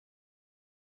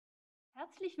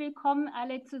Herzlich willkommen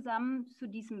alle zusammen zu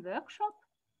diesem Workshop.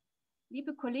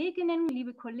 Liebe Kolleginnen,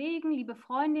 liebe Kollegen, liebe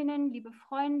Freundinnen, liebe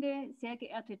Freunde, sehr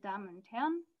geehrte Damen und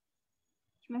Herren.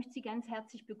 Ich möchte Sie ganz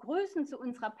herzlich begrüßen zu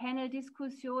unserer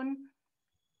Panel-Diskussion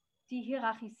Die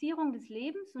Hierarchisierung des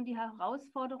Lebens und die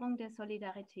Herausforderung der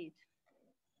Solidarität.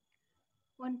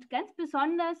 Und ganz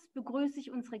besonders begrüße ich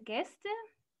unsere Gäste.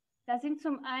 Da sind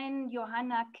zum einen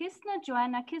Johanna Kistner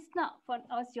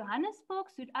aus Johannesburg,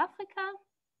 Südafrika.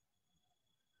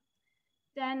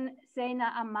 Dann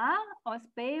Zeina Amar aus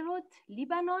Beirut,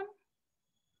 Libanon.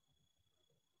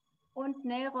 Und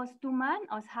Nelros Duman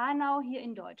aus Hanau hier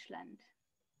in Deutschland.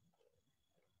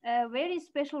 A very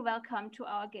special welcome to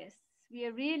our guests. We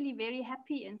are really very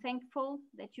happy and thankful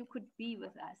that you could be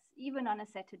with us, even on a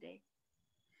Saturday.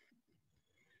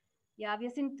 Ja,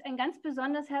 wir sind ein ganz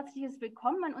besonders herzliches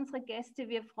Willkommen an unsere Gäste.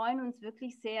 Wir freuen uns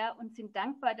wirklich sehr und sind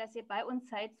dankbar, dass ihr bei uns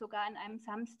seid, sogar an einem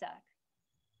Samstag.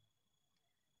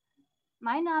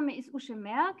 Mein Name ist Usche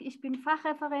Merck. Ich bin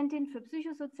Fachreferentin für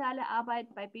psychosoziale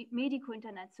Arbeit bei Medico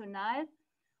International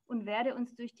und werde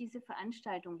uns durch diese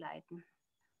Veranstaltung leiten.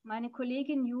 Meine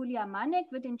Kollegin Julia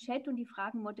Manek wird den Chat und die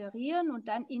Fragen moderieren und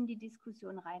dann in die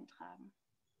Diskussion reintragen.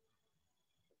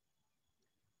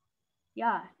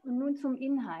 Ja, und nun zum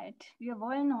Inhalt. Wir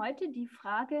wollen heute die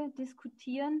Frage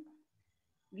diskutieren,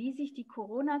 wie sich die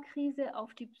Corona-Krise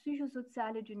auf die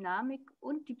psychosoziale Dynamik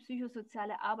und die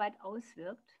psychosoziale Arbeit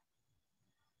auswirkt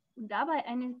und dabei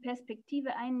eine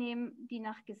Perspektive einnehmen, die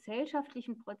nach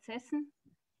gesellschaftlichen Prozessen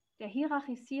der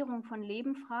Hierarchisierung von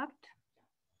Leben fragt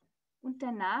und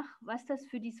danach, was das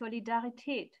für die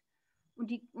Solidarität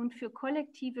und für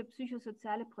kollektive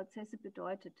psychosoziale Prozesse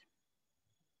bedeutet.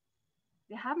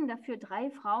 Wir haben dafür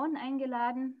 3 Frauen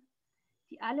eingeladen,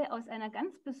 die alle aus einer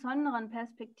ganz besonderen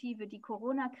Perspektive die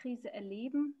Corona-Krise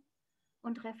erleben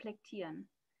und reflektieren,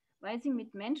 weil sie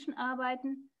mit Menschen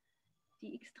arbeiten,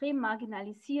 die extrem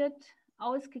marginalisiert,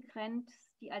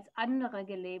 ausgegrenzt, die als andere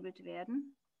gelabelt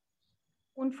werden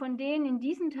und von denen in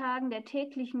diesen Tagen der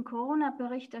täglichen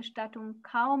Corona-Berichterstattung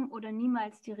kaum oder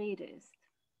niemals die Rede ist.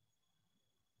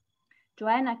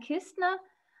 Johanna Kistner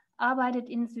arbeitet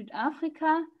in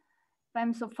Südafrika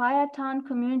beim Sophiatown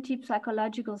Community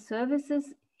Psychological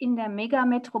Services in der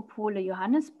Megametropole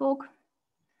Johannesburg,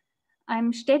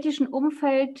 einem städtischen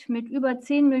Umfeld mit über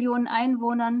 10 Millionen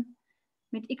Einwohnern,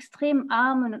 mit extrem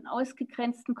armen und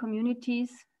ausgegrenzten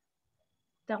Communities,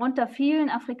 darunter vielen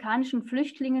afrikanischen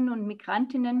Flüchtlingen und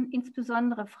Migrantinnen,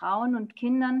 insbesondere Frauen und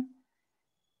Kindern,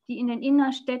 die in den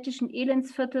innerstädtischen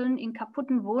Elendsvierteln in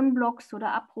kaputten Wohnblocks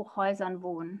oder Abbruchhäusern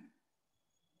wohnen.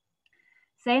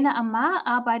 Zeina Amar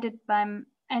arbeitet beim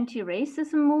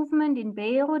Anti-Racism Movement in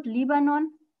Beirut,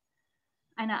 Libanon,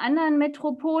 einer anderen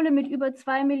Metropole mit über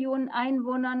 2 Millionen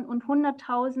Einwohnern und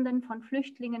Hunderttausenden von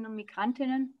Flüchtlingen und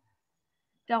Migrantinnen,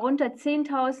 darunter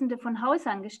Zehntausende von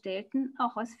Hausangestellten,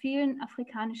 auch aus vielen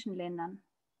afrikanischen Ländern.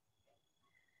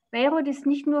 Beirut ist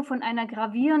nicht nur von einer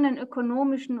gravierenden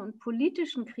ökonomischen und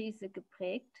politischen Krise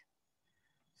geprägt,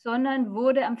 sondern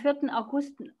wurde am 4.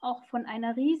 August auch von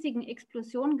einer riesigen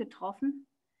Explosion getroffen,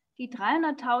 die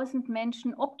 300.000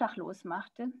 Menschen obdachlos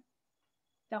machte,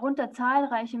 darunter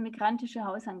zahlreiche migrantische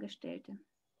Hausangestellte.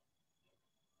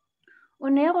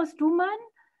 Und Nelros Duman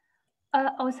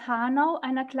aus Hanau,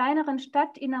 einer kleineren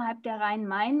Stadt innerhalb der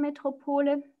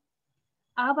Rhein-Main-Metropole,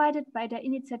 arbeitet bei der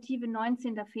Initiative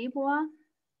 19. Februar,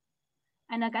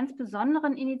 einer ganz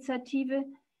besonderen Initiative,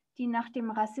 die nach dem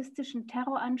rassistischen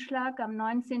Terroranschlag am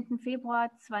 19.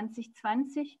 Februar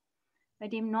 2020, bei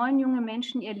dem 9 junge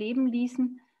Menschen ihr Leben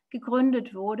ließen,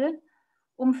 gegründet wurde,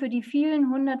 um für die vielen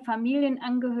 100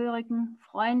 Familienangehörigen,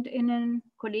 FreundInnen,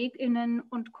 KollegInnen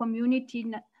und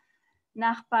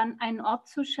Community-Nachbarn einen Ort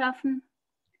zu schaffen,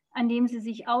 an dem sie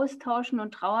sich austauschen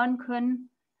und trauern können,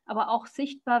 aber auch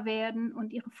sichtbar werden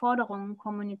und ihre Forderungen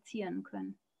kommunizieren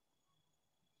können.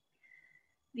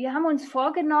 Wir haben uns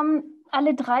vorgenommen,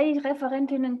 alle 3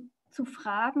 Referentinnen zu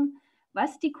fragen,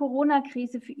 was die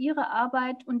Corona-Krise für ihre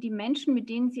Arbeit und die Menschen, mit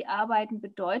denen sie arbeiten,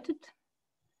 bedeutet,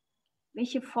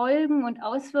 welche Folgen und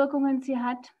Auswirkungen sie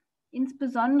hat,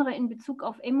 insbesondere in Bezug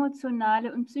auf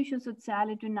emotionale und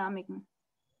psychosoziale Dynamiken.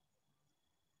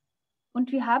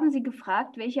 Und wir haben sie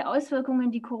gefragt, welche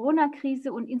Auswirkungen die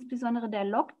Corona-Krise und insbesondere der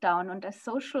Lockdown und das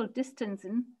Social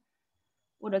Distancing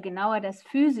oder genauer das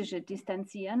physische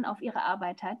Distanzieren auf ihre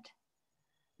Arbeit hat.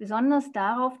 Besonders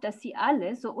darauf, dass sie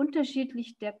alle, so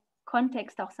unterschiedlich der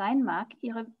Kontext auch sein mag,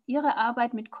 ihre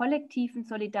Arbeit mit kollektiven,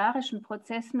 solidarischen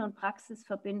Prozessen und Praxen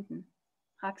verbinden.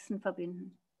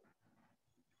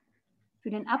 Für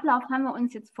den Ablauf haben wir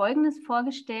uns jetzt Folgendes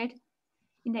vorgestellt.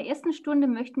 In der ersten Stunde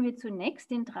möchten wir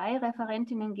zunächst den 3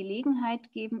 Referentinnen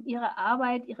Gelegenheit geben, ihre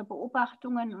Arbeit, ihre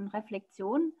Beobachtungen und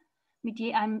Reflexionen mit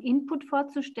je einem Input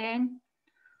vorzustellen.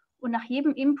 Und nach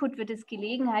jedem Input wird es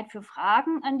Gelegenheit für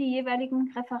Fragen an die jeweilige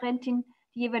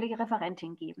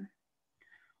Referentin geben.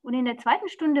 Und in der zweiten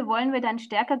Stunde wollen wir dann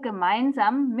stärker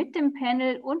gemeinsam mit dem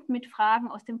Panel und mit Fragen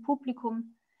aus dem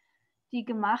Publikum die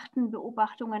gemachten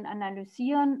Beobachtungen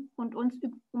analysieren und uns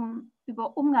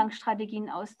über Umgangsstrategien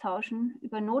austauschen,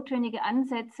 über notwendige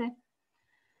Ansätze,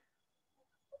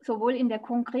 sowohl in der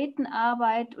konkreten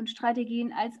Arbeit und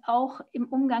Strategien als auch im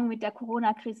Umgang mit der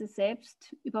Corona-Krise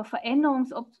selbst, über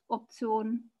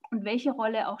Veränderungsoptionen und welche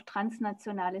Rolle auch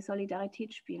transnationale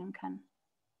Solidarität spielen kann.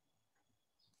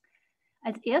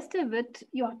 Als erste wird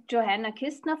Johanna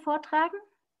Kistner vortragen.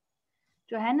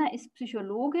 Johanna ist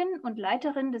Psychologin und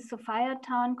Leiterin des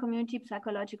Sophiatown Community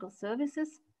Psychological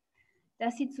Services,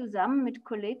 das sie zusammen mit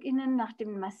KollegInnen nach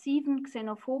den massiven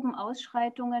xenophoben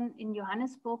Ausschreitungen in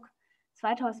Johannesburg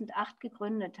 2008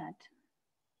 gegründet hat.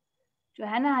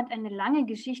 Johanna hat eine lange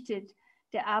Geschichte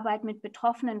der Arbeit mit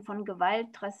Betroffenen von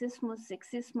Gewalt, Rassismus,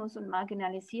 Sexismus und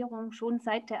Marginalisierung schon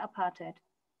seit der Apartheid.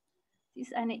 Sie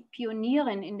ist eine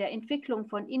Pionierin in der Entwicklung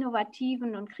von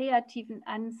innovativen und kreativen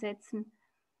Ansätzen,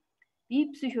 wie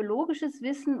psychologisches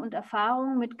Wissen und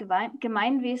Erfahrung mit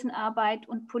Gemeinwesenarbeit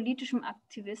und politischem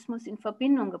Aktivismus in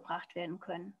Verbindung gebracht werden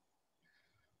können.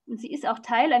 Und sie ist auch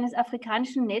Teil eines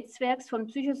afrikanischen Netzwerks von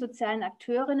psychosozialen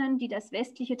Akteurinnen, die das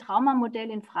westliche Traumamodell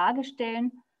in Frage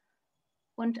stellen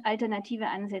und alternative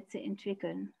Ansätze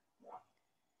entwickeln.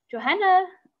 Johanna,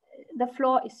 the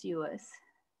floor is yours.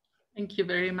 Thank you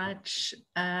very much.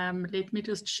 Let me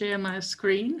just share my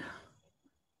screen.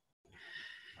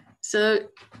 So,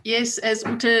 yes, as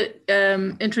Ute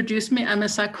introduced me, I'm a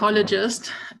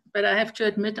psychologist, but I have to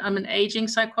admit I'm an aging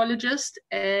psychologist,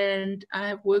 and I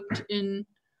have worked in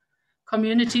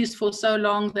communities for so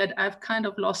long that I've kind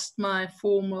of lost my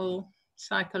formal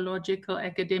psychological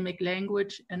academic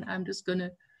language, and I'm just going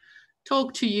to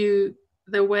talk to you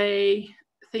the way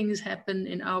things happen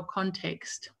in our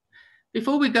context.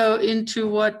 Before we go into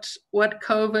what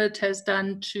COVID has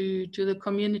done to the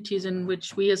communities in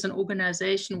which we as an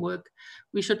organization work,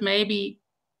 we should maybe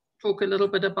talk a little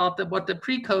bit about what the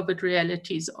pre-COVID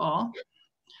realities are.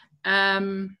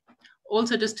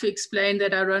 Also, just to explain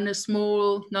that I run a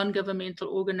small non-governmental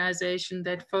organization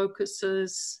that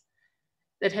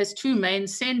has 2 main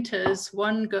centers.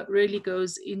 One really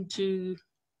goes into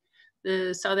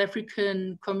the South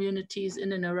African communities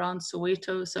in and around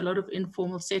Soweto, so a lot of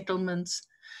informal settlements,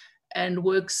 and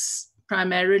works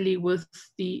primarily with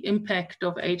the impact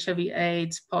of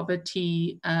HIV/AIDS,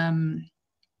 poverty,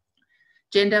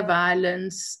 gender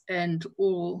violence, and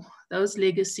all those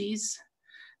legacies.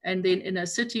 And then in a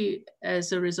city,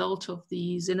 as a result of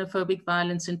the xenophobic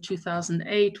violence in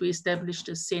 2008, we established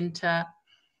a center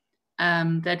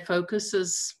that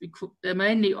focuses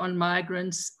mainly on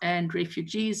migrants and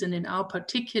refugees. And in our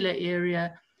particular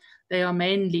area, they are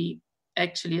mainly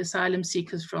actually asylum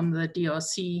seekers from the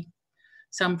DRC,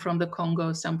 some from the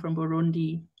Congo, some from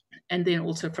Burundi, and then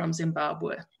also from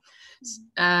Zimbabwe.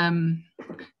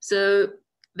 So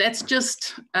that's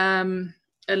just a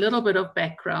little bit of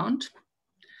background.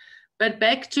 But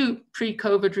back to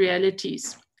pre-COVID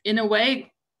realities. In a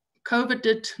way, COVID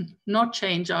did not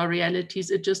change our realities,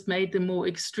 it just made them more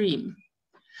extreme.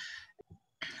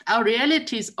 Our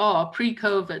realities are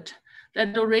pre-COVID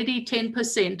that already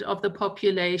 10% of the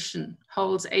population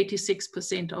holds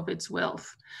 86% of its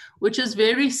wealth, which is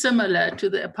very similar to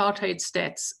the apartheid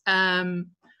stats,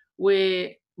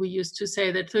 where we used to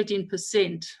say that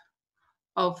 13%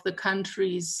 of the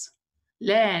country's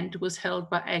land was held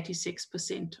by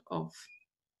 86% of,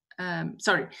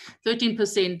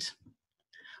 13%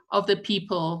 of the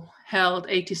people held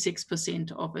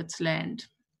 86% of its land.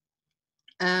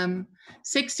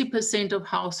 60% of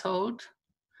households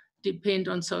depend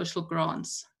on social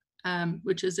grants,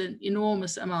 which is an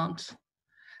enormous amount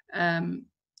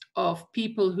of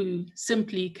people who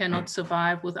simply cannot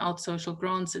survive without social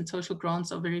grants, and social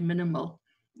grants are very minimal.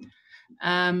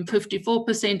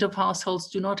 54% of households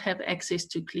do not have access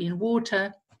to clean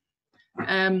water.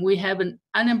 We have an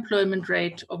unemployment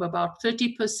rate of about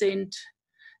 30%,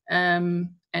 and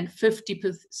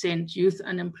 50% youth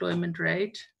unemployment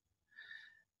rate.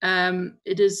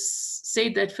 It is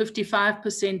said that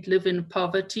 55% live in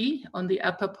poverty, on the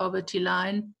upper poverty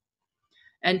line,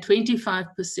 and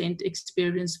 25%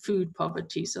 experience food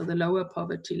poverty, so the lower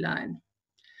poverty line.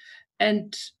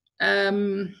 And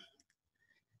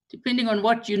depending on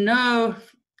what you know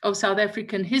of South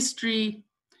African history,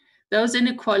 those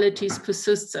inequalities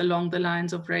persist along the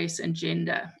lines of race and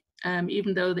gender.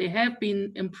 Even though there have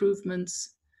been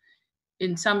improvements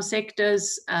in some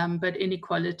sectors, but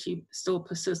inequality still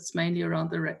persists mainly around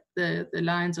the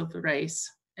lines of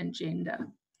race and gender.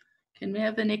 Can we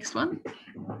have the next one?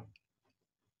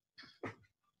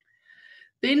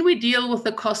 Then we deal with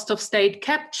the cost of state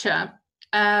capture,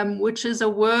 which is a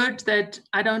word that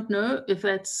I don't know if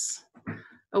that's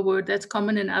a word that's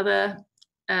common in other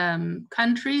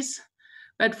countries.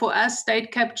 But for us,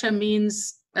 state capture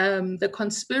means the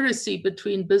conspiracy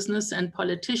between business and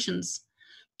politicians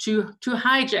to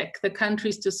hijack the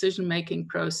country's decision-making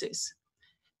process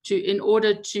in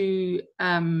order to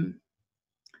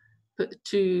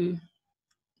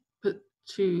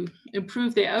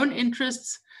improve their own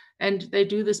interests, and they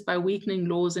do this by weakening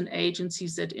laws and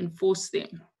agencies that enforce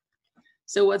them.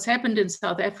 So what's happened in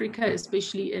South Africa,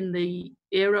 especially in the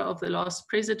era of the last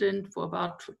president for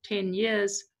about 10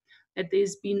 years, that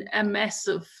there's been a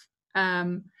massive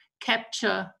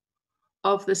capture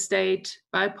of the state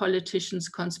by politicians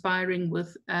conspiring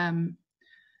with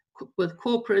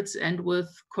corporates and with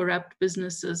corrupt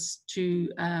businesses to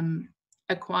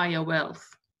acquire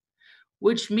wealth,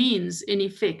 which means in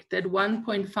effect that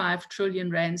 1.5 trillion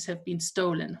rands have been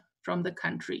stolen from the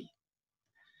country.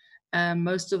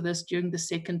 Most of this during the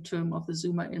second term of the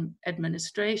Zuma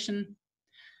administration.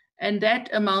 And that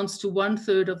amounts to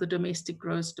 1/3 of the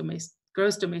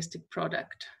gross domestic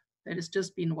product that has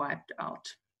just been wiped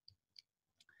out.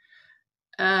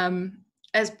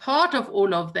 As part of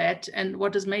all of that, and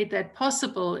what has made that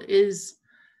possible, is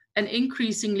an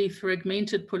increasingly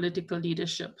fragmented political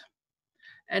leadership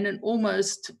and an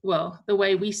almost, well, the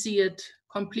way we see it,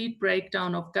 complete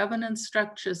breakdown of governance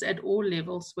structures at all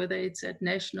levels, whether it's at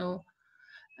national,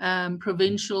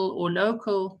 provincial, or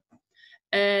local,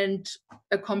 and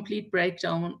a complete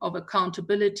breakdown of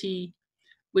accountability,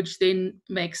 which then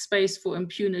makes space for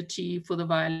impunity for the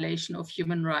violation of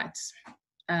human rights,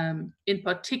 in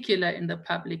particular in the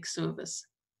public service.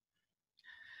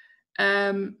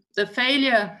 The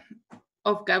failure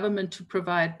of government to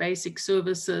provide basic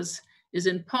services is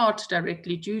in part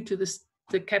directly due to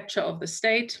the capture of the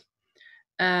state,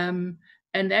 and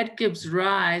that gives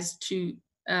rise to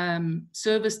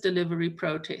service delivery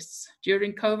protests.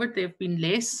 During COVID, there have been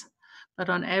less, but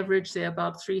on average, there are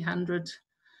about 300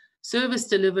 service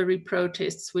delivery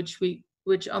protests,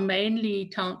 which are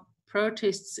mainly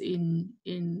protests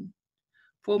in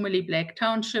formerly Black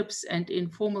townships and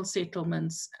informal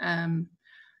settlements,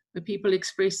 where people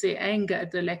express their anger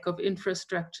at the lack of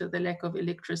infrastructure, the lack of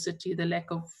electricity, the lack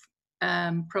of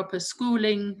proper school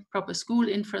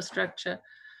infrastructure,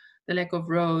 the lack of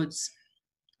roads.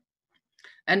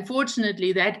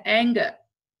 Unfortunately, that anger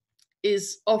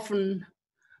is often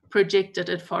projected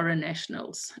at foreign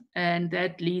nationals, and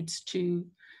that leads to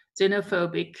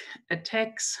xenophobic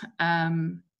attacks,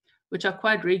 which are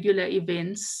quite regular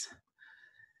events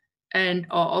and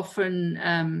are often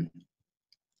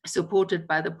supported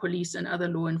by the police and other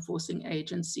law enforcing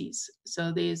agencies.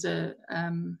 So there's a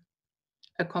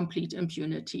complete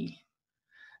impunity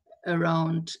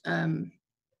around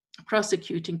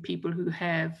prosecuting people who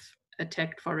have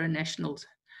attacked foreign nationals,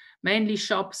 mainly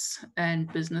shops and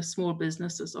small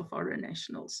businesses of foreign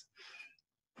nationals.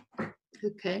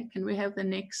 Okay, can we have the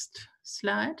next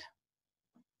slide?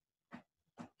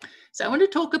 So I want to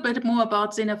talk a bit more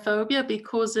about xenophobia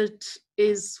because it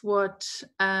is what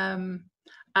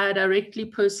I directly,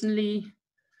 personally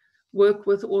work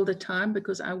with all the time,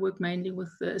 because I work mainly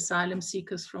with the asylum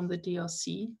seekers from the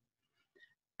DRC.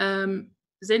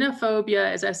 Xenophobia,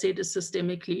 as I said, is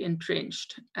systemically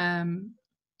entrenched.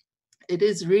 It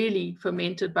is really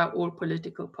fomented by all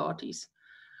political parties.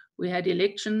 We had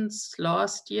elections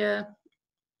last year,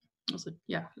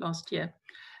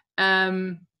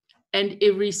 and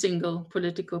every single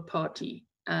political party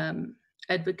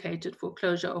advocated for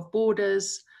closure of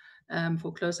borders,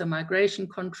 for closer migration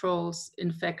controls,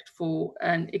 in fact, for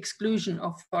an exclusion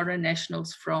of foreign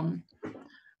nationals from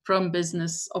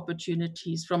business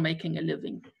opportunities, from making a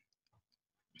living.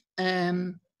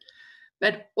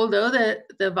 But although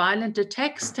the violent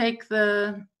attacks get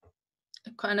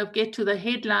to the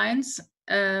headlines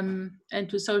and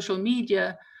to social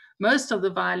media, most of the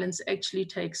violence actually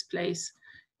takes place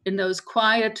in those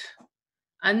quiet,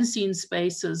 unseen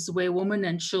spaces where women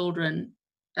and children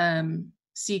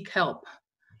seek help.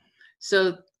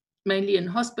 So mainly in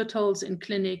hospitals, in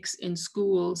clinics, in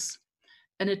schools,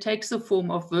 and it takes the form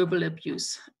of verbal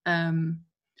abuse,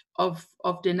 of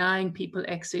denying people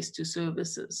access to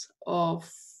services,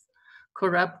 of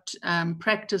corrupt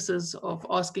practices of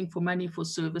asking for money for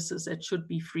services that should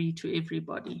be free to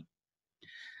everybody.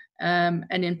 And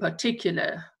in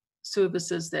particular,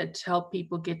 services that help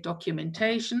people get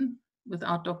documentation.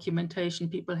 Without documentation,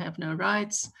 people have no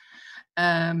rights.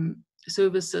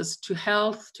 services to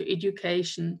health, to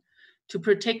education, to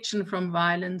protection from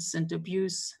violence and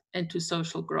abuse, and to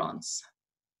social grants.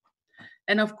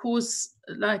 And of course,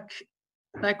 like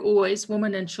always,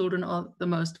 women and children are the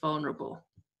most vulnerable.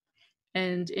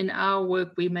 And in our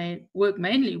work, we may work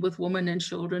mainly with women and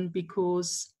children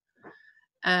because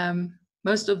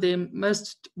most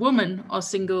women are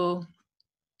single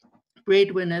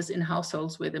breadwinners in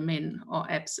households where the men are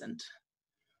absent.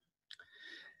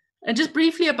 And just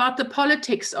briefly about the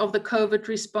politics of the COVID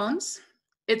response.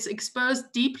 It's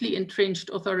exposed deeply entrenched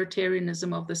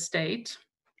authoritarianism of the state.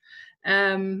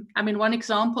 One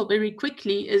example very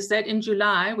quickly is that in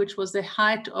July, which was the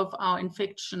height of our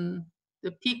infection,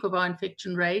 the peak of our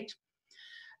infection rate,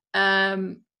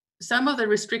 some of the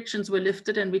restrictions were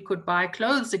lifted and we could buy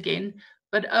clothes again,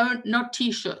 but not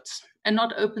t-shirts and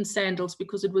not open sandals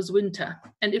because it was winter.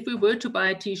 And if we were to buy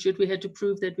a t-shirt, we had to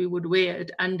prove that we would wear it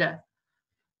under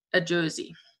a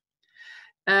jersey.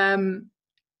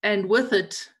 And with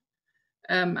it,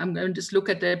 I'm going to just look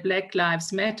at the Black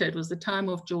Lives Matter. It was the time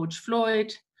of George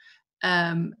Floyd,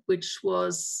 and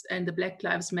the Black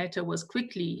Lives Matter was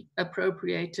quickly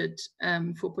appropriated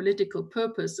for political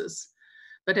purposes.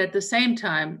 But at the same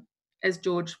time, as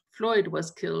George Floyd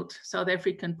was killed, South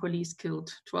African police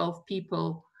killed 12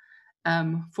 people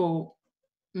for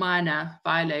minor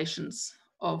violations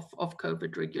of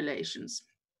COVID regulations.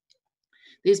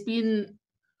 There's been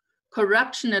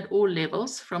corruption at all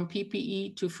levels, from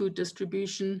PPE to food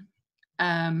distribution.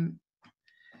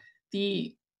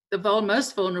 The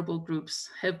most vulnerable groups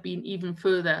have been even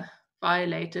further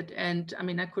violated. And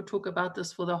I could talk about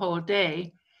this for the whole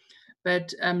day,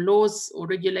 but laws or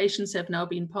regulations have now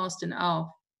been passed in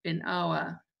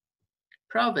our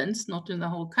province, not in the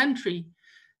whole country,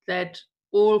 that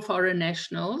all foreign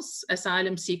nationals,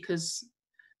 asylum seekers,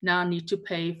 now need to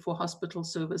pay for hospital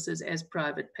services as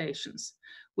private patients,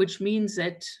 which means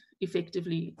that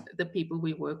effectively the people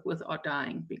we work with are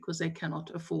dying because they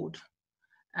cannot afford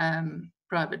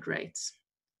private rates.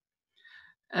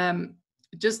 There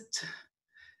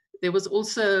was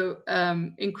also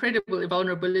incredible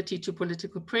vulnerability to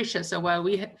political pressure. So while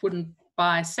we wouldn't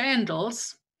buy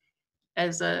sandals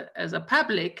as a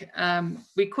public,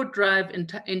 we could drive in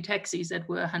taxis that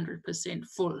were 100%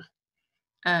 full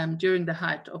during the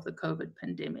height of the COVID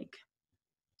pandemic.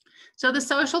 So the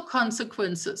social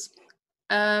consequences.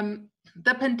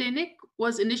 The pandemic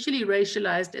was initially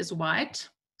racialized as white.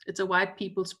 It's a white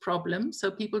people's problem,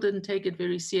 so people didn't take it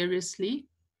very seriously.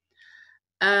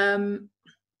 But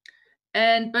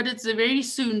it very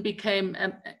soon became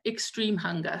extreme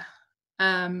hunger,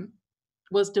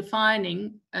 was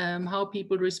defining how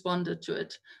people responded to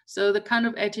it. So the kind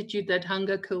of attitude that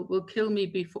hunger will kill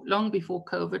me long before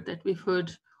COVID that we've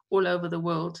heard all over the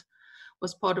world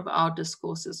was part of our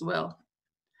discourse as well.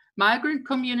 Migrant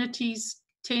communities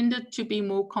tended to be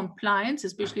more compliant,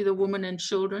 especially the women and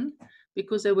children,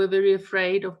 because they were very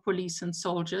afraid of police and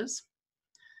soldiers.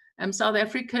 South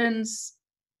Africans,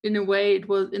 in a way, it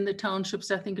was in the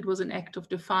townships, I think it was an act of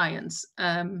defiance.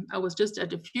 I was just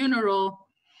at a funeral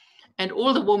and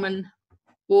all the women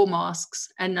wore masks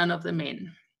and none of the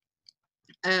men.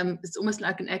 It's almost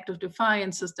like an act of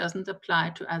defiance. This doesn't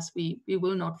apply to us. We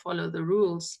will not follow the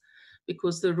rules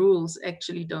because the rules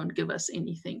actually don't give us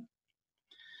anything.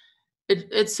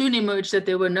 It soon emerged that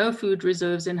there were no food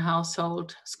reserves in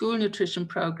household. School nutrition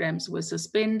programs were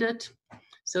suspended.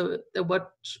 So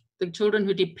the children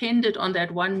who depended on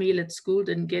that one meal at school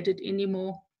didn't get it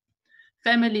anymore.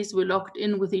 Families were locked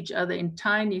in with each other in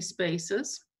tiny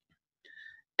spaces.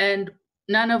 And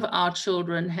none of our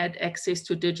children had access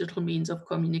to digital means of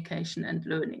communication and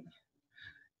learning,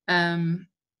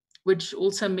 which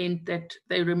also meant that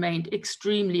they remained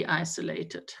extremely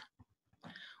isolated.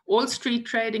 All street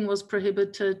trading was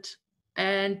prohibited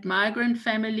and migrant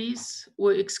families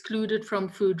were excluded from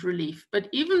food relief. But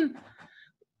even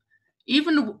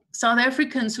South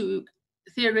Africans who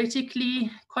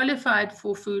theoretically qualified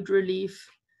for food relief,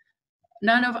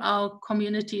 none of our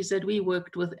communities that we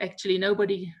worked with, actually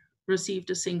nobody received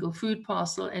a single food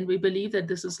parcel. And we believe that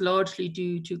this is largely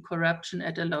due to corruption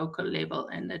at a local level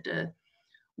and at a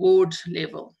ward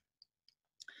level.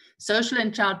 Social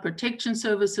and child protection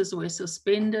services were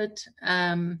suspended.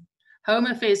 Home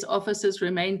affairs offices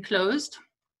remain closed.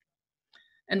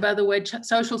 And by the way,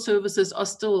 social services are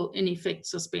still in effect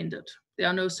suspended. There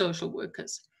are no social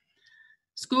workers.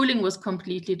 Schooling was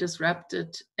completely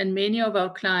disrupted, and many of our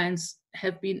clients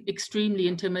have been extremely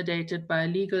intimidated by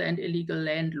legal and illegal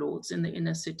landlords in the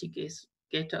inner city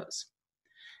ghettos.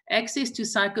 Access to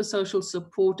psychosocial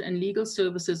support and legal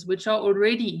services, which are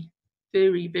already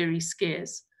very, very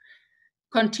scarce,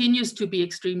 continues to be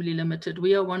extremely limited.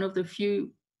 We are one of the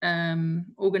few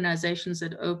organizations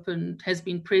that opened, has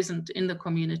been present in the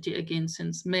community again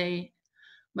since May.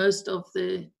 Most of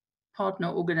the partner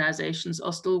organizations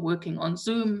are still working on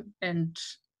Zoom, and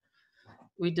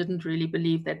we didn't really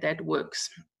believe that that works.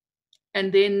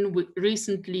 And then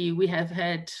recently we have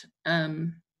had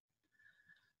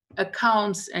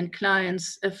accounts and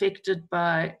clients affected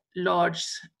by large,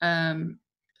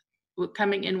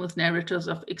 coming in with narratives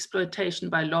of exploitation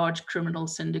by large criminal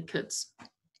syndicates,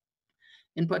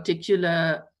 in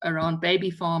particular around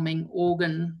baby farming,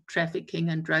 organ trafficking,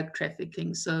 and drug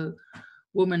trafficking. So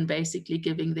women basically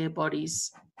giving their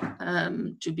bodies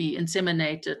to be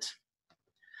inseminated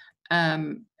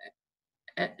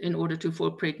in order to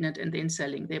fall pregnant and then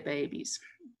selling their babies.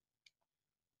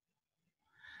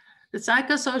 The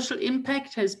psychosocial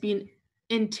impact has been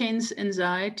intense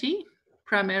anxiety,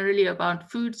 primarily about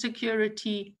food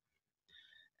security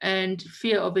and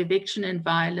fear of eviction and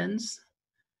violence,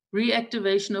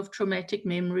 reactivation of traumatic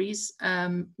memories.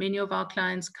 Many of our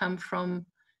clients come from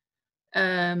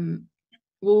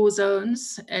war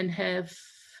zones and have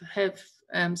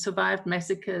survived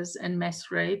massacres and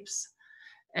mass rapes.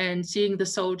 And seeing the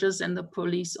soldiers and the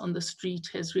police on the street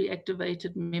has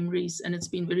reactivated memories, and it's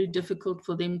been very difficult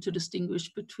for them to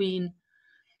distinguish between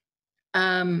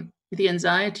the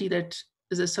anxiety that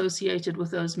is associated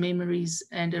with those memories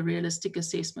and a realistic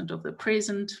assessment of the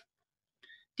present.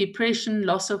 Depression,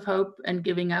 loss of hope and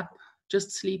giving up,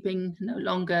 just sleeping, no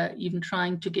longer even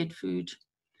trying to get food.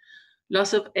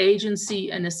 Loss of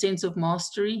agency and a sense of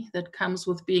mastery that comes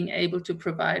with being able to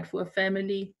provide for a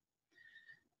family.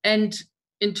 And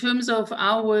in terms of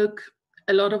our work,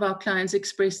 a lot of our clients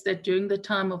expressed that during the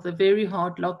time of the very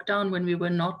hard lockdown, when we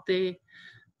were not there,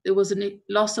 there was a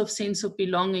loss of sense of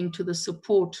belonging to the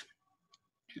support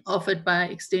offered by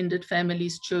extended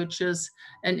families, churches,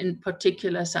 and in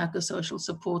particular, psychosocial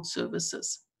support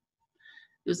services.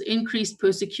 There was increased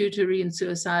persecutory and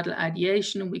suicidal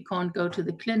ideation. We can't go to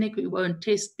the clinic, we won't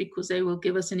test because they will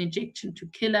give us an injection to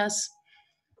kill us.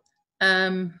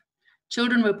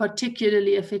 Children were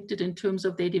particularly affected in terms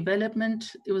of their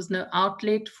development. There was no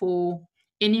outlet for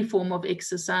any form of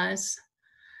exercise.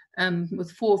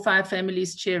 With 4 or 5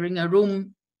 families sharing a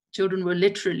room, children were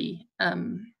literally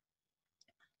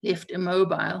left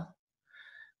immobile,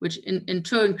 which in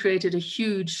turn created a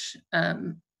huge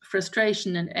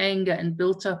frustration and anger and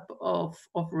built up of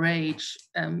rage,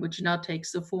 which now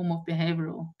takes the form of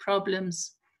behavioral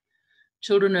problems.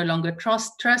 Children no longer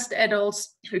trust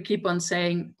adults who keep on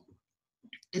saying,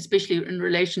 especially in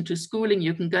relation to schooling,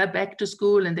 you can go back to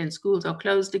school and then schools are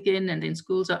closed again and then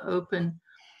schools are open.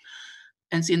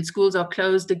 And since schools are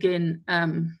closed again,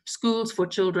 schools for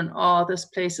children are those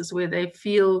places where they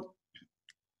feel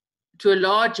to a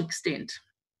large extent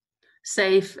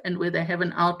safe and where they have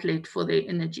an outlet for their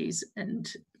energies and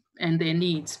their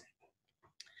needs.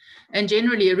 And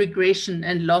generally a regression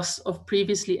and loss of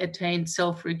previously attained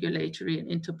self-regulatory and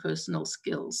interpersonal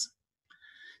skills.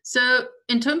 So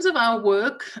in terms of our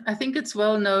work, I think it's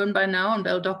well known by now and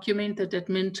well documented that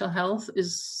mental health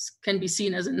can be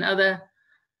seen as another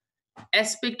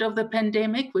aspect of the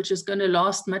pandemic, which is going to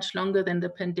last much longer than the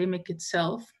pandemic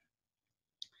itself.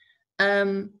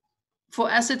 For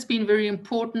us, it's been very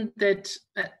important that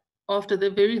after the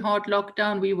very hard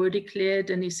lockdown, we were declared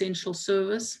an essential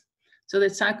service, so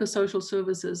that psychosocial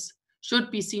services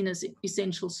should be seen as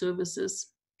essential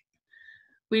services.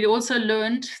 We also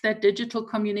learned that digital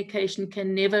communication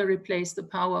can never replace the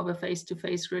power of a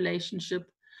face-to-face relationship.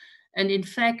 And in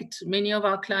fact, many of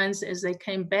our clients, as they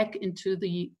came back into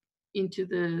the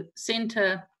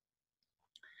center,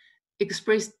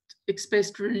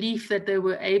 expressed relief that they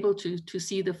were able to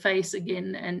see the face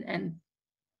again and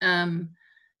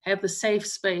have the safe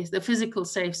space, the physical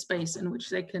safe space in which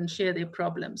they can share their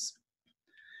problems.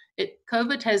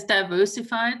 COVID has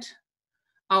diversified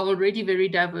our already very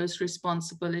diverse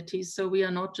responsibilities. So we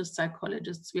are not just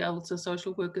psychologists, we are also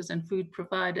social workers and food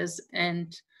providers.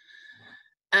 And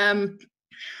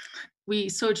we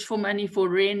search for money for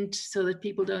rent so that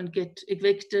people don't get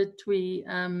evicted. We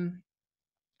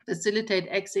facilitate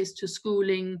access to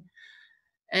schooling.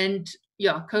 And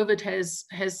yeah, COVID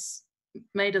has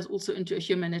made us also into a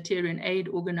humanitarian aid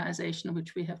organization,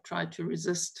 which we have tried to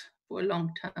resist for a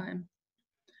long time.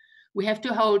 We have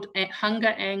to hold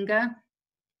hunger, anger.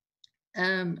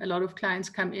 A lot of clients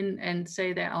come in and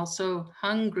say they are so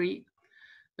hungry,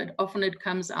 but often it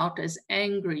comes out as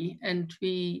angry. And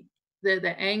the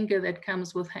anger that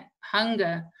comes with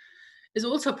hunger is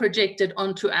also projected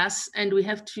onto us. And we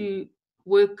have to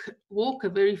walk a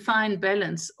very fine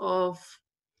balance of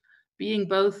being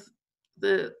both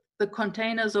the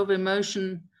containers of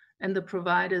emotion and the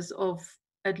providers of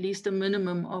at least a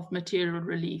minimum of material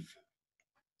relief.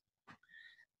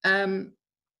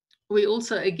 We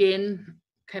also, again,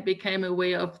 became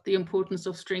aware of the importance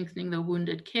of strengthening the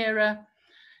wounded carer,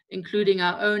 including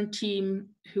our own team,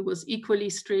 who was equally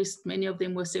stressed. Many of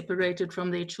them were separated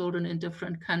from their children in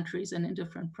different countries and in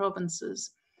different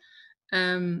provinces.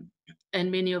 And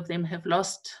many of them have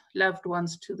lost loved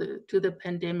ones to the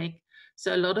pandemic.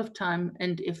 So a lot of time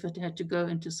and effort had to go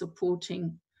into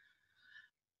supporting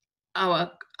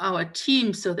our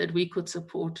team so that we could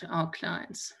support our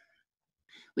clients.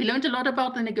 We learned a lot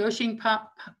about the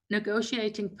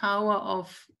negotiating power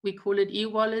of, we call it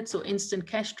e-wallets or instant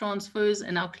cash transfers,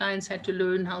 and our clients had to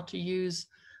learn how to use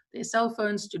their cell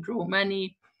phones to draw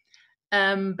money.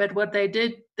 But what they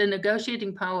did, the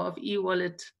negotiating power of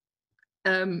e-wallet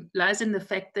lies in the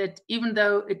fact that even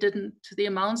though the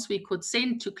amounts we could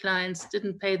send to clients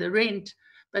didn't pay the rent,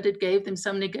 but it gave them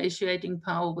some negotiating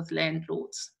power with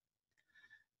landlords.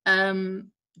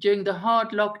 During the hard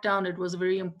lockdown, it was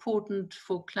very important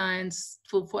for clients,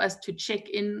 for us to check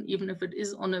in, even if it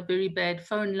is on a very bad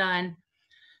phone line,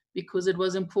 because it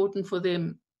was important for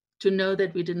them to know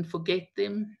that we didn't forget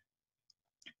them.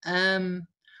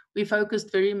 We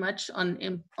focused very much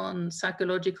on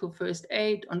psychological first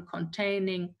aid, on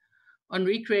containing, on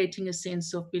recreating a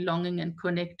sense of belonging and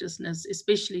connectedness,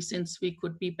 especially since we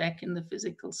could be back in the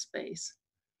physical space.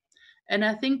 And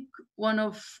I think one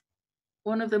of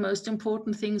the most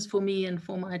important things for me and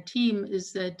for my team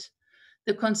is that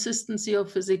the consistency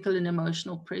of physical and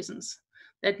emotional presence,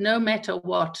 that no matter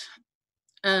what,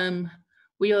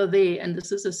 we are there, and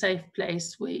this is a safe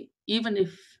place where, even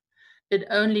if it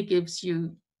only gives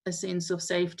you a sense of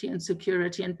safety and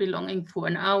security and belonging for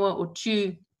an hour or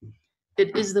two,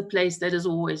 it is the place that is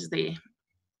always there.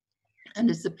 And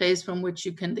it's the place from which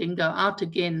you can then go out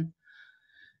again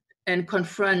and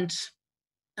confront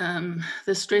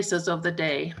the stresses of the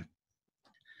day.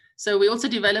 So we also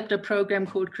developed a program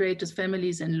called Creators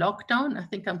Families in Lockdown. I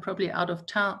think I'm probably out of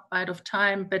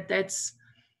time, but that's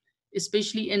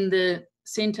especially in the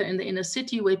center, in the inner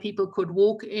city, where people could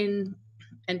walk in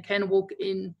and can walk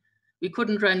in. We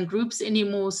couldn't run groups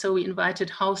anymore, so we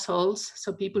invited households,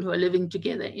 so people who are living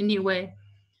together anyway.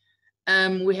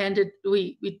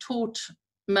 We taught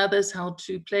mothers how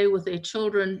to play with their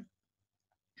children.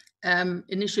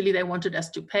 Initially, they wanted us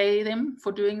to pay them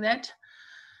for doing that,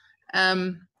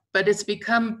 but it's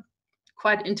become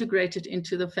quite integrated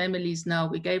into the families now.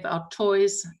 We gave out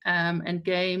toys and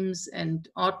games and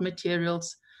art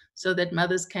materials so that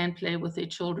mothers can play with their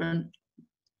children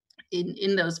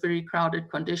in those very crowded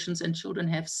conditions, and children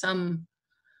have some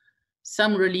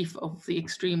relief of the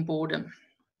extreme boredom.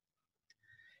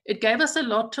 It gave us a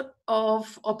lot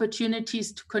of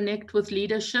opportunities to connect with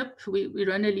leadership. We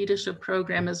run a leadership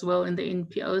program as well in the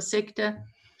NPO sector,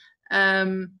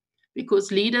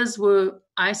 because leaders were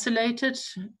isolated,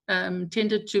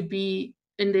 tended to be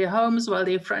in their homes while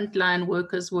their frontline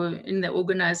workers were in their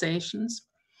organizations,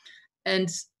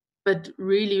 but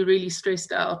really, really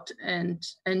stressed out and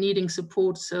needing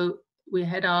support. So we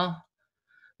had our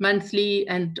monthly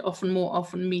and more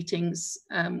often meetings.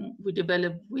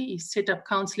 We set up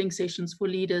counseling sessions for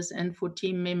leaders and for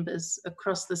team members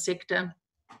across the sector.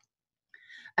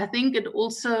 I think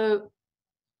the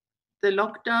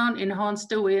lockdown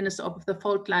enhanced awareness of the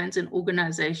fault lines in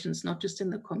organizations, not just in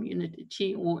the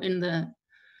community or in the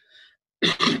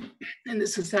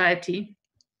society.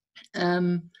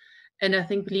 And I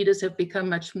think leaders have become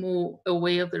much more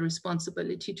aware of the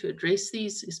responsibility to address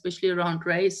these, especially around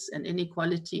race and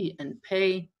inequality and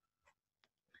pay.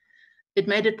 It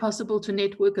made it possible to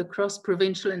network across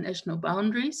provincial and national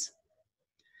boundaries,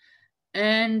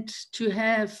 and to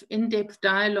have in-depth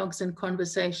dialogues and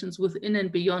conversations within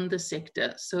and beyond the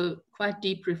sector. So quite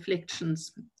deep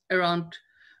reflections around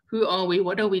who are we,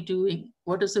 what are we doing,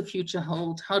 what does the future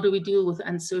hold, how do we deal with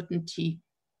uncertainty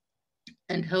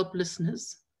and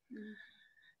helplessness.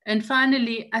 And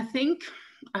finally, I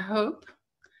hope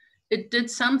it did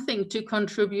something to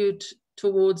contribute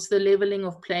towards the leveling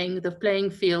of the playing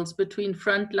fields between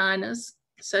frontliners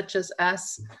such as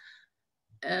us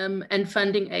and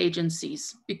funding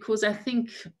agencies, because I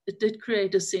think it did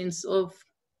create a sense of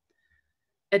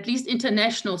at least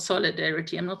international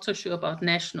solidarity. I'm not so sure about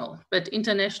national, but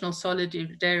international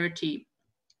solidarity,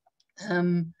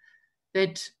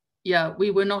 that, yeah,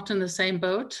 we were not in the same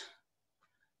boat,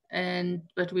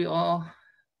 but we are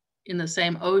in the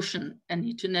same ocean and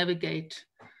need to navigate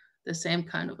the same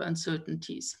kind of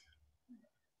uncertainties.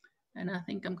 And I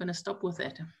think I'm going to stop with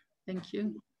that. Thank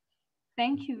you.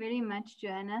 Thank you very much,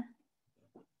 Joanna.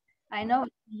 I know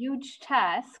it's a huge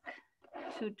task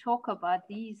to talk about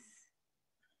these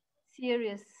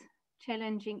serious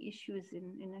challenging issues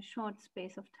in a short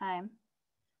space of time.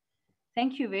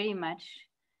 Thank you very much.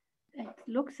 It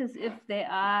looks as if there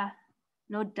are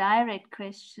no direct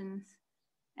questions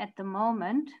at the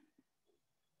moment.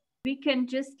 We can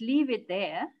just leave it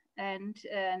there and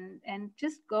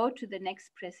just go to the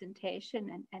next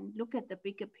presentation and look at the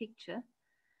bigger picture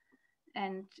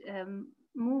and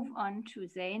move on to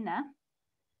Zeina.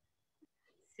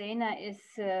 Zeina is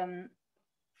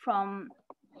from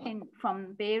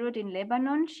Beirut in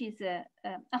Lebanon. She's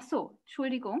ach so,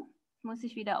 Entschuldigung, muss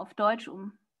ich wieder auf Deutsch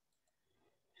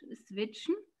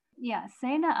switchen. Ja,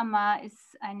 Zeina Ammar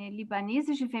ist eine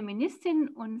libanesische Feministin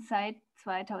und seit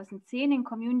 2010 in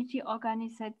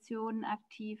Community-Organisationen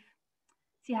aktiv.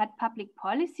 Sie hat Public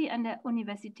Policy an der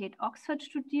Universität Oxford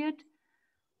studiert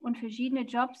und verschiedene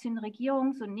Jobs in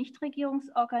Regierungs- und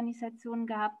Nichtregierungsorganisationen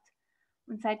gehabt.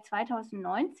 Und seit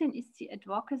 2019 ist sie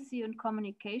Advocacy und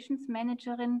Communications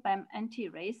Managerin beim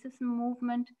Anti-Racism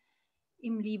Movement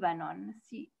im Libanon.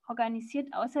 Sie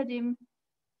organisiert außerdem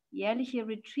jährliche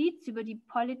Retreats über die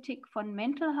Politik von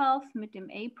Mental Health mit dem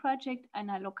A-Project,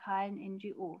 einer lokalen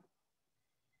NGO.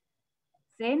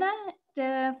 Zeina,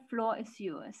 the floor is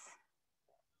yours.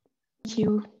 Thank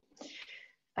you.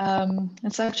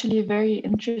 It's actually very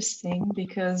interesting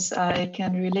because I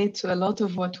can relate to a lot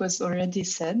of what was already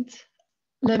said.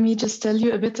 Let me just tell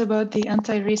you a bit about the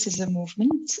anti-racism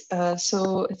movement.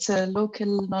 So it's a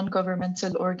local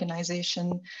non-governmental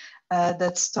organization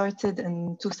that started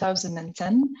in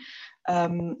 2010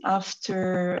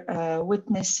 after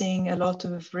witnessing a lot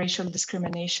of racial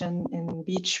discrimination in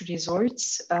beach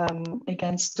resorts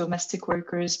against domestic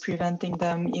workers, preventing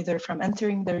them either from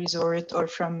entering the resort or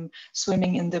from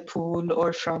swimming in the pool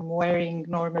or from wearing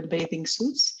normal bathing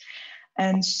suits.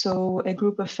 And so a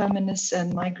group of feminists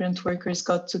and migrant workers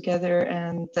got together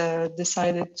and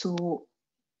decided to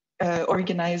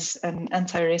organize an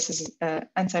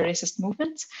anti-racist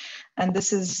movement. And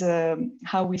this is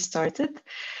how we started.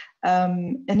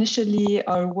 Initially,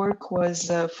 our work was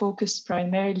focused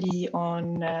primarily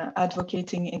on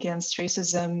advocating against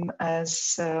racism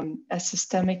as a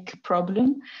systemic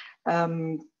problem.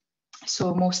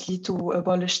 So mostly to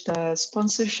abolish the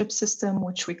sponsorship system,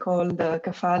 which we call the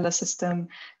kafala system,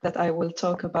 that I will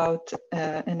talk about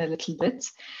in a little bit.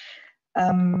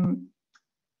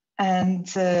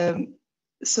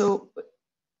 So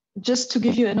just to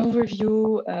give you an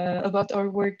overview about our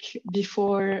work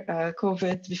before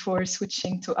COVID, before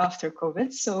switching to after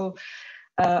COVID. So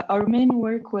our main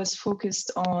work was focused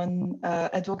on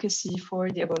advocacy for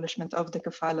the abolishment of the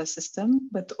kafala system,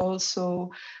 but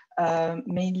also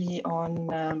mainly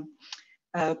on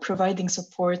providing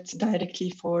support directly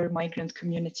for migrant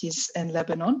communities in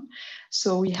Lebanon.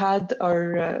 So we had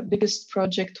our biggest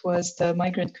project was the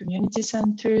migrant community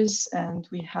centers, and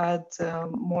we had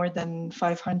more than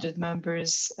 500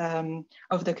 members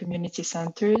of the community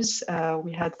centers.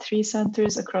 We had 3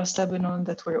 centers across Lebanon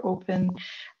that were open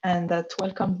and that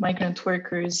welcomed migrant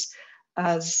workers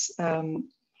as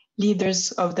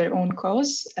leaders of their own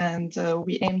cause, and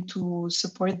we aim to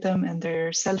support them in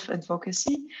their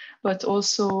self-advocacy, but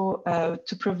also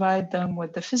to provide them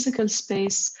with the physical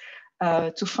space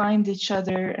to find each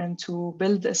other and to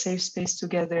build a safe space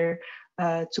together,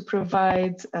 to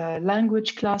provide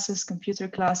language classes, computer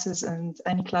classes, and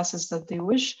any classes that they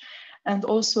wish, and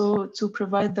also to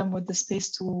provide them with the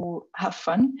space to have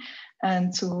fun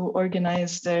and to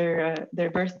organize their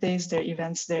birthdays, their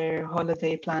events, their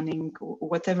holiday planning,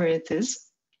 whatever it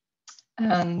is.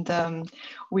 And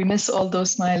we miss all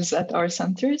those smiles at our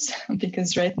centers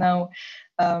because right now,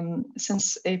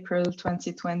 since April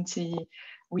 2020,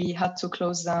 we had to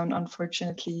close down,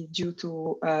 unfortunately, due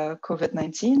to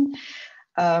COVID-19.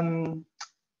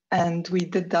 And we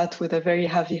did that with a very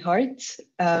heavy heart.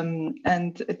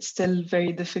 And it's still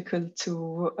very difficult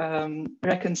to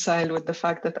reconcile with the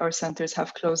fact that our centers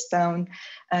have closed down.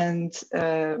 And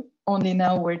only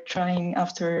now we're trying,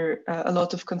 after a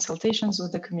lot of consultations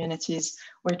with the communities,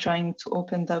 we're trying to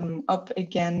open them up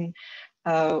again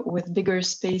with bigger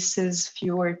spaces,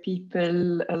 fewer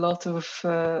people, a lot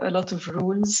of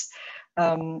rules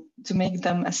to make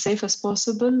them as safe as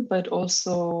possible, but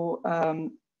also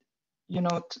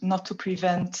not to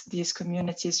prevent these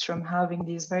communities from having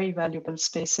these very valuable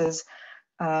spaces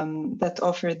that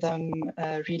offer them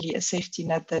really a safety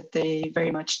net that they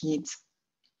very much need.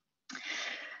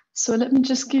 So let me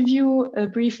just give you a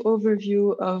brief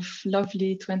overview of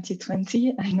lovely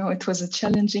 2020. I know it was a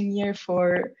challenging year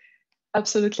for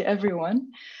absolutely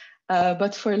everyone,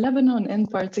 but for Lebanon in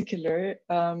particular,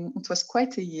 it was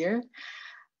quite a year.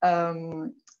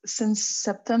 since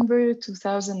September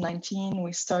 2019,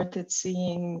 we started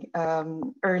seeing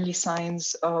early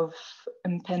signs of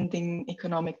impending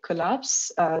economic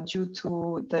collapse due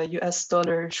to the US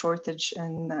dollar shortage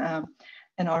in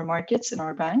our markets, in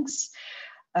our banks,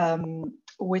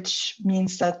 which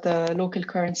means that the local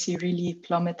currency really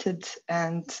plummeted,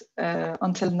 and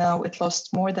until now it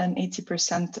lost more than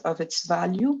 80% of its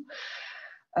value,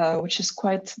 which is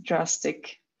quite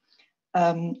drastic.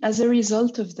 As a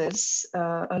result of this,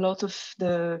 a lot of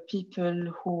the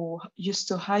people who used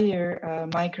to hire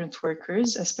migrant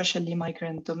workers, especially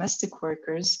migrant domestic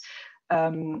workers,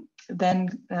 then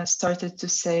started to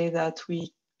say that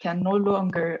we can no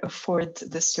longer afford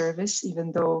this service,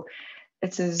 even though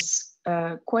it is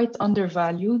quite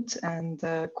undervalued and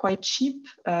quite cheap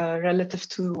relative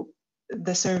to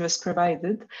the service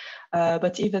provided.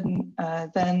 But even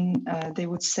then, they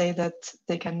would say that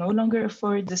they can no longer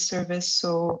afford the service.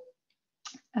 So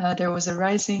there was a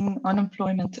rising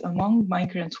unemployment among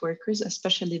migrant workers,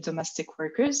 especially domestic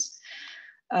workers.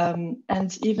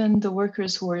 And even the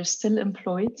workers who were still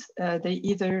employed, they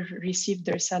either received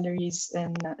their salaries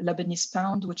in Lebanese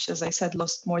pound, which, as I said,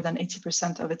 lost more than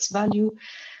 80% of its value,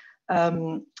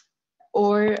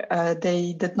 or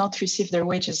they did not receive their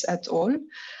wages at all,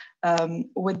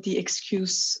 with the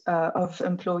excuse of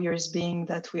employers being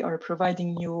that we are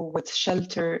providing you with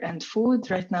shelter and food.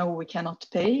 Right now, we cannot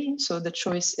pay. So the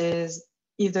choice is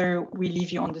either we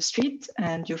leave you on the street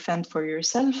and you fend for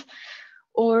yourself,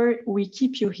 or we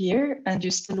keep you here and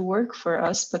you still work for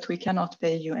us, but we cannot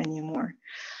pay you anymore.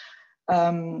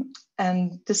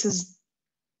 And this is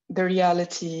the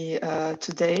reality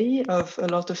today of a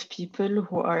lot of people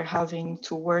who are having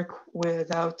to work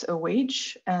without a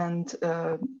wage, and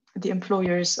the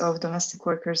employers of domestic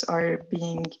workers are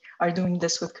doing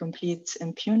this with complete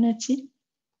impunity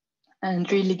and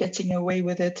really getting away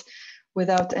with it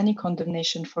without any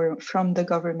condemnation from the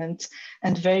government,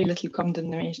 and very little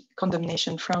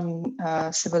condemnation from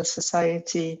civil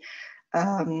society,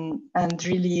 and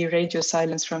really radio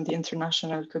silence from the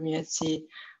international community,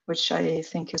 which I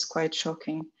think is quite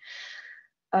shocking.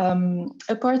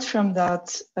 Apart from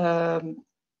that,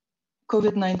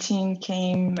 COVID-19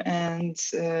 came and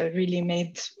really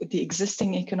made the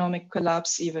existing economic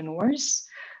collapse even worse.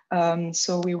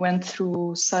 So we went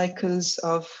through cycles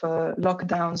of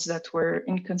lockdowns that were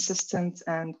inconsistent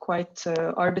and quite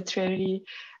arbitrary.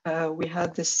 We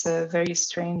had this very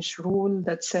strange rule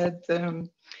that said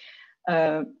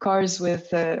cars with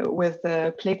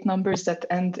plate numbers that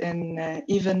end in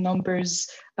even numbers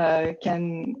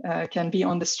can be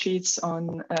on the streets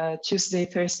on Tuesday,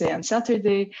 Thursday, and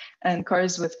Saturday, and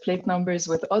cars with plate numbers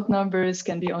with odd numbers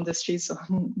can be on the streets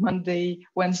on Monday,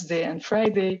 Wednesday, and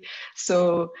Friday.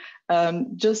 So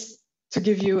just to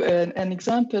give you an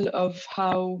example of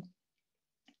how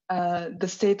the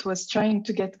state was trying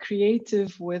to get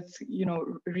creative with,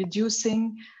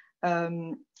 reducing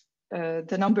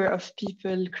the number of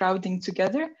people crowding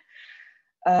together,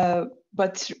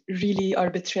 but really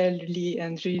arbitrarily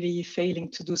and really failing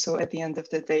to do so at the end of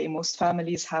the day. Most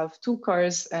families have 2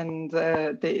 cars, and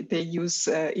they use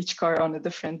each car on a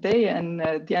different day, and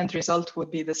the end result would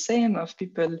be the same, of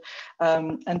people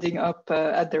ending up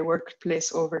at their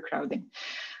workplace overcrowding.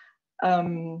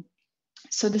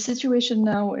 So the situation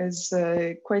now is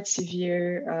quite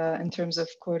severe in terms of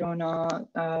Corona.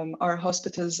 Our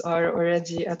hospitals are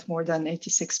already at more than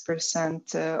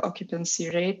 86% occupancy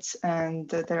rate, and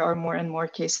there are more and more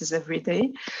cases every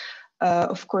day.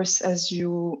 Of course, as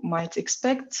you might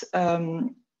expect,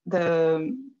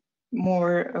 the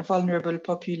more vulnerable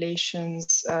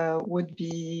populations would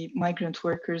be migrant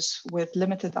workers with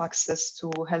limited access to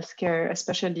healthcare,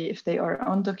 especially if they are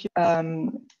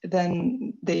undocumented.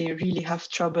 Then they really have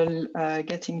trouble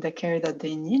getting the care that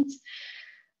they need.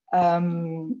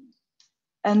 And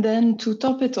then to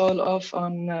top it all off,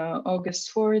 on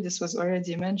August 4, this was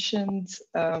already mentioned,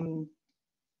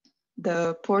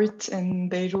 the port in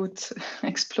Beirut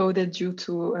exploded due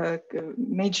to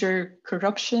major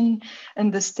corruption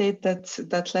in the state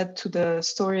that led to the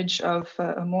storage of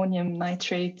ammonium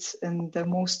nitrate in the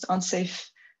most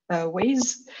unsafe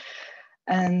ways.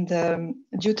 And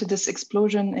due to this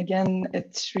explosion, again,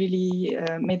 it really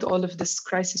made all of this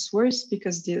crisis worse,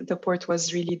 because the port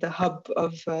was really the hub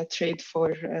of trade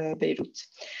for Beirut.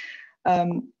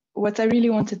 What I really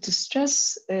wanted to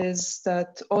stress is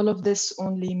that all of this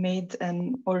only made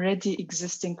an already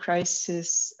existing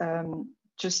crisis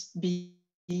just be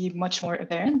much more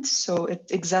apparent. So it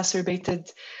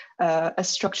exacerbated a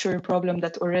structural problem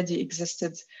that already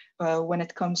existed when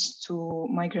it comes to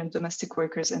migrant domestic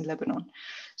workers in Lebanon.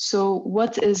 So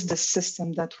what is the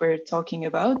system that we're talking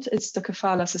about? It's the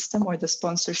kafala system, or the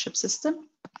sponsorship system.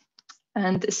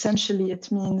 And essentially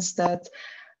it means that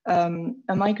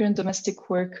a migrant domestic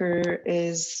worker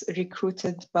is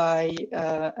recruited by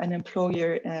an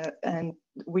employer, and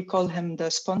we call him the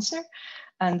sponsor.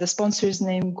 And the sponsor's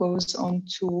name goes on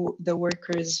to the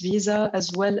worker's visa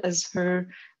as well as her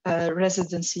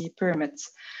residency permit,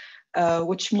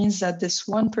 which means that this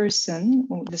one person,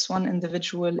 this one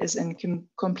individual, is in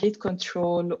complete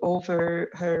control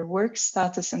over her work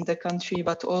status in the country,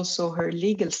 but also her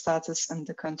legal status in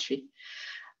the country.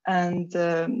 And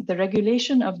the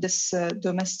regulation of this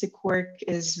domestic work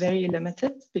is very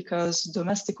limited, because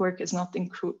domestic work is not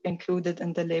included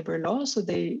in the labor law. So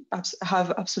they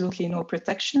have absolutely no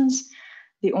protections.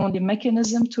 The only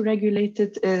mechanism to regulate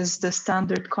it is the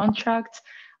standard contract,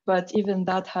 but even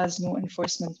that has no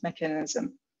enforcement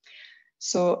mechanism.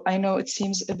 So I know it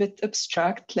seems a bit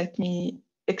abstract. Let me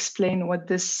explain what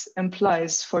this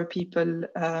implies for people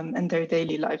in their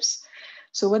daily lives.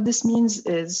 So what this means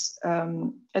is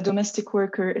a domestic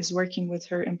worker is working with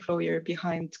her employer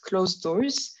behind closed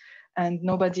doors, and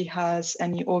nobody has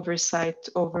any oversight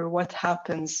over what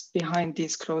happens behind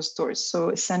these closed doors. So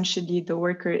essentially the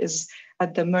worker is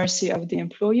at the mercy of the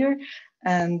employer,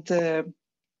 and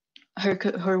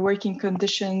her working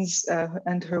conditions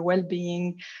and her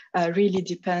well-being really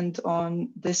depend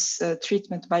on this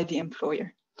treatment by the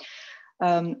employer.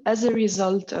 As a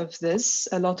result of this,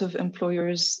 a lot of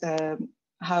employers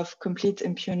have complete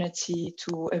impunity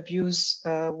to abuse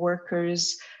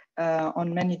workers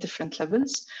on many different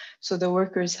levels. So the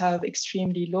workers have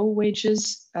extremely low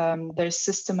wages. There's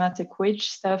systematic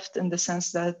wage theft, in the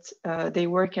sense that they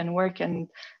work, and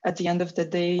at the end of the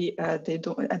day, at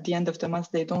the end of the month,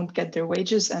 they don't get their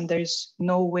wages, and there's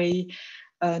no way,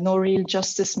 no real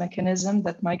justice mechanism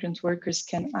that migrant workers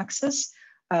can access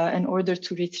in order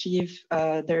to retrieve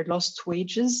their lost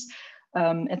wages.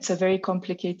 It's a very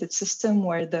complicated system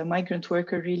where the migrant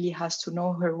worker really has to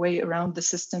know her way around the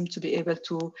system to be able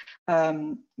to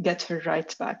get her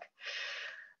right back.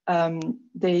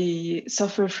 They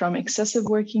suffer from excessive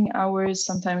working hours,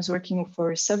 sometimes working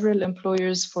for several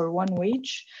employers for one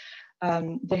wage.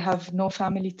 They have no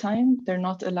family time. They're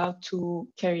not allowed to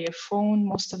carry a phone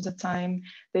most of the time.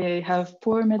 They have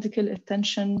poor medical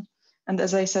attention. And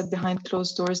as I said, behind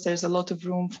closed doors, there's a lot of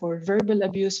room for verbal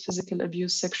abuse, physical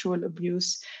abuse, sexual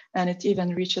abuse, and it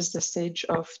even reaches the stage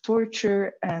of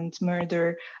torture and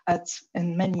murder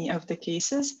in many of the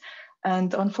cases.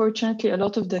 And unfortunately, a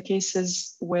lot of the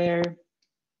cases where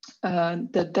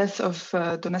the death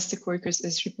of domestic workers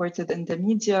is reported in the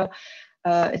media,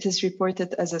 it is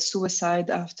reported as a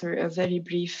suicide after a very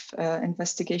brief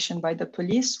investigation by the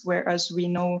police, whereas we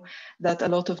know that a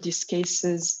lot of these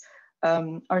cases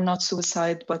are not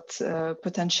suicide, but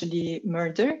potentially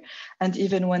murder. And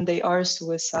even when they are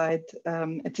suicide,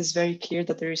 it is very clear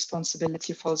that the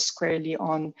responsibility falls squarely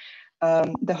on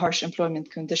the harsh employment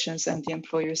conditions and the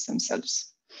employers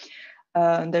themselves.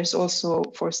 There's also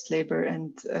forced labor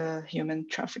and human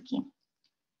trafficking.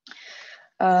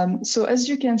 So as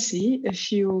you can see,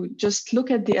 if you just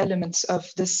look at the elements of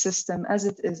this system as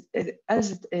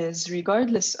it is,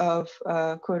 regardless of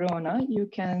Corona, you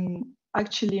can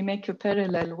actually make a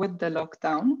parallel with the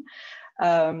lockdown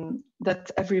that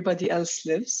everybody else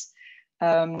lives.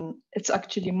 It's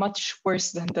actually much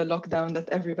worse than the lockdown that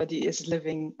everybody is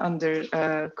living under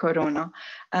Corona.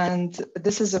 And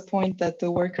this is a point that the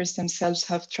workers themselves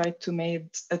have tried to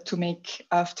make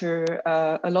after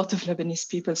a lot of Lebanese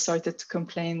people started to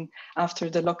complain after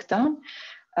the lockdown.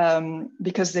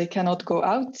 Because they cannot go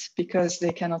out, because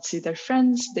they cannot see their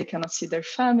friends, they cannot see their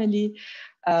family.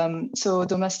 So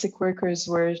domestic workers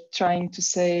were trying to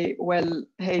say, well,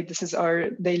 hey, this is our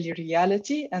daily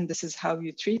reality and this is how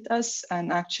you treat us.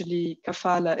 And actually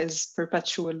kafala is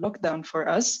perpetual lockdown for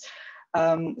us.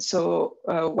 So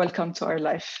welcome to our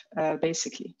life,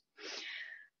 basically.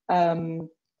 And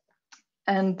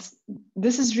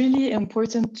this is really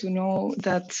important to know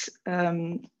that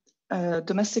a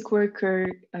domestic worker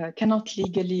cannot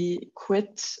legally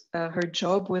quit her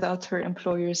job without her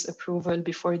employer's approval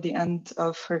before the end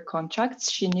of her contract.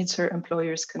 She needs her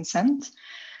employer's consent.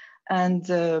 And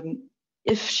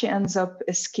if she ends up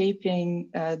escaping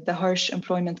the harsh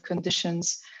employment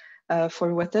conditions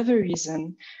for whatever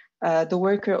reason, the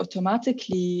worker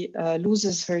automatically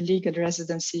loses her legal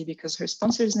residency because her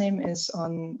sponsor's name is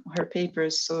on her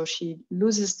papers. So she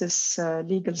loses this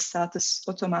legal status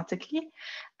automatically,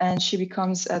 and she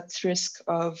becomes at risk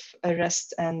of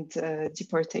arrest and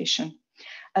deportation.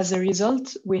 As a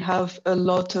result, we have a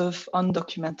lot of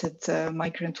undocumented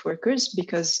migrant workers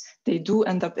because they do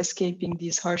end up escaping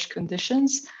these harsh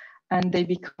conditions and they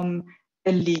become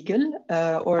illegal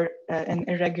or in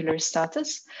irregular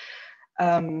status.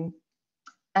 Here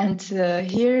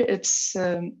it's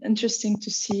interesting to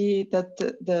see that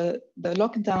the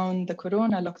lockdown, the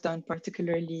Corona lockdown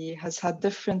particularly, has had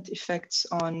different effects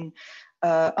on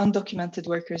undocumented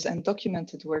workers and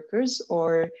documented workers,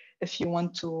 or if you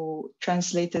want to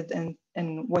translate it in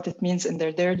what it means in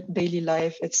their daily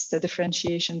life, it's the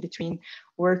differentiation between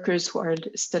workers who are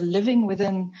still living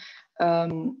within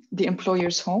the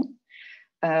employer's home,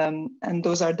 and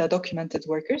those are the documented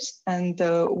workers, and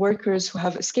the workers who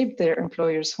have escaped their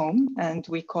employer's home, and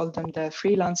we call them the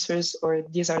freelancers, or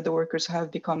these are the workers who have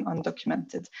become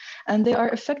undocumented. And they are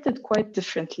affected quite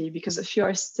differently, because if you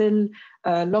are still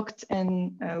locked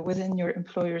in within your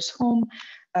employer's home,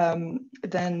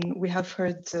 then we have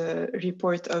heard the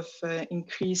report of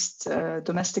increased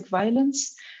domestic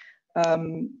violence,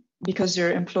 because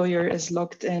your employer is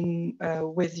locked in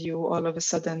with you all of a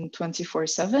sudden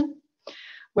 24/7.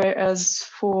 Whereas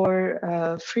for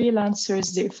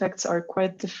freelancers, the effects are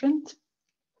quite different.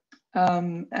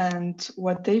 And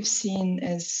what they've seen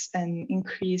is an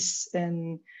increase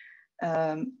in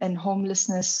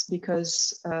homelessness,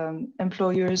 because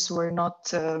employers were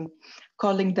not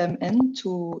calling them in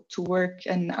to work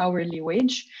an hourly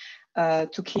wage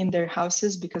to clean their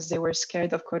houses because they were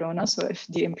scared of Corona. So if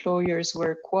the employers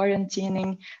were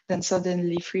quarantining, then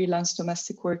suddenly freelance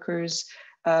domestic workers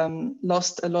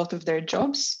lost a lot of their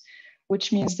jobs,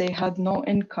 which means they had no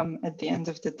income at the end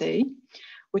of the day,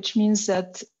 which means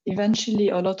that eventually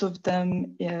a lot of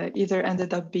them either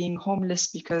ended up being homeless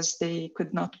because they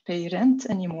could not pay rent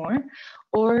anymore,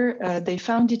 or they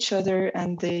found each other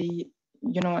and they,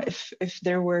 you know, if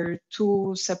there were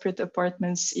 2 separate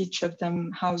apartments, each of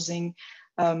them housing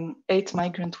 8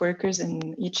 migrant workers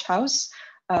in each house,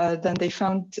 then they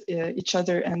found each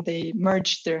other and they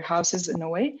merged their houses in a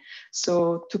way.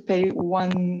 So to pay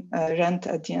 1 rent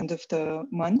at the end of the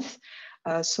month.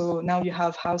 So now you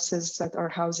have houses that are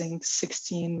housing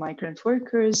 16 migrant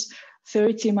workers,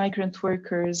 30 migrant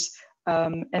workers,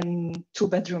 and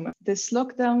 2-bedroom. This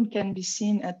lockdown can be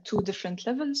seen at 2 different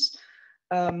levels.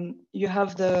 You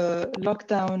have the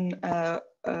lockdown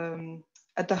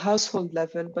at the household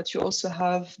level, but you also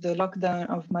have the lockdown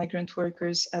of migrant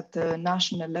workers at the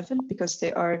national level, because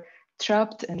they are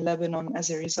trapped in Lebanon as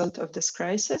a result of this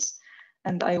crisis.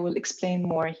 And I will explain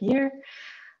more here.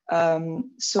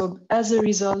 So as a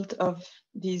result of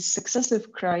these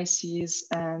successive crises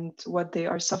and what they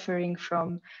are suffering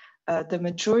from, the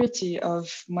majority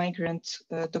of migrant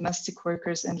domestic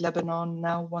workers in Lebanon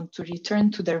now want to return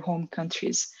to their home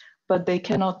countries, but they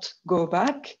cannot go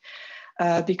back.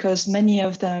 Because many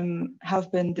of them have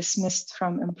been dismissed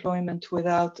from employment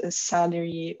without a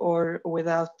salary or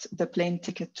without the plane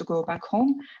ticket to go back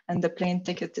home. And the plane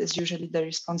ticket is usually the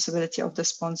responsibility of the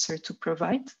sponsor to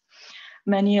provide.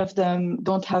 Many of them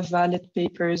don't have valid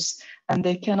papers, and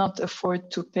they cannot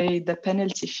afford to pay the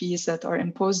penalty fees that are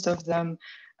imposed of them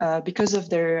because of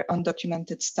their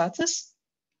undocumented status.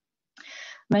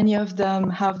 Many of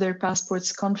them have their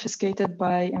passports confiscated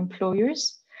by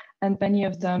employers, and many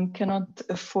of them cannot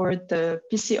afford the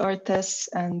PCR tests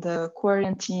and the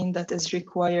quarantine that is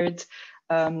required.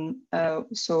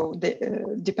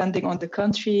 Depending on the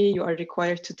country, you are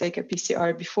required to take a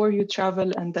PCR before you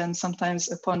travel, and then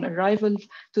sometimes upon arrival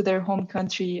to their home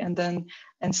country. And then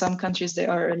in some countries, they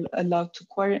are allowed to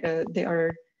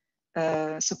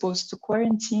supposed to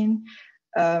quarantine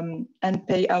and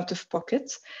pay out of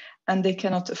pocket. And they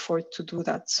cannot afford to do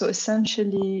that. So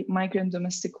essentially, migrant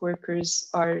domestic workers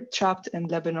are trapped in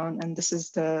Lebanon, and this is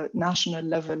the national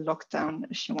level lockdown,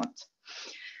 if you want.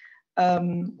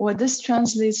 What this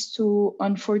translates to,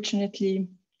 unfortunately,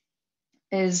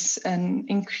 is an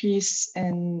increase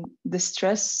in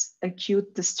distress,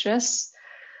 acute distress,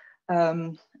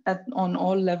 on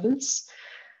all levels.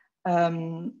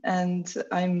 And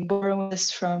I'm borrowing this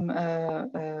from a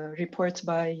report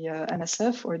by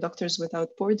MSF, or Doctors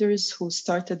Without Borders, who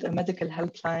started a medical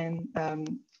helpline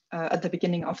at the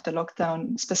beginning of the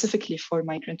lockdown, specifically for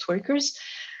migrant workers.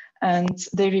 And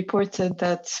they reported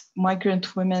that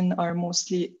migrant women are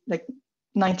mostly, like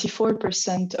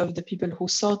 94% of the people who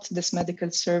sought this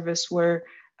medical service were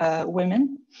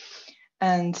women,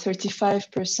 and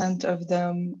 35% of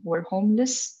them were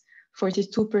homeless.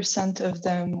 42% of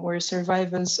them were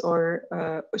survivors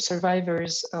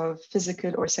of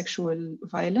physical or sexual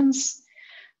violence.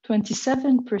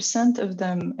 27% of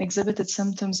them exhibited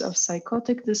symptoms of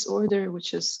psychotic disorder,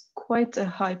 which is quite a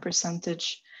high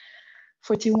percentage.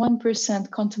 41%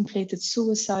 contemplated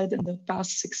suicide in the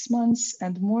past 6 months,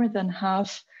 and more than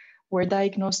half were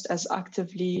diagnosed as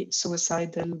actively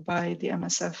suicidal by the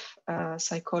MSF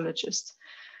psychologist.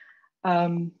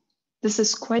 This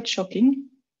is quite shocking,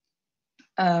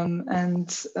 and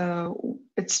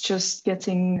it's just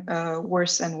getting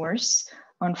worse and worse,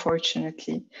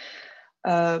 unfortunately.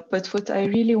 But what I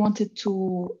really wanted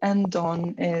to end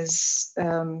on is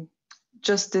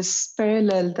just this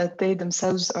parallel that they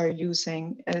themselves are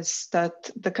using, is that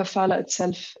the kafala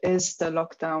itself is the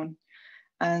lockdown.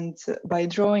 And by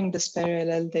drawing this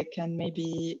parallel, they can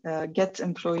maybe get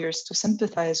employers to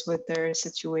sympathize with their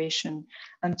situation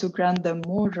and to grant them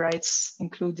more rights,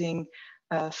 including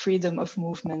freedom of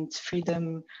movement,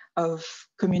 freedom of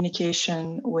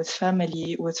communication with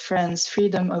family, with friends,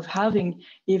 freedom of having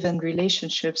even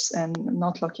relationships and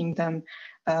not locking them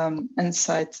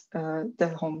inside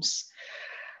their homes.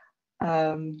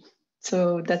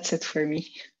 So that's it for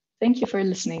me. Thank you for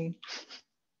listening.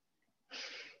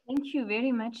 Thank you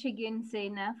very much again,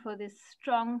 Zeina, for this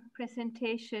strong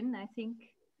presentation. I think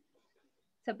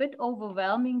it's a bit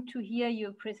overwhelming to hear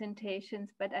your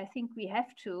presentations, but I think we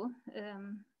have to.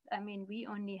 I mean, we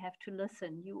only have to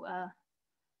listen. You are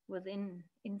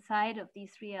inside of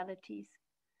these realities.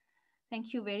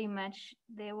 Thank you very much.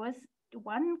 There was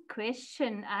one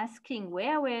question asking,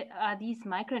 where are these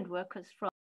migrant workers from?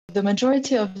 The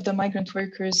majority of the migrant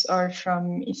workers are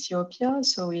from Ethiopia.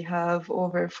 So we have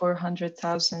over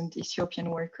 400,000 Ethiopian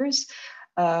workers,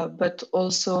 but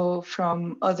also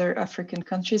from other African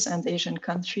countries and Asian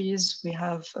countries. We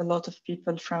have a lot of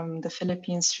people from the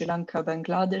Philippines, Sri Lanka,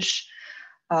 Bangladesh,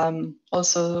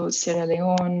 also Sierra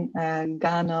Leone,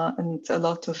 Ghana, and a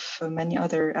lot of many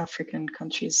other African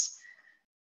countries.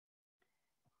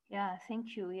 Yeah,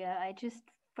 thank you. Yeah,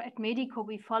 at Medico,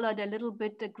 we followed a little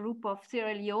bit a group of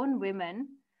Sierra Leone women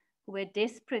who were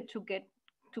desperate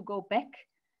to go back.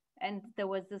 And there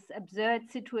was this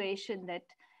absurd situation that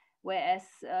whereas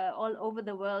all over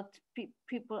the world,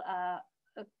 people are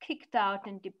kicked out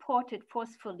and deported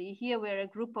forcefully, here were a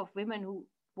group of women who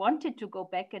wanted to go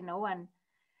back and no one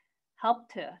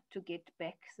helped her to get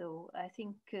back. So I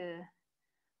think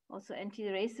also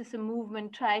anti-racism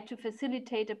movement tried to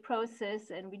facilitate a process,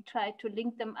 and we tried to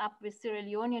link them up with Sierra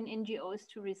Leonean NGOs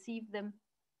to receive them.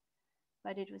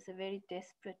 But it was a very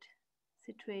desperate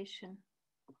situation.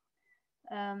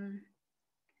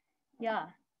 Yeah,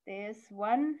 there's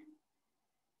one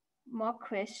more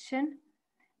question.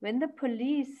 When the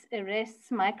police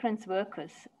arrests migrant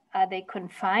workers, are they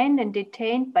confined and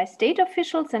detained by state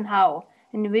officials, and how?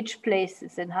 In which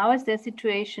places? And how is their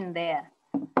situation there?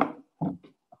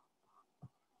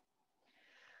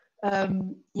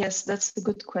 Yes, that's a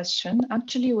good question.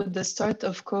 Actually, with the start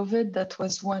of COVID, that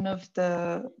was one of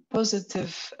the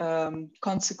positive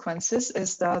consequences,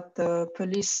 is that the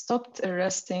police stopped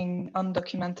arresting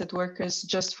undocumented workers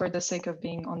just for the sake of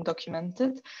being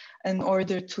undocumented in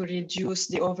order to reduce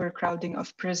the overcrowding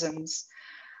of prisons.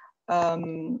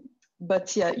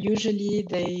 But yeah, usually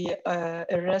they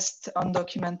arrest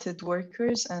undocumented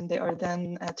workers and they are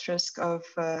then at risk of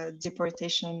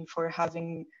deportation for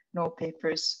having no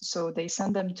papers. So they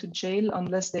send them to jail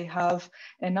unless they have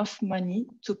enough money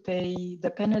to pay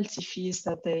the penalty fees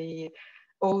that they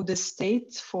owe the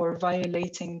state for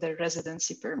violating their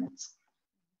residency permits.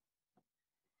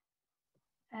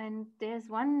 And there's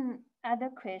one other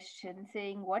question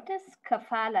saying, what does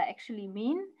kafala actually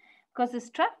mean? Because the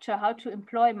structure, how to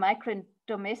employ migrant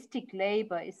domestic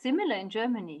labor, is similar in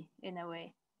Germany in a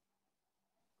way.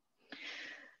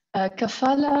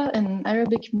 Kafala in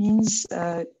Arabic means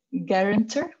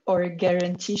guarantor or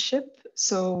guaranteeship.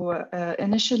 So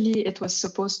initially it was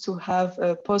supposed to have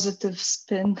a positive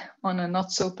spin on a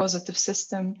not so positive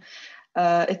system.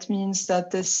 It means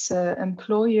that this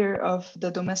employer of the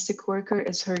domestic worker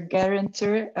is her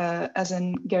guarantor, as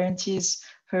in guarantees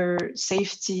her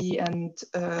safety and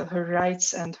her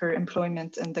rights and her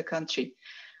employment in the country.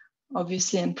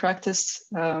 Obviously, in practice,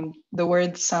 the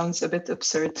word sounds a bit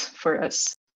absurd for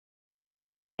us.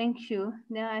 Thank you.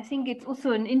 Now, I think it's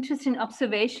also an interesting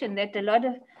observation that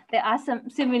there are some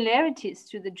similarities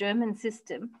to the German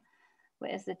system,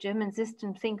 whereas the German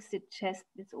system thinks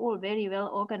it's all very well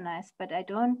organized, but I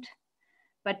don't.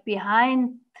 But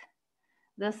behind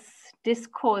this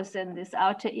discourse and this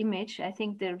outer image, I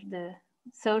think the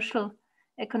social,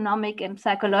 economic, and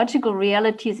psychological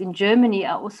realities in Germany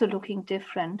are also looking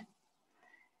different.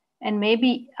 And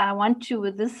maybe I want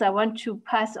to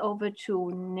pass over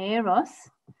to Neros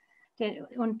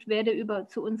und werde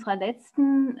zu unserer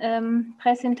letzten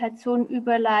Präsentation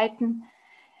überleiten.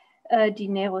 die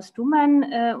Neros Duman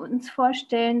uns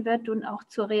vorstellen wird und auch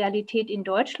zur Realität in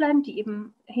Deutschland, die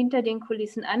eben hinter den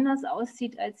Kulissen anders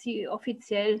aussieht, als sie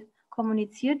offiziell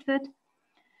kommuniziert wird.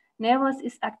 Neros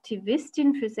ist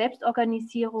Aktivistin für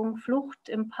Selbstorganisierung, Flucht,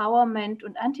 Empowerment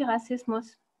und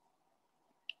Antirassismus.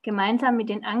 Gemeinsam mit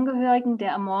den Angehörigen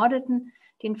der Ermordeten,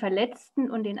 den Verletzten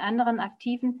und den anderen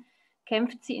Aktiven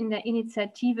kämpft sie in der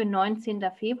Initiative 19.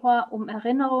 Februar um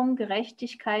Erinnerung,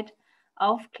 Gerechtigkeit,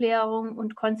 Aufklärung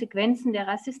und Konsequenzen der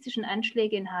rassistischen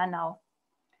Anschläge in Hanau.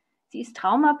 Sie ist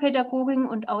Traumapädagogin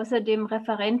und außerdem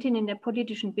Referentin in der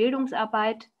politischen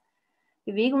Bildungsarbeit,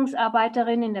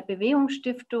 Bewegungsarbeiterin in der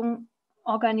Bewegungsstiftung,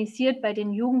 organisiert bei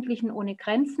den Jugendlichen ohne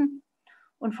Grenzen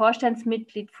und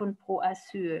Vorstandsmitglied von Pro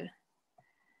Asyl.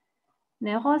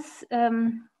 Neros,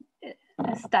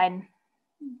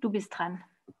 du bist dran.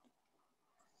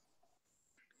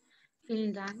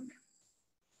 Vielen Dank.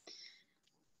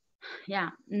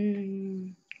 Ja,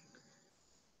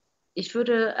 ich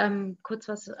würde kurz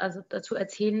was dazu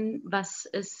erzählen, was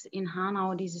ist in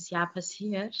Hanau dieses Jahr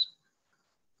passiert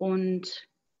und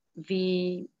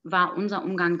wie war unser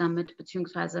Umgang damit,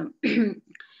 beziehungsweise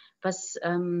was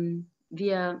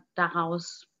wir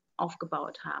daraus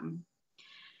aufgebaut haben.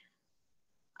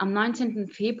 Am 19.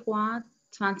 Februar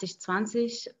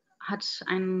 2020 hat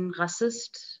ein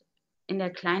Rassist in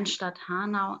der Kleinstadt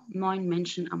Hanau 9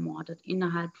 Menschen ermordet,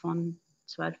 innerhalb von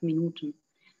 12 Minuten.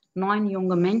 9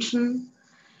 junge Menschen,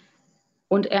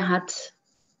 und er hat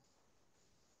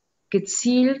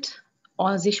gezielt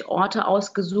sich Orte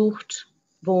ausgesucht,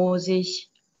 wo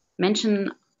sich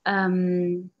Menschen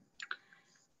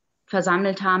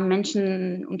versammelt haben,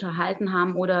 Menschen unterhalten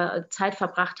haben oder Zeit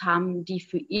verbracht haben, die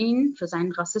für ihn, für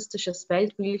sein rassistisches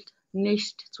Weltbild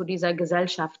nicht zu dieser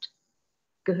Gesellschaft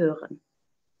gehören.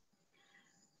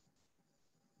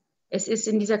 Es ist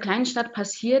in dieser kleinen Stadt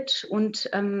passiert und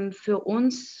für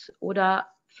uns oder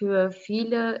für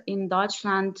viele in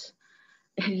Deutschland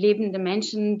lebende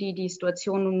Menschen, die die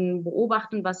Situation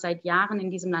beobachten, was seit Jahren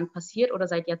in diesem Land passiert oder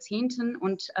seit Jahrzehnten,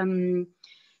 und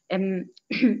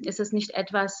ist es nicht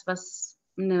etwas, was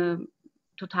eine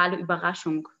totale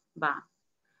Überraschung war,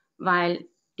 weil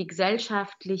die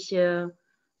gesellschaftliche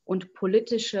und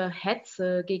politische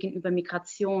Hetze gegenüber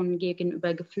Migration,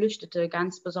 gegenüber Geflüchtete,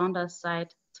 ganz besonders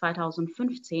seit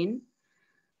 2015,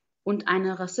 und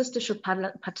eine rassistische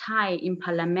Partei im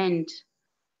Parlament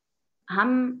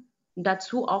haben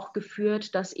dazu auch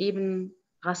geführt, dass eben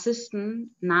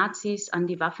Rassisten, Nazis an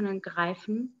die Waffen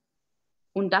greifen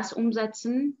und das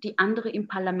umsetzen, die andere im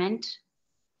Parlament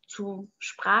zur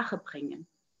Sprache bringen,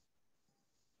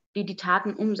 die die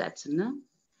Taten umsetzen. Ne?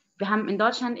 Wir haben in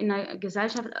Deutschland in der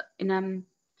Gesellschaft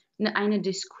einen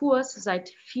Diskurs seit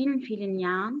vielen, vielen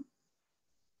Jahren,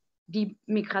 die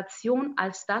Migration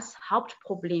als das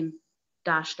Hauptproblem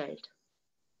darstellt.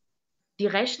 Die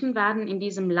Rechten werden in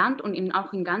diesem Land und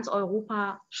auch in ganz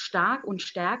Europa stark und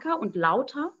stärker und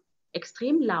lauter,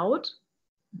 extrem laut,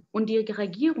 und die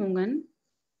Regierungen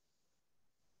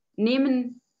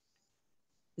nehmen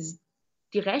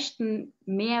die Rechten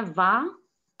mehr wahr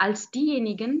als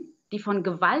diejenigen, die von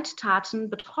Gewalttaten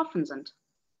betroffen sind,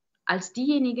 als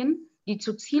diejenigen, die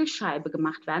zur Zielscheibe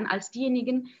gemacht werden, als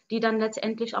diejenigen, die dann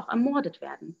letztendlich auch ermordet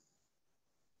werden.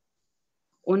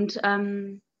 Und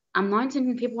am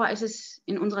 19. Februar ist es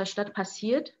in unserer Stadt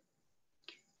passiert.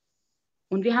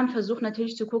 Und wir haben versucht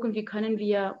natürlich zu gucken, wie können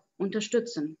wir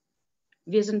unterstützen.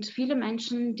 Wir sind viele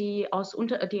Menschen, die aus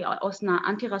einer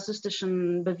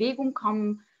antirassistischen Bewegung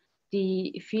kommen,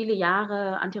 die viele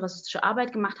Jahre antirassistische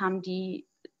Arbeit gemacht haben, die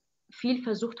viel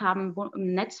versucht haben,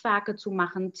 Netzwerke zu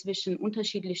machen zwischen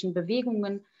unterschiedlichen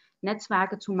Bewegungen,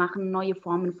 Netzwerke zu machen, neue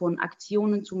Formen von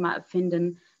Aktionen zu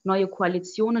finden, neue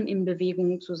Koalitionen in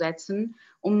Bewegung zu setzen,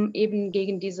 um eben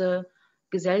gegen diese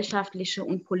gesellschaftliche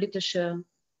und politische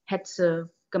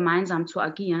Hetze gemeinsam zu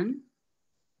agieren.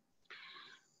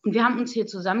 Und wir haben uns hier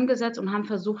zusammengesetzt und haben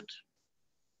versucht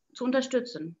zu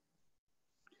unterstützen.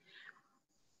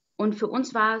 Und für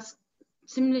uns war es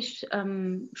ziemlich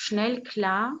schnell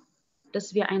klar,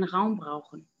 dass wir einen Raum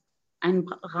brauchen. Einen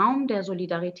Raum der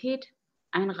Solidarität,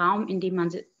 ein Raum, in dem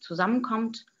man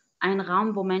zusammenkommt, ein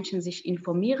Raum, wo Menschen sich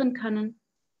informieren können,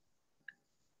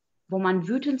 wo man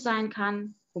wütend sein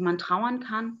kann, wo man trauern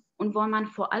kann und wo man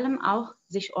vor allem auch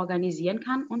sich organisieren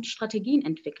kann und Strategien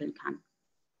entwickeln kann.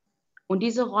 Und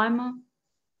diese Räume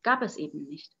gab es eben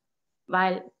nicht,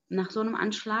 weil nach so einem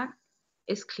Anschlag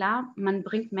ist klar, man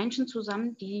bringt Menschen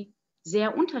zusammen, die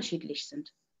sehr unterschiedlich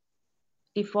sind,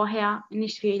 die vorher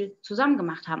nicht viel zusammen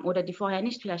gemacht haben oder die vorher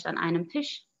nicht vielleicht an einem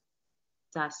Tisch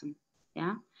saßen.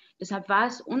 Ja? Deshalb war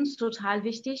es uns total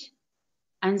wichtig,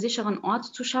 einen sicheren Ort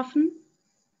zu schaffen,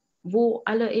 wo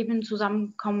alle eben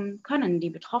zusammenkommen können, die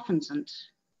betroffen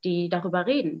sind, die darüber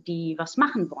reden, die was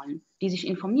machen wollen, die sich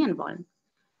informieren wollen.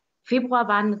 Februar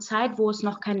war eine Zeit, wo es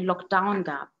noch keinen Lockdown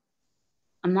gab.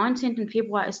 Am 19.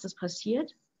 Februar ist das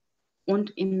passiert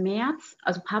und im März,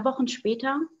 also ein paar Wochen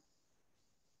später,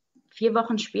 4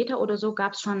 Wochen später oder so,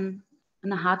 gab es schon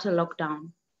eine harte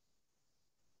Lockdown.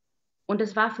 Und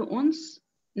es war für uns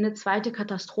eine zweite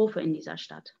Katastrophe in dieser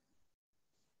Stadt.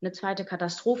 Eine zweite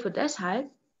Katastrophe deshalb,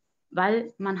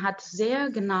 weil man hat sehr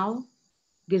genau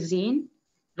gesehen,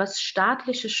 was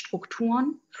staatliche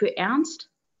Strukturen für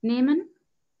ernst nehmen,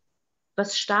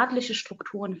 was staatliche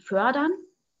Strukturen fördern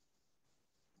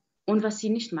und was sie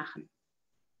nicht machen.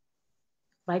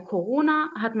 Bei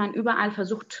Corona hat man überall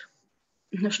versucht,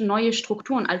 neue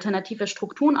Strukturen, alternative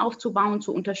Strukturen aufzubauen,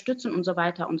 zu unterstützen und so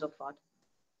weiter und so fort.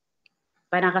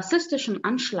 Bei einer rassistischen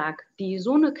Anschlag, die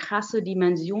so eine krasse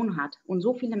Dimension hat und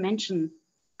so viele Menschen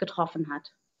getroffen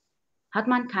hat, hat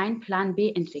man keinen Plan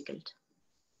B entwickelt.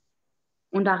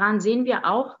 Und daran sehen wir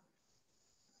auch,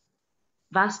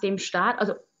 was dem Staat,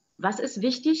 also was ist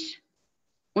wichtig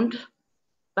und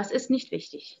was ist nicht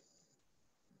wichtig.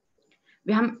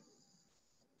 Wir haben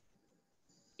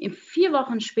 4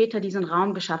 Wochen später diesen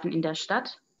Raum geschaffen in der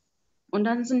Stadt und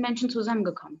dann sind Menschen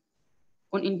zusammengekommen.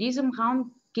 Und in diesem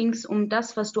Raum ging es um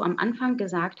das, was du am Anfang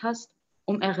gesagt hast,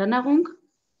 um Erinnerung,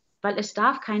 weil es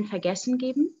darf kein Vergessen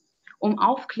geben, um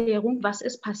Aufklärung, was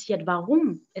ist passiert,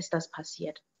 warum ist das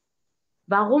passiert,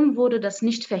 warum wurde das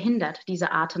nicht verhindert,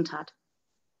 diese Attentat.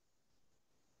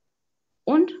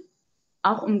 Und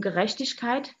auch um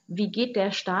Gerechtigkeit, wie geht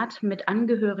der Staat mit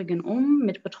Angehörigen um,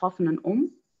 mit Betroffenen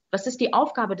um? Was ist die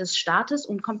Aufgabe des Staates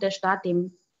und kommt der Staat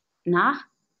dem nach?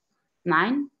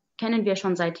 Nein, kennen wir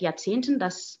schon seit Jahrzehnten,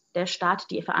 dass der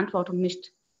Staat die Verantwortung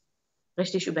nicht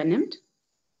richtig übernimmt.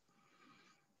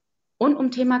 Und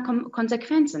um Thema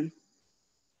Konsequenzen.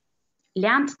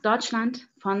 Lernt Deutschland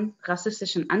von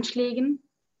rassistischen Anschlägen?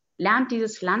 Lernt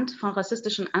dieses Land von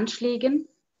rassistischen Anschlägen?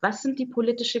 Was sind die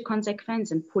politischen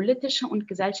Konsequenzen, politische und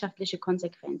gesellschaftliche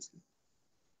Konsequenzen?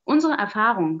 Unsere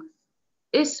Erfahrung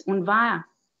ist und war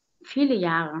viele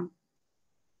Jahre,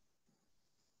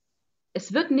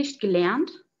 es wird nicht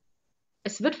gelernt,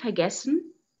 es wird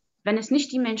vergessen, wenn es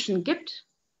nicht die Menschen gibt,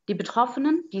 die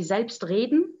Betroffenen, die selbst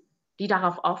reden, die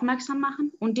darauf aufmerksam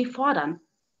machen und die fordern.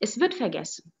 Es wird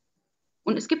vergessen.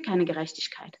 Und es gibt keine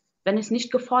Gerechtigkeit, wenn es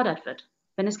nicht gefordert wird,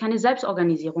 wenn es keine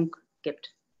Selbstorganisierung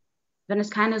gibt, wenn es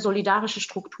keine solidarische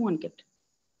Strukturen gibt.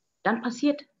 Dann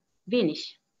passiert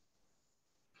wenig.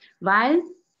 Weil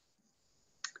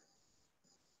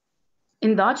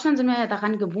in Deutschland sind wir ja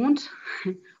daran gewohnt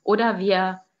oder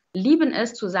wir lieben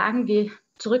es zu sagen, wir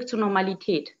zurück zur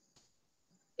Normalität.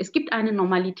 Es gibt eine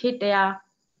Normalität der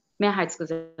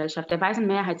Mehrheitsgesellschaft, der weißen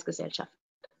Mehrheitsgesellschaft.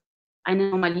 Eine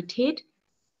Normalität,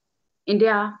 in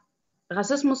der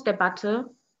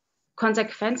Rassismusdebatte,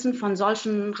 Konsequenzen von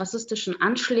solchen rassistischen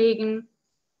Anschlägen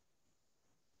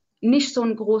nicht so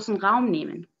einen großen Raum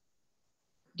nehmen.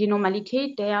 Die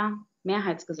Normalität der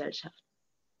Mehrheitsgesellschaft.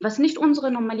 Was nicht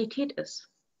unsere Normalität ist.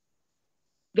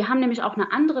 Wir haben nämlich auch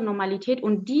eine andere Normalität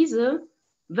und diese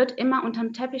wird immer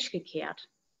unterm Teppich gekehrt.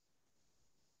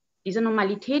 Diese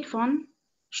Normalität von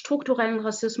strukturellen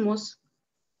Rassismus,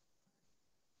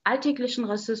 alltäglichen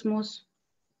Rassismus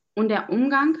und der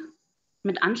Umgang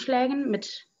mit Anschlägen,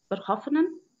 mit Betroffenen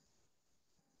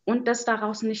und dass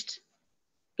daraus nicht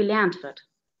gelernt wird.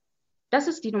 Das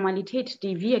ist die Normalität,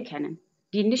 die wir kennen,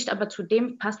 die nicht aber zu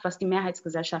dem passt, was die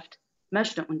Mehrheitsgesellschaft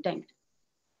möchte und denkt.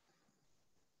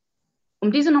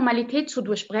 Um diese Normalität zu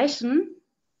durchbrechen,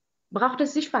 braucht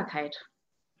es Sichtbarkeit.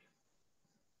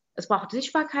 Es braucht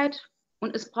Sichtbarkeit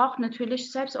und es braucht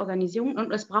natürlich Selbstorganisierung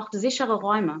und es braucht sichere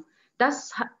Räume.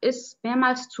 Das ist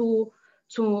mehrmals zu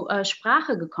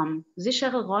Sprache gekommen.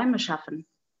 Sichere Räume schaffen.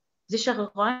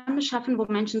 Sichere Räume schaffen, wo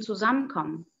Menschen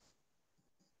zusammenkommen.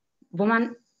 Wo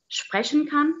man sprechen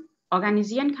kann,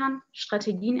 organisieren kann,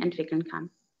 Strategien entwickeln kann.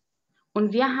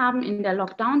 Und wir haben in der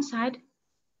Lockdown-Zeit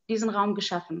diesen Raum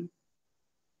geschaffen.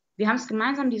 Wir haben es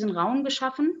gemeinsam diesen Raum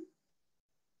geschaffen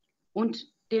und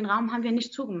den Raum haben wir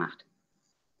nicht zugemacht.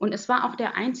 Und es war auch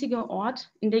der einzige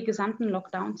Ort in der gesamten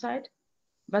Lockdown-Zeit,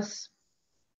 was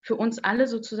für uns alle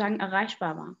sozusagen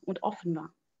erreichbar war und offen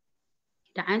war.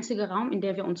 Der einzige Raum, in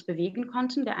dem wir uns bewegen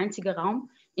konnten, der einzige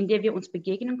Raum, in dem wir uns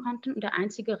begegnen konnten und der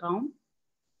einzige Raum,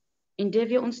 in dem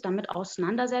wir uns damit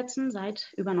auseinandersetzen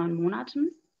seit über 9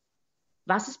 Monaten.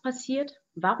 Was ist passiert?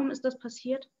 Warum ist das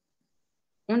passiert?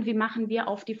 Und wie machen wir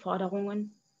auf die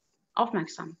Forderungen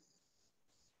aufmerksam?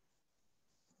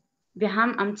 Wir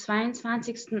haben am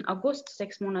 22. August,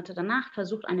 6 Monate danach,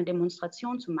 versucht, eine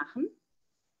Demonstration zu machen,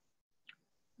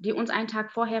 die uns einen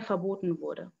Tag vorher verboten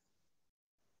wurde.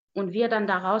 und wir dann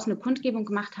daraus eine Kundgebung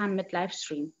gemacht haben mit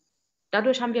Livestream.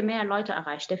 Dadurch haben wir mehr Leute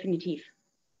erreicht, definitiv.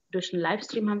 Durch einen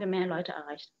Livestream haben wir mehr Leute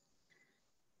erreicht.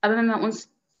 Aber wenn wir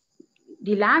uns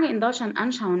die Lage in Deutschland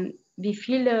anschauen, wie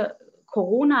viele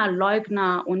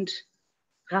Corona-Leugner und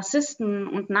Rassisten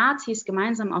und Nazis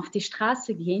gemeinsam auf die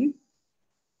Straße gehen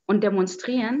und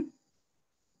demonstrieren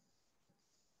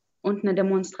und eine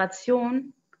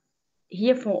Demonstration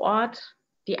hier vor Ort,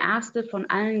 die erste von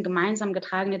allen gemeinsam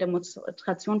getragene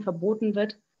Demonstration verboten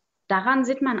wird, daran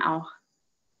sieht man auch,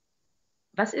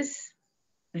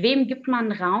 wem gibt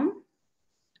man Raum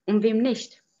und wem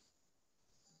nicht.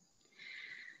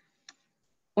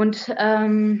 Und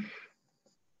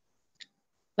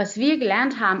was wir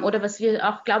gelernt haben oder was wir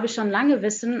auch, glaube ich, schon lange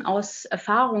wissen aus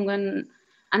Erfahrungen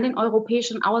an den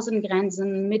europäischen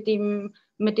Außengrenzen mit dem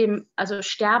also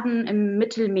Sterben im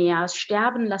Mittelmeer,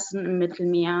 Sterben lassen im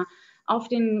Mittelmeer, auf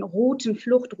den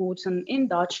Fluchtrouten in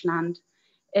Deutschland.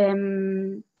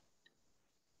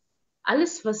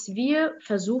 Alles, was wir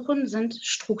versuchen, sind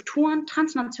Strukturen,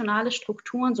 transnationale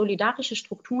Strukturen, solidarische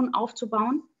Strukturen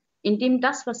aufzubauen, in dem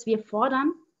das, was wir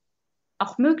fordern,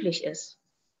 auch möglich ist.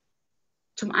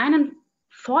 Zum einen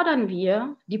fordern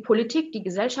wir die Politik, die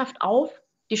Gesellschaft auf,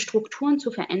 die Strukturen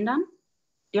zu verändern,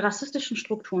 die rassistischen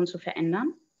Strukturen zu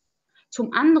verändern.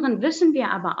 Zum anderen wissen wir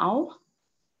aber auch,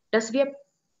 dass wir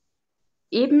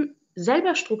eben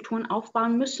selber Strukturen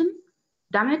aufbauen müssen,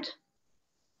 damit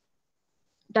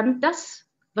das,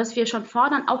 was wir schon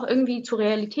fordern, auch irgendwie zur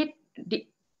Realität,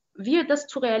 wir das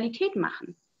zur Realität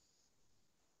machen.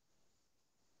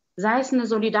 Sei es eine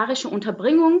solidarische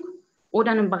Unterbringung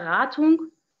oder eine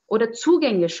Beratung oder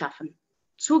Zugänge schaffen.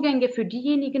 Zugänge für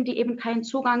diejenigen, die eben keinen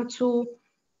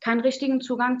richtigen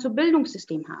Zugang zu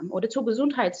Bildungssystem haben oder zu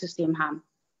Gesundheitssystem haben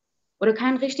oder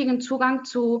keinen richtigen Zugang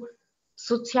zu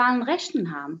sozialen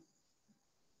Rechten haben.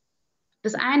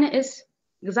 Das eine ist,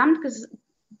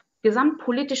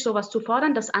 gesamtpolitisch sowas zu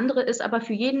fordern, das andere ist aber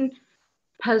für jeden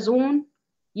Person,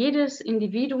 jedes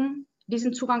Individuum,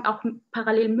 diesen Zugang auch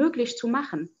parallel möglich zu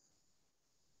machen.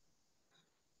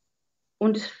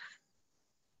 Und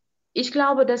ich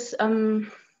glaube, dass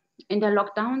in der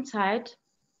Lockdown-Zeit,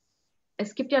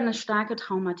 es gibt ja eine starke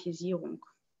Traumatisierung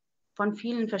von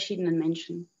vielen verschiedenen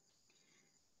Menschen.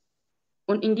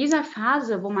 Und in dieser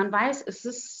Phase, wo man weiß,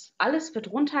 alles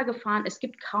wird runtergefahren, es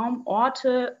gibt kaum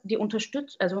Orte, die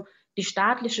unterstützen, also die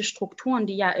staatlichen Strukturen,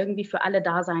 die ja irgendwie für alle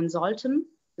da sein sollten,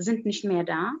 sind nicht mehr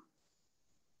da,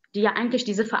 die ja eigentlich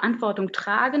diese Verantwortung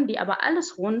tragen, die aber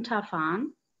alles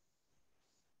runterfahren,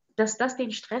 dass das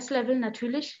den Stresslevel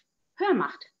natürlich höher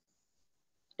macht.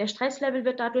 Der Stresslevel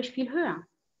wird dadurch viel höher,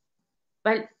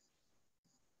 weil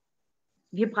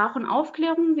wir brauchen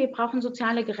Aufklärung, wir brauchen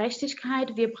soziale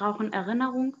Gerechtigkeit, wir brauchen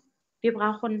Erinnerung, wir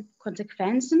brauchen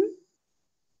Konsequenzen.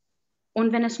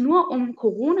 Und wenn es nur um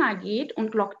Corona geht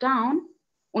und Lockdown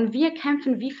und wir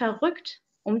kämpfen wie verrückt,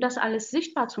 um das alles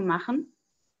sichtbar zu machen,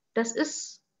 das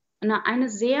ist eine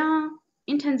sehr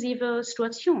intensive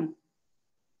Situation.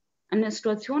 Eine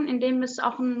Situation, in der es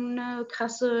auch eine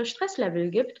krasse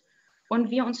Stresslevel gibt und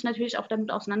wir uns natürlich auch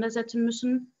damit auseinandersetzen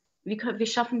müssen, wie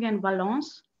schaffen wir eine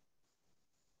Balance,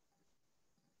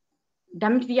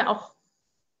 damit wir auch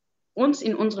uns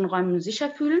in unseren Räumen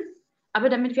sicher fühlen, aber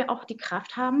damit wir auch die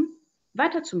Kraft haben,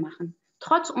 weiterzumachen.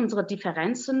 Trotz unserer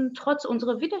Differenzen, trotz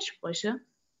unserer Widersprüche,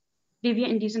 die wir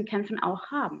in diesen Kämpfen auch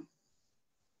haben.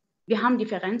 Wir haben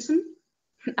Differenzen,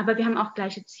 aber wir haben auch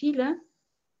gleiche Ziele.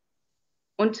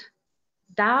 Und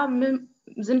da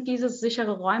sind diese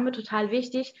sichere Räume total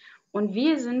wichtig. Und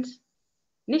wir sind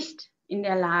nicht in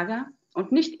der Lage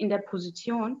und nicht in der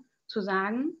Position zu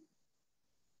sagen,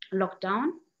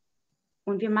 Lockdown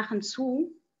und wir machen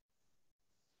zu,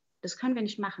 das können wir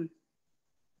nicht machen.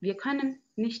 Wir können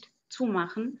nicht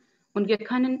zumachen und wir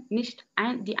können nicht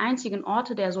die einzigen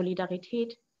Orte der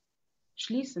Solidarität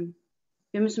schließen.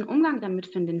 Wir müssen Umgang damit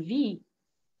finden, wie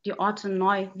die Orte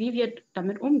wie wir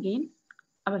damit umgehen,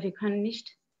 aber wir können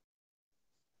nicht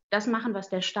das machen, was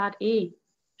der Staat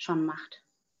schon macht.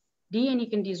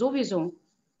 Diejenigen, die sowieso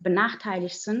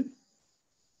benachteiligt sind,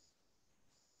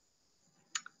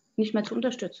 nicht mehr zu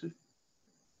unterstützen.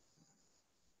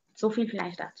 So viel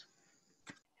vielleicht dazu.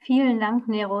 Vielen Dank,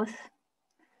 Neros.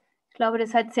 Ich glaube,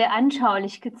 das hat sehr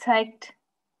anschaulich gezeigt,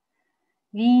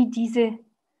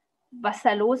 was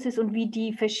da los ist und wie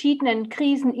die verschiedenen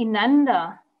Krisen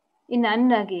ineinander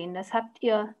gehen. Das habt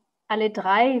ihr alle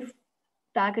drei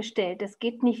dargestellt. Es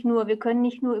geht nicht nur, wir können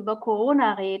nicht nur über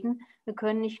Corona reden, wir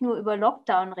können nicht nur über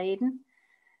Lockdown reden,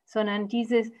 sondern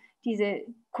diese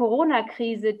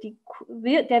Corona-Krise,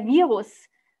 der Virus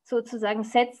sozusagen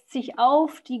setzt sich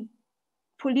auf die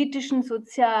politischen,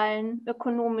 sozialen,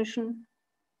 ökonomischen,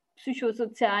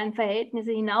 psychosozialen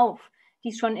Verhältnisse hinauf,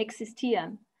 die schon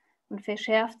existieren, und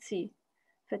verschärft sie,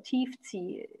 vertieft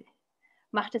sie,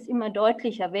 macht es immer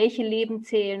deutlicher, welche Leben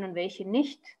zählen und welche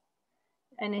nicht.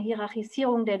 Eine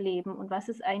Hierarchisierung der Leben und was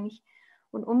es eigentlich,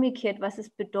 und umgekehrt, was es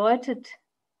bedeutet,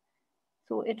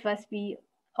 so etwas wie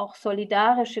auch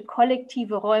solidarische,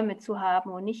 kollektive Räume zu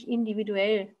haben und nicht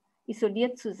individuell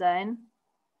isoliert zu sein.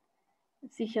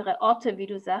 Sichere Orte, wie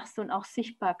du sagst, und auch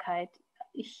Sichtbarkeit.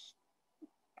 Ich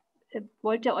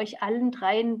wollte euch allen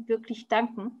dreien wirklich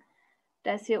danken,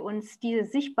 dass ihr uns diese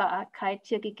Sichtbarkeit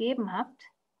hier gegeben habt,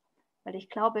 weil ich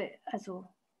glaube, also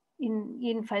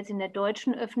jedenfalls in der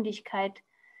deutschen Öffentlichkeit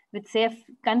wird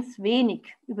ganz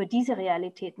wenig über diese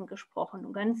Realitäten gesprochen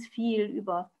und ganz viel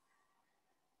über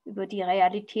die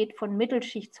Realität von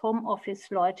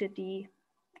Mittelschichts-Homeoffice-Leute, die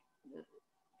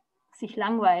sich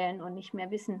langweilen und nicht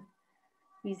mehr wissen,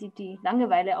 wie sie die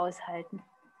Langeweile aushalten.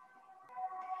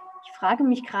 Ich frage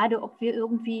mich gerade, ob wir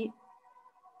irgendwie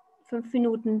 5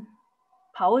 Minuten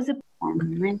Pause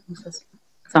Moment, muss das.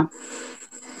 So.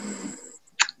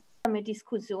 Mit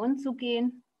Diskussion zu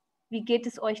gehen. Wie geht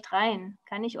es euch dreien?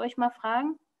 Kann ich euch mal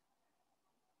fragen?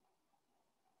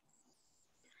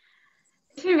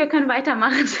 Ich finde, wir können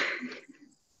weitermachen.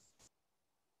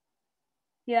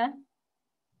 Ja?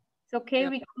 It's okay,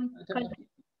 Ja,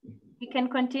 we can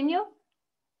continue?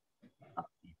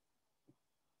 Okay.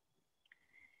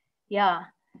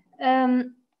 Ja,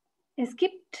 es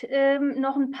gibt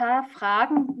noch ein paar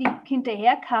Fragen, die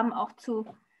hinterher kamen, auch zu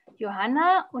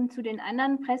Johanna und zu den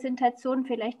anderen Präsentationen.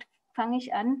 Vielleicht fange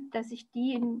ich an, dass ich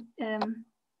die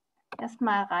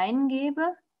erstmal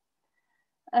reingebe.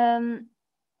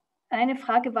 Eine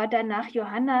Frage war danach,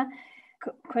 Johanna,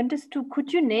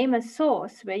 could you name a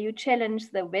source where you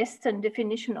challenge the Western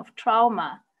definition of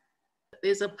trauma?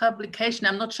 There's a publication,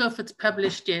 I'm not sure if it's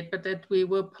published yet, but that we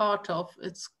were part of.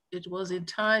 It was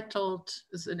entitled,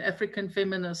 it's an African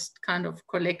feminist kind of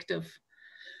collective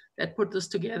that put this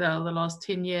together over the last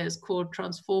 10 years, called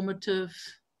Transformative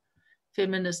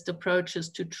Feminist Approaches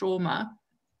to Trauma.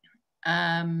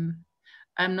 I'm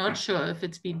not sure if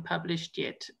it's been published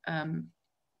yet.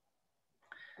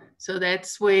 So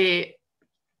that's where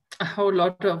a whole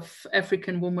lot of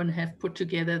African women have put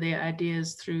together their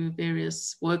ideas through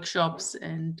various workshops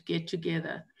and get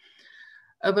together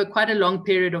over quite a long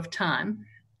period of time.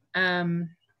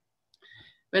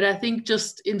 But I think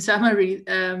just in summary,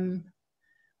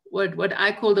 what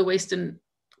I call the Western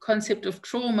concept of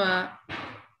trauma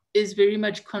is very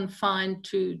much confined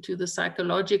to the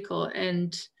psychological,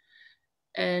 and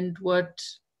what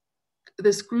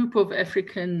this group of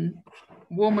African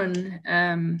women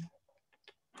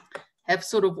have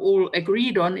sort of all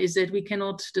agreed on is that we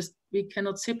cannot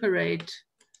separate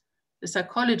the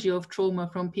psychology of trauma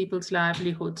from people's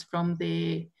livelihoods, from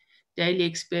their daily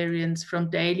experience, from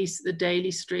the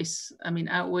daily stress. I mean,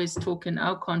 I always talk in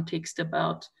our context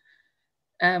about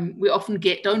we often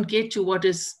don't get to what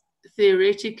is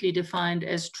theoretically defined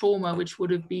as trauma, which would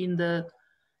have been the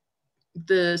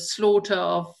slaughter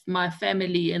of my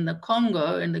family in the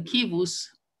Congo, in the Kivus,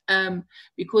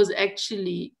 because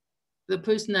actually the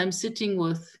person I'm sitting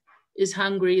with is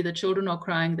hungry, the children are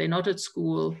crying, they're not at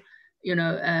school, you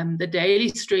know, the daily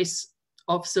stress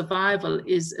of survival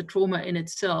is a trauma in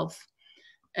itself.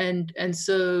 And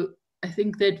so I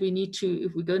think that we need to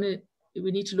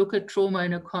look at trauma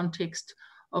in a context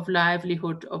of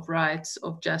livelihood, of rights,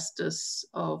 of justice,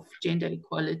 of gender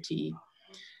equality.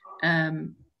 As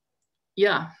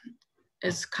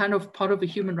kind of part of a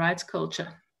human rights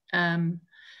culture. And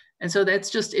so that's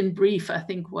just in brief, I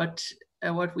think, what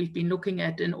we've been looking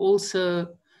at. And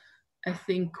also, I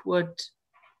think what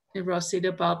Ross said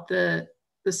about the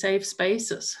safe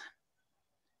spaces,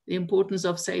 the importance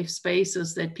of safe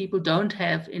spaces that people don't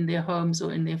have in their homes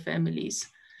or in their families,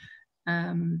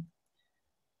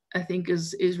 I think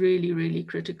is really, really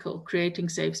critical, creating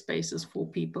safe spaces for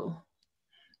people.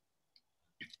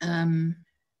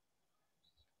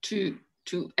 To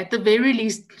at the very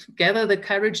least gather the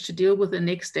courage to deal with the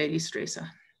next daily stressor.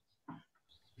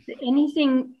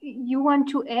 Anything you want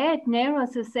to add, Nero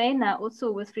Susena,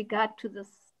 also with regard to this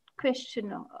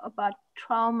question about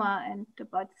trauma and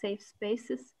about safe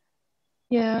spaces?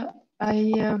 Yeah,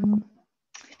 I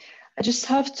just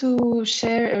have to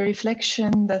share a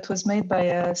reflection that was made by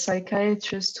a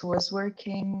psychiatrist who was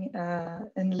working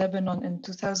in Lebanon in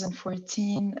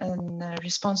 2014 in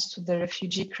response to the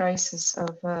refugee crisis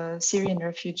of Syrian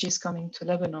refugees coming to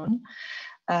Lebanon.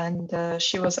 And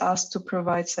she was asked to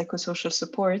provide psychosocial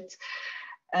support.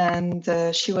 And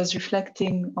she was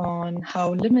reflecting on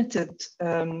how limited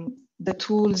the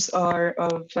tools are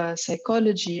of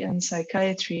psychology and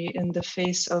psychiatry in the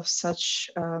face of such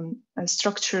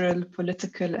structural,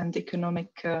 political, and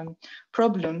economic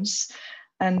problems,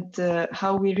 and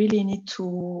how we really need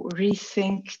to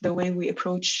rethink the way we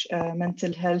approach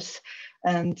mental health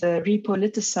and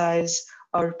repoliticize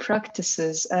our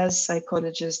practices as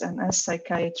psychologists and as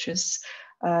psychiatrists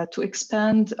to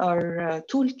expand our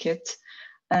toolkit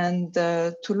and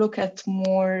to look at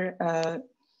more,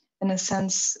 in a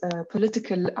sense,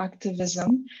 political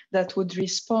activism that would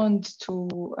respond to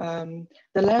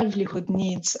the livelihood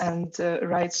needs and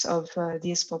rights of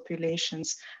these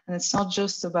populations. And it's not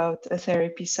just about a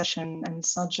therapy session, and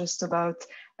it's not just about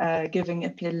giving a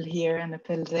pill here and a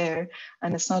pill there,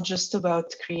 and it's not just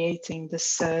about creating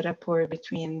this rapport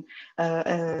between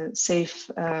a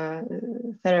safe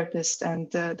therapist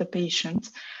and the patient.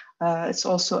 It's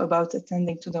also about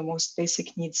attending to the most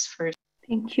basic needs first.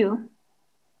 Thank you.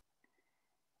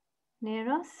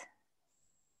 Neros?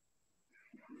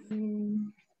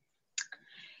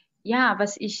 Ja,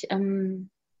 was ich gerne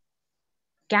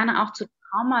auch zu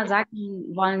Trauma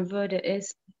sagen wollen würde,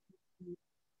 ist,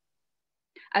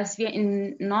 als wir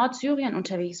in Nordsyrien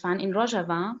unterwegs waren, in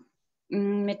Rojava,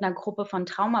 mit einer Gruppe von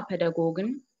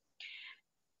Traumapädagogen,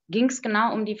 ging es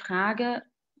genau um die Frage,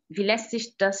 wie lässt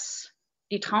sich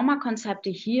die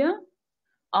Traumakonzepte hier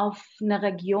auf eine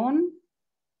Region,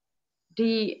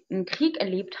 die einen Krieg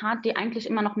erlebt hat, die eigentlich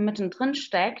immer noch mittendrin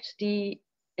steckt, die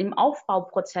im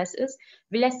Aufbauprozess ist,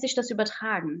 wie lässt sich das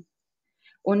übertragen?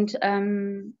 Und da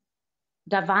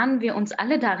waren wir uns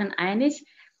alle darin einig,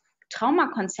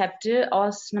 Traumakonzepte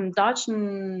aus einem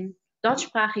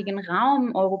deutschsprachigen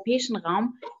Raum, europäischen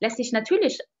Raum, lässt sich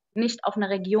natürlich nicht auf eine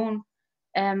Region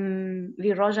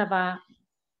wie Rojava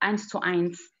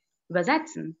 1:1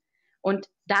 übersetzen. Und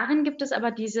darin gibt es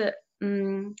aber diese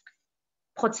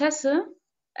Prozesse,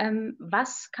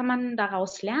 was kann man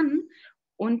daraus lernen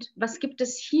und was gibt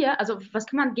es hier, also was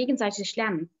kann man gegenseitig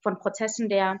lernen von Prozessen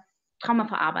der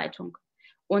Traumaverarbeitung.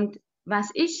 Und was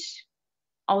ich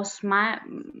aus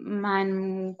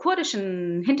meinem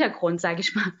kurdischen Hintergrund, sage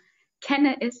ich mal,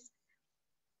 kenne, ist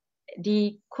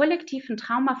die kollektiven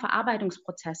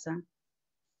Traumaverarbeitungsprozesse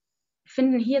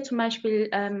finden hier zum Beispiel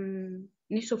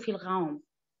nicht so viel Raum.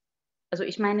 Also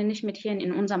ich meine nicht mit hier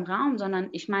in unserem Raum, sondern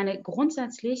ich meine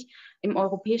grundsätzlich im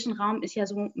europäischen Raum ist ja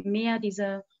so mehr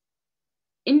diese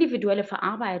individuelle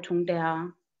Verarbeitung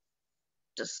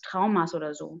des Traumas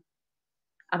oder so.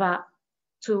 Aber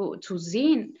zu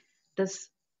sehen,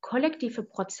 dass kollektive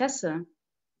Prozesse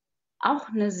auch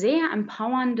eine sehr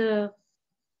empowernde,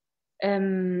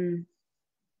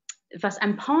 was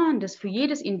Empowerndes für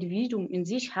jedes Individuum in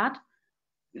sich hat,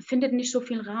 findet nicht so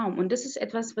viel Raum. Und das ist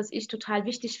etwas, was ich total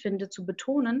wichtig finde zu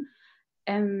betonen.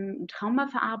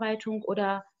 Traumaverarbeitung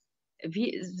oder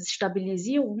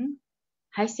Stabilisierung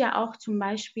heißt ja auch zum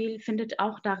Beispiel, findet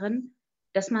auch darin,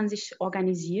 dass man sich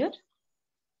organisiert,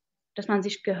 dass man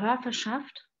sich Gehör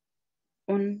verschafft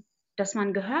und dass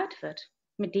man gehört wird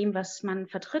mit dem, was man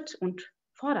vertritt und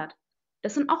fordert.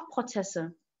 Das sind auch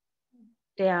Prozesse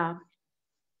der,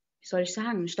 wie soll ich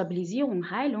sagen,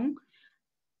 Stabilisierung, Heilung.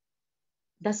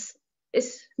 Das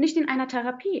ist nicht in einer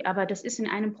Therapie, aber das ist in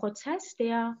einem Prozess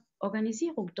der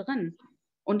Organisierung drin.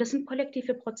 Und das sind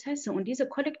kollektive Prozesse. Und diese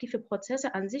kollektive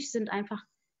Prozesse an sich sind einfach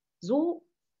so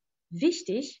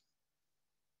wichtig,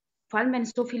 vor allem wenn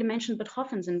es so viele Menschen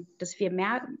betroffen sind, dass wir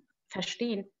mehr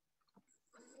verstehen,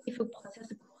 wie viele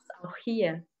Prozesse braucht es auch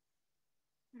hier.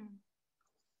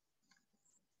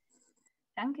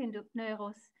 Danke,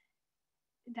 Neros.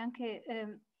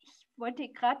 Danke. Ich wollte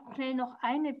gerade schnell noch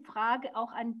eine Frage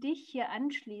auch an dich hier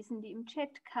anschließen, die im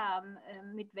Chat kam.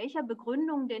 Mit welcher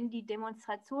Begründung denn die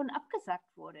Demonstration abgesagt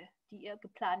wurde, die ihr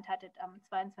geplant hattet am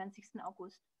 22.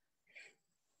 August?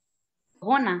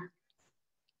 Corona.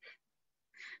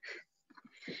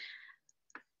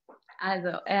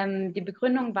 Also die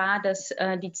Begründung war, dass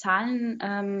die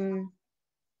Zahlen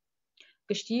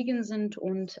gestiegen sind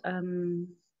und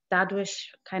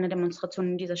dadurch keine Demonstration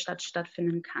in dieser Stadt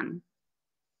stattfinden kann.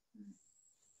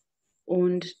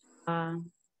 Und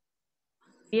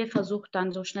wir versuchen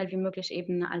dann so schnell wie möglich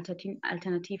eben eine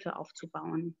Alternative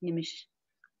aufzubauen. Nämlich,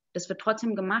 das wird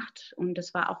trotzdem gemacht und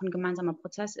das war auch ein gemeinsamer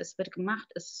Prozess. Es wird gemacht,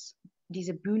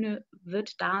 diese Bühne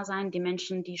wird da sein, die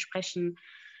Menschen, die sprechen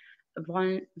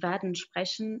wollen, werden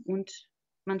sprechen und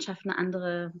man schafft eine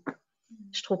andere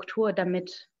Struktur,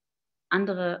 damit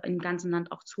andere im ganzen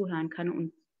Land auch zuhören können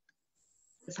und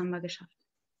das haben wir geschafft.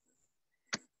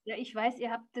 Ja, ich weiß,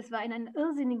 das war in einer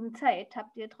irrsinnigen Zeit,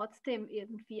 habt ihr trotzdem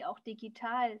irgendwie auch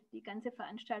digital die ganze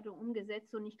Veranstaltung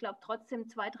umgesetzt und ich glaube trotzdem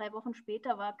 2-3 Wochen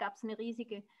später gab es eine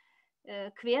riesige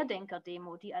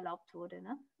Querdenker-Demo, die erlaubt wurde,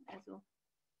 ne? also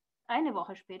eine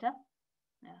Woche später.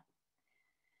 Ja.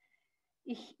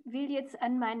 Ich will jetzt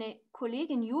an meine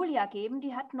Kollegin Julia geben,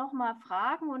 die hat nochmal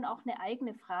Fragen und auch eine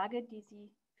eigene Frage, die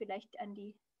sie vielleicht an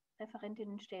die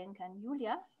Referentinnen stellen kann.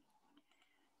 Julia?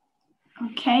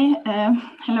 Okay,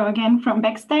 hello again from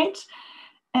backstage.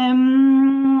 I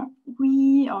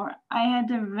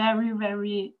had a very,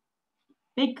 very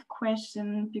big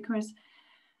question because,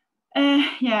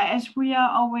 as we are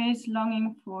always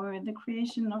longing for the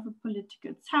creation of a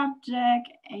political subject,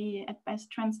 at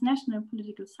best transnational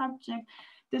political subject,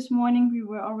 this morning we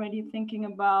were already thinking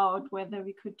about whether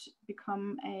we could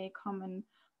become a common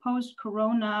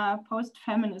post-corona,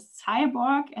 post-feminist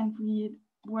cyborg, and we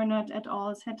were not at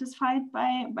all satisfied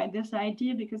by this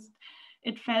idea because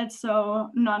it felt so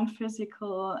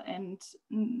non-physical and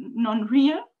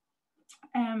non-real.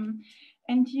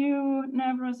 And you,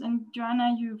 Navros and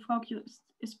Joanna, you focused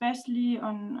especially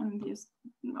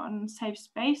on safe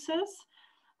spaces.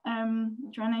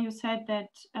 Joanna, you said that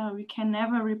we can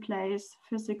never replace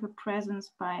physical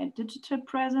presence by digital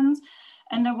presence.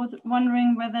 And I was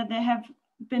wondering whether there have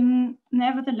been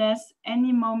nevertheless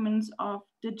any moments of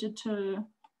digital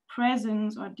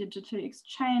presence or digital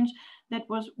exchange that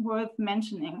was worth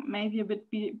mentioning, maybe a bit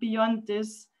beyond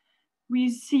this, we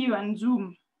see you on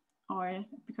Zoom, or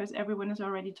because everyone is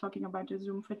already talking about the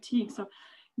Zoom fatigue. So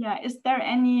yeah, are there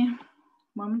any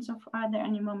moments of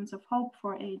hope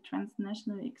for a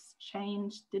transnational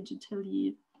exchange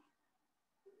digitally?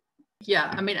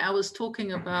 Yeah, I mean, I was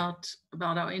talking about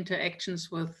our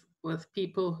interactions with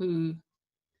people who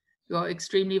are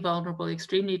extremely vulnerable,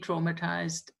 extremely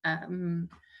traumatized,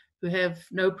 who have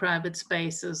no private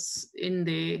spaces in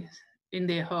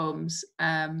their homes,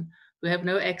 who have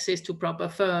no access to proper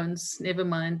phones, never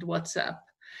mind WhatsApp.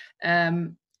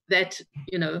 That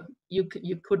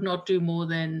you could not do more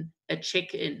than a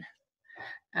check-in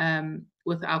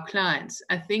with our clients.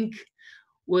 I think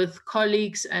with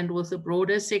colleagues and with the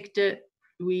broader sector,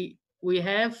 we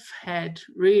have had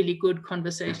really good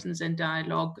conversations and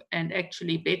dialogue, and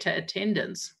actually better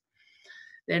attendance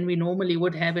than we normally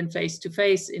would have in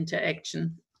face-to-face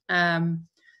interaction. I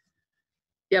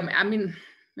mean,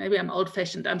 maybe I'm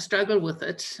old-fashioned. I struggle with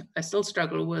it. I still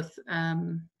struggle with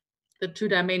the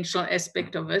two-dimensional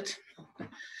aspect of it.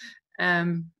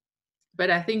 But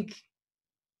I think,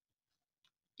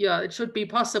 it should be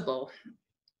possible.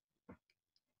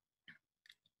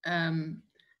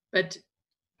 But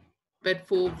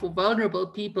for vulnerable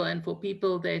people and for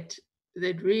people that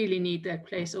really need that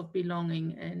place of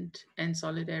belonging and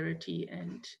solidarity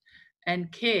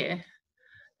and care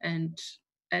and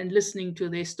listening to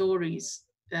their stories,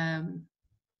 the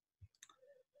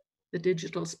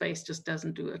digital space just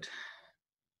doesn't do it.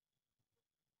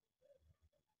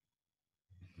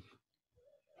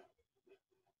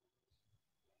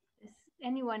 Does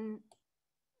anyone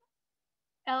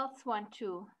else want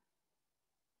to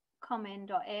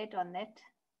comment or add on that?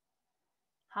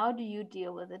 How do you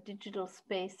deal with the digital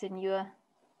space in your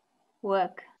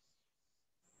work?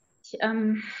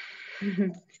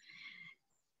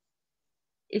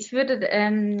 Ich würde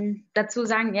dazu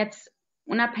sagen, jetzt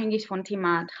unabhängig von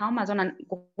Thema Trauma, sondern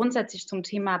grundsätzlich zum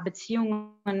Thema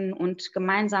Beziehungen und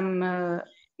gemeinsame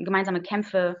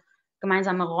Kämpfe,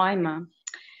 gemeinsame Räume.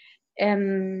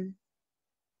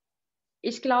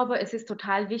 Ich glaube, es ist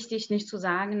total wichtig, nicht zu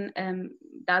sagen,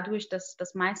 dadurch, dass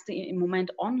das meiste im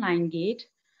Moment online geht,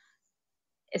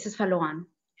 es ist verloren.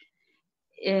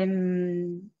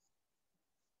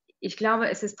 Ich glaube,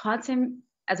 es ist trotzdem,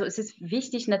 also es ist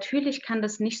wichtig, natürlich kann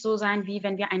das nicht so sein, wie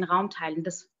wenn wir einen Raum teilen.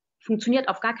 Das funktioniert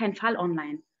auf gar keinen Fall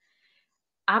online.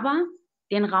 Aber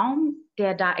den Raum,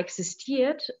 der da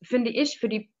existiert, finde ich, für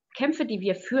die Kämpfe, die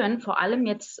wir führen, vor allem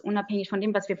jetzt unabhängig von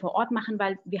dem, was wir vor Ort machen,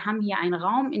 weil wir haben hier einen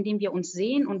Raum, in dem wir uns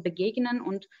sehen und begegnen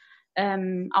und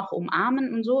auch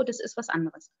umarmen und so, das ist was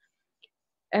anderes.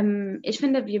 Ich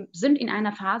finde, wir sind in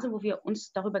einer Phase, wo wir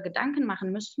uns darüber Gedanken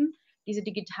machen müssen, diese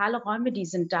digitale Räume, die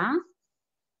sind da.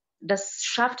 Das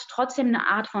schafft trotzdem eine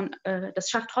Art von, das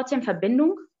schafft trotzdem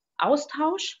Verbindung,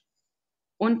 Austausch,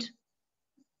 und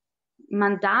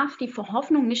man darf die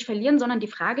Hoffnung nicht verlieren, sondern die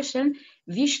Frage stellen,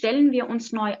 wie stellen wir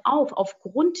uns neu auf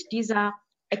aufgrund dieser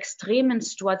extremen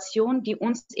Situation, die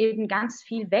uns eben ganz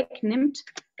viel wegnimmt,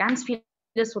 ganz viele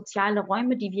soziale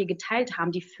Räume, die wir geteilt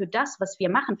haben, die für das, was wir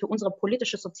machen, für unsere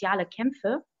politische soziale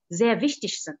Kämpfe sehr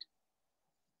wichtig sind.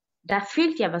 Da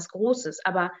fehlt ja was Großes,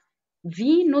 aber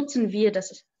wie nutzen wir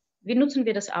das? Wie nutzen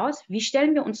wir das aus? Wie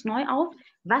stellen wir uns neu auf?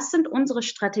 Was sind unsere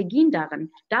Strategien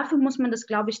darin? Dafür muss man das,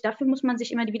 glaube ich, dafür muss man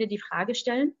sich immer wieder die Frage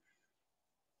stellen,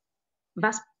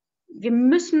 wir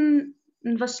müssen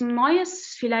was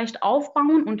Neues vielleicht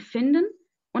aufbauen und finden,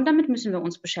 Und damit müssen wir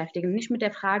uns beschäftigen, nicht mit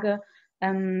der Frage,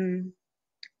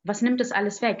 was nimmt das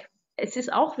alles weg? Es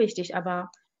ist auch wichtig,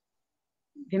 aber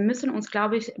wir müssen uns,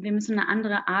 glaube ich, wir müssen eine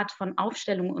andere Art von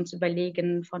Aufstellung uns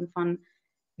überlegen, von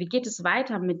wie geht es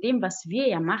weiter mit dem, was wir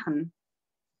ja machen.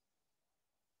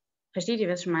 Versteht ihr,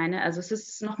 was ich meine? Also es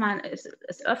ist nochmal,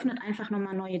 es öffnet einfach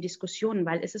nochmal neue Diskussionen,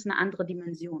 weil es ist eine andere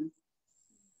Dimension.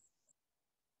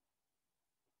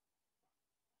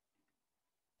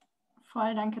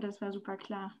 Voll, danke, das war super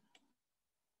klar.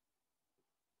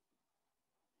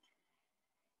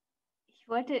 Ich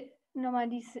wollte nochmal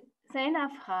die Sena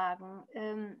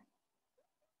fragen.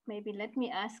 Maybe let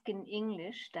me ask in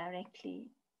English directly.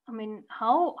 I mean,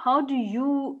 how do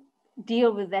you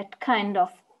deal with that kind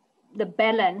of the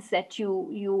balance that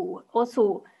you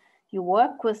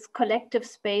work with collective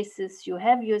spaces, you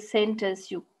have your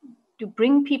centers, you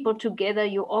bring people together,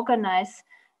 you organize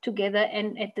together,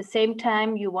 and at the same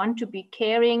time you want to be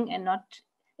caring and not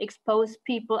expose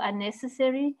people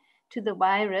unnecessary to the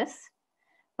virus.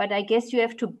 But I guess you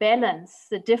have to balance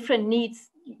the different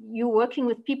needs. You're working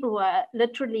with people who are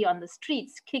literally on the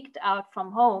streets, kicked out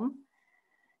from home,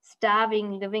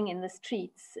 starving, living in the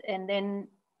streets. And then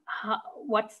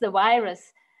what's the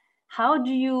virus? How do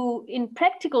you, in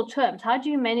practical terms, how do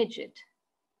you manage it?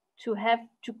 To have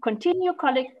to continue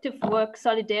collective work,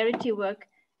 solidarity work,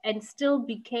 and still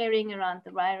be caring around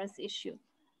the virus issue?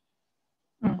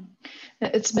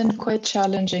 It's been quite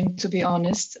challenging, to be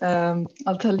honest.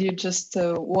 I'll tell you just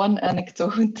one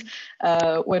anecdote.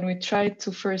 When we tried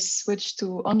to first switch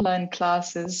to online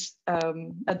classes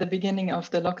at the beginning of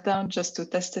the lockdown, just to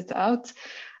test it out,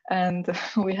 and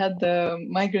we had the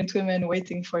migrant women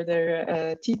waiting for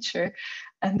their teacher,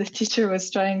 and the teacher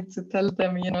was trying to tell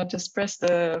them, you know, just press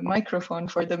the microphone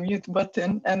for the mute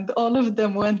button, and all of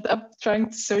them went up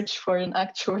trying to search for an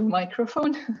actual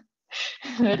microphone.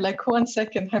 They're like, 1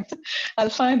 second, I'll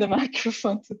find a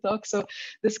microphone to talk. So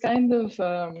this kind of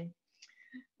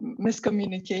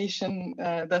miscommunication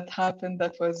that happened,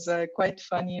 that was quite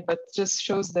funny, but just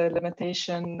shows the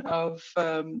limitation of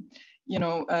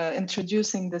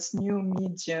introducing this new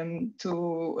medium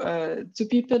to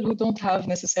people who don't have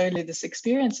necessarily this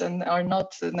experience and are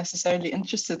not necessarily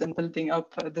interested in building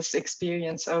up this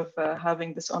experience of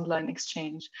having this online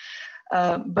exchange.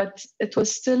 But it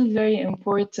was still very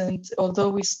important, although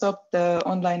we stopped the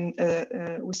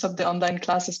online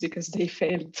classes because they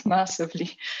failed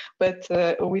massively. But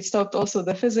we stopped also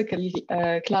the physical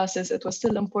classes. It was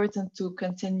still important to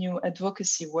continue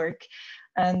advocacy work.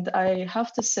 And I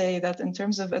have to say that in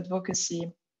terms of advocacy,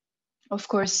 of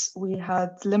course, we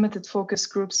had limited focus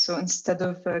groups. So instead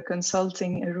of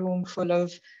consulting a room full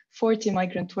of 40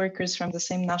 migrant workers from the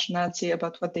same nationality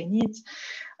about what they need,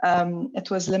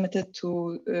 it was limited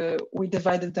to, we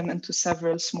divided them into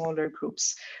several smaller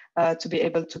groups to be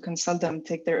able to consult them,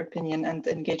 take their opinion, and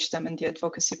engage them in the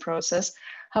advocacy process.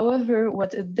 However,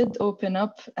 what it did open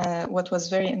up, what was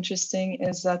very interesting,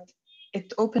 is that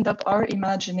it opened up our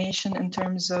imagination in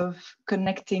terms of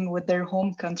connecting with their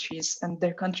home countries and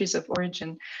their countries of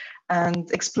origin,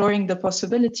 and exploring the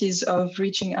possibilities of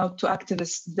reaching out to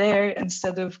activists there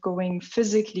instead of going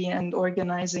physically and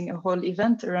organizing a whole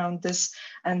event around this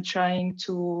and trying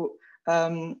to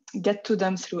get to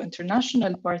them through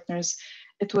international partners.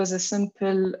 It was a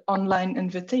simple online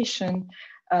invitation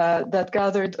that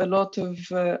gathered a lot of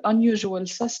unusual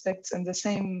suspects in the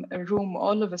same room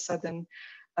all of a sudden.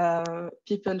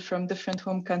 People from different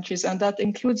home countries, and that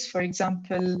includes, for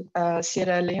example,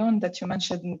 Sierra Leone that you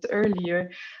mentioned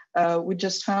earlier. We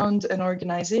just found an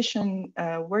organization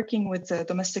working with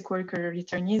domestic worker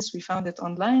returnees. We found it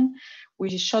online.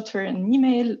 We shot her an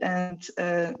email, and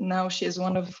now she is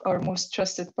one of our most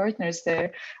trusted partners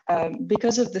there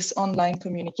because of this online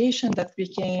communication that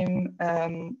became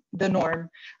the norm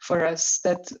for us,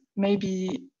 that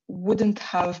maybe wouldn't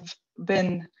have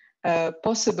been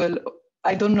possible.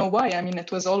 I don't know why. I mean,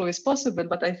 it was always possible,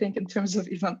 but I think in terms of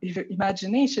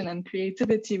imagination and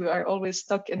creativity, we are always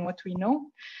stuck in what we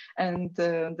know and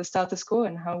the status quo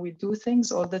and how we do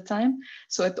things all the time.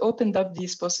 So it opened up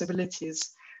these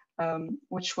possibilities,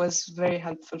 which was very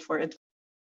helpful for it.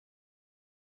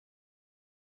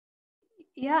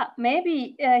 Yeah,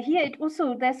 maybe here it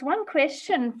also, there's one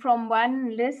question from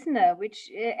one listener which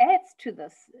adds to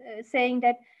this, saying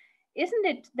that, isn't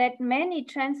it that many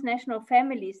transnational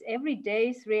families' every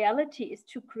day's reality is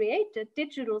to create a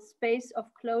digital space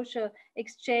of closure,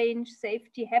 exchange,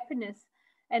 safety, happiness,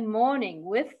 and mourning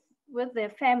with their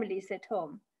families at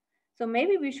home? So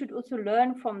maybe we should also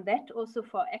learn from that also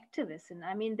for activism.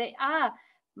 I mean, there are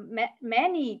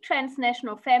many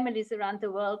transnational families around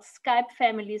the world, Skype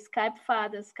families, Skype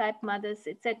fathers, Skype mothers,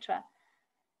 etc.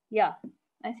 Yeah,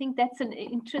 I think that's an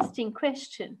interesting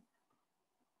question.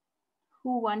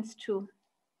 Who wants to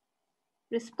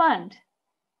respond?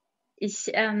 Ich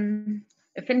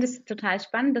finde es total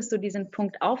spannend, dass du diesen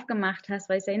Punkt aufgemacht hast,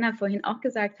 weil Zaina vorhin auch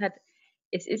gesagt hat,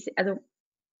 es ist, also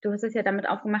du hast es ja damit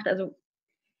aufgemacht, also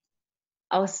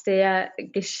aus der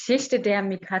Geschichte der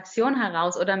Migration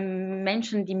heraus oder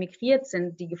Menschen, die migriert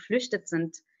sind, die geflüchtet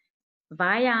sind,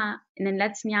 war ja in den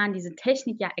letzten Jahren diese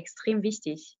Technik ja extrem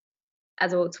wichtig.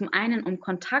 Also zum einen, um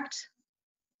Kontakt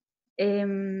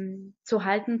zu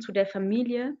halten zu der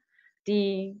Familie,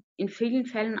 die in vielen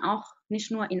Fällen auch nicht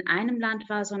nur in einem Land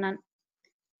war, sondern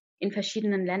in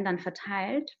verschiedenen Ländern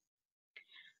verteilt.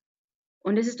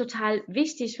 Und es ist total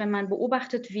wichtig, wenn man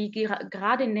beobachtet, wie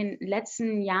gerade in den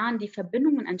letzten Jahren die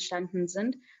Verbindungen entstanden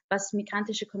sind, was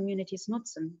migrantische Communities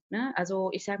nutzen. Ne?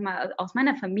 Also ich sage mal aus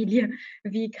meiner Familie,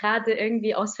 wie gerade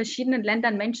irgendwie aus verschiedenen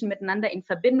Ländern Menschen miteinander in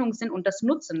Verbindung sind und das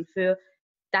nutzen für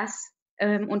das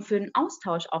und für den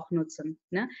Austausch auch nutzen.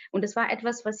 Ne? Und es war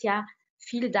etwas, was ja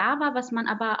viel da war, was man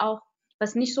aber auch,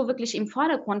 was nicht so wirklich im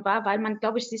Vordergrund war, weil man,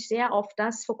 glaube ich, sich sehr auf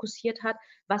das fokussiert hat,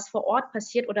 was vor Ort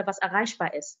passiert oder was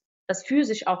erreichbar ist, was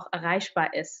physisch auch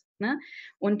erreichbar ist. Ne?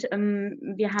 Und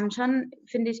wir haben schon,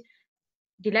 finde ich,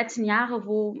 die letzten Jahre,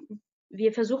 wo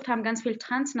wir versucht haben, ganz viel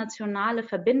transnationale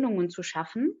Verbindungen zu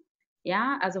schaffen,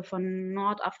 ja, also von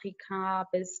Nordafrika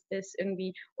bis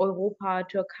irgendwie Europa,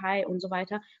 Türkei und so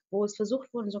weiter, wo es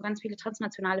versucht wurde, so ganz viele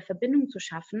transnationale Verbindungen zu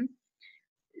schaffen,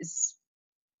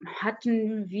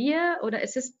 hatten wir oder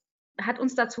hat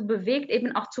uns dazu bewegt,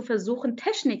 eben auch zu versuchen,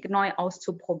 Technik neu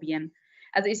auszuprobieren.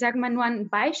 Also ich sage mal nur ein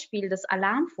Beispiel, das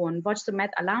Alarmphone, Watch the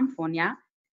Med Alarmphone, ja.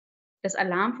 Das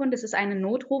Alarmphone, das ist eine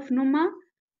Notrufnummer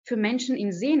für Menschen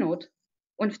in Seenot.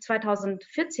 Und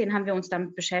 2014 haben wir uns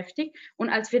damit beschäftigt. Und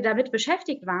als wir damit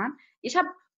beschäftigt waren, ich habe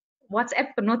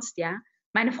WhatsApp benutzt, ja.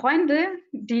 Meine Freunde,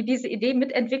 die diese Idee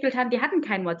mitentwickelt haben, die hatten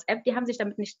kein WhatsApp, die haben sich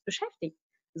damit nicht beschäftigt.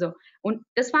 So. Und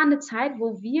das war eine Zeit,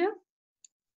 wo wir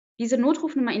diese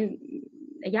Notrufnummer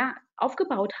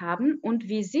aufgebaut haben und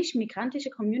wie sich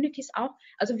migrantische Communities auch,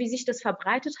 also wie sich das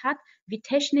verbreitet hat, wie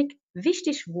Technik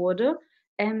wichtig wurde,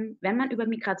 wenn man über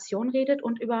Migration redet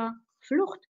und über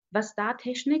Flucht, was da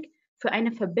Technik für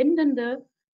eine verbindende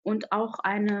und auch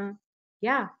eine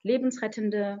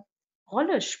lebensrettende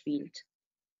Rolle spielt.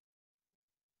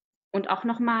 Und auch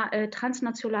nochmal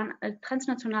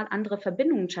transnational andere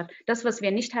Verbindungen schafft. Das, was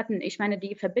wir nicht hatten, ich meine,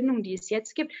 die Verbindungen, die es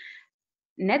jetzt gibt,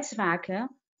 Netzwerke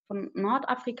von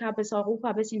Nordafrika bis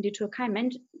Europa bis in die Türkei,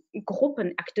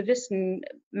 Gruppen, Aktivisten,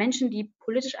 Menschen, die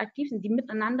politisch aktiv sind, die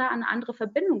miteinander eine andere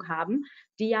Verbindung haben,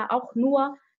 die ja auch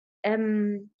nur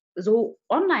so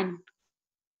online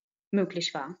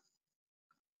möglich war.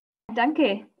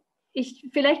 Danke.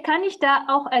 Vielleicht kann ich da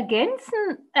auch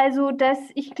ergänzen, also dass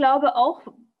ich glaube auch,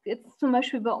 jetzt zum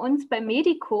Beispiel bei uns bei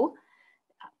Medico,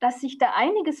 dass sich da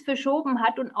einiges verschoben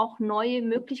hat und auch neue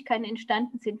Möglichkeiten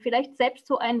entstanden sind. Vielleicht selbst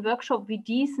so ein Workshop wie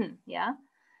diesen, ja.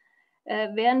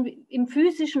 Während im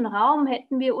physischen Raum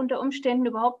hätten wir unter Umständen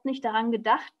überhaupt nicht daran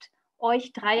gedacht,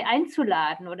 euch 3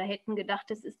 einzuladen oder hätten gedacht,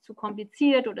 das ist zu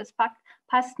kompliziert oder es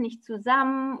passt nicht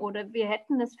zusammen oder wir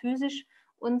hätten das physisch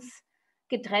uns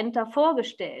getrennter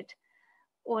vorgestellt.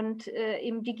 Und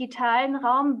im digitalen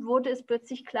Raum wurde es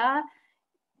plötzlich klar,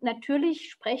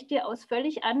 natürlich sprecht ihr aus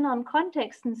völlig anderen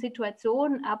Kontexten,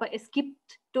 Situationen, aber es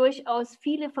gibt durchaus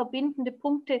viele verbindende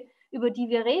Punkte, über die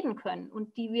wir reden können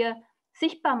und die wir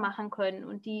sichtbar machen können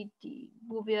und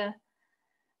wo wir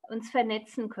uns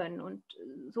vernetzen können. Und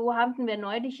so hatten wir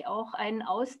neulich auch einen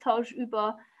Austausch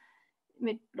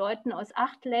mit Leuten aus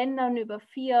 8 Ländern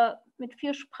mit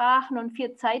 4 Sprachen und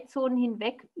 4 Zeitzonen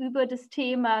hinweg über das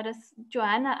Thema, das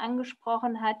Johanna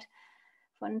angesprochen hat,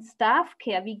 von Staff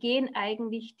Care. Wie geht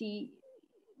eigentlich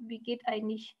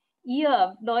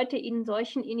ihr Leute in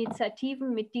solchen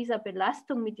Initiativen mit dieser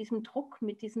Belastung, mit diesem Druck,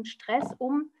 mit diesem Stress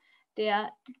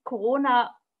der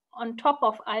Corona on top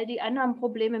of all die anderen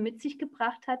Probleme mit sich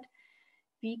gebracht hat?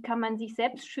 Wie kann man sich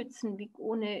selbst schützen,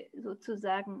 ohne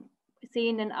sozusagen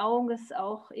sehenden Auges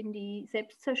auch in die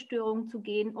Selbstzerstörung zu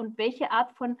gehen? Und welche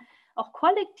Art von auch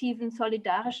kollektiven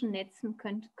solidarischen Netzen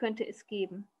könnte es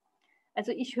geben?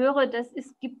 Also ich höre, dass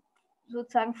es gibt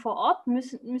sozusagen vor Ort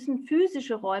müssen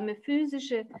physische Räume,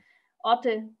 physische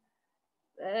Orte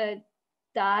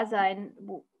da sein,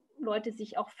 wo Leute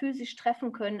sich auch physisch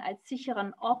treffen können als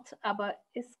sicheren Ort, aber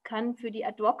es kann für die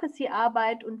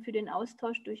Advocacy-Arbeit und für den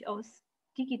Austausch durchaus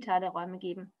digitale Räume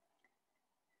geben.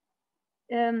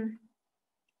 Ich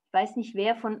weiß nicht,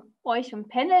 wer von euch im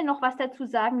Panel noch was dazu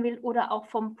sagen will oder auch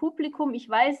vom Publikum. Ich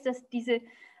weiß, dass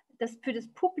für das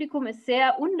Publikum es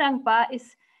sehr undankbar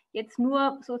ist, jetzt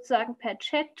nur sozusagen per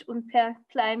Chat und per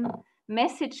kleinem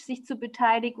Message, sich zu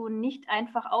beteiligen und nicht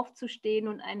einfach aufzustehen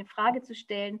und eine Frage zu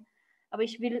stellen. Aber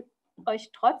ich will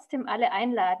euch trotzdem alle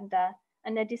einladen, da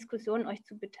an der Diskussion euch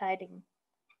zu beteiligen.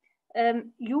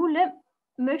 Jule,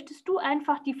 möchtest du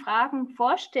einfach die Fragen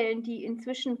vorstellen, die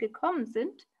inzwischen gekommen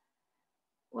sind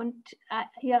und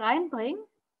hier reinbringen?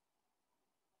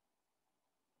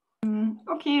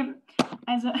 Okay,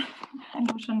 also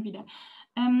hallo schon wieder.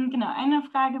 Genau, eine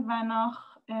Frage war noch,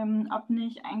 ob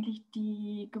nicht eigentlich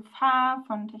die Gefahr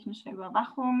von technischer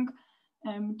Überwachung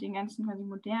mit den ganzen quasi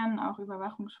modernen auch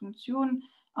Überwachungsfunktionen,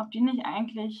 ob die nicht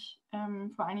eigentlich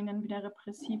vor allen Dingen dann wieder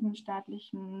repressiven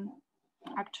staatlichen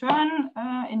Akteuren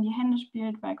in die Hände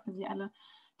spielt, weil quasi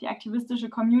die aktivistische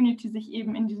Community sich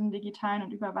eben in diesem digitalen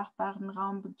und überwachbaren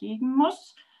Raum begeben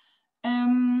muss.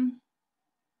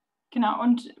 Genau,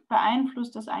 und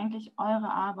beeinflusst das eigentlich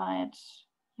eure Arbeit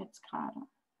jetzt gerade?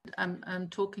 I'm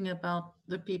talking about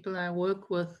the people I work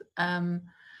with, the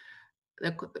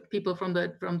people from the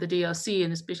DRC,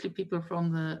 and especially people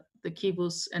from the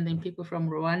Kivus, and then people from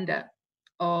Rwanda.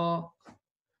 Or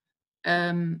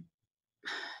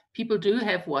people do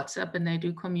have WhatsApp and they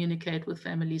do communicate with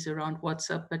families around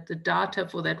WhatsApp, but the data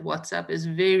for that WhatsApp is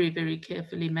very, very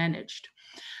carefully managed.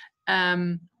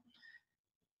 And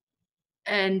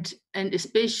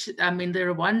especially, I mean, the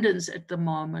Rwandans at the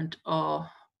moment are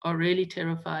really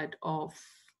terrified of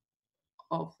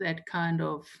that kind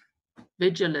of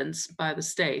vigilance by the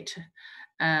state.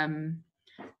 One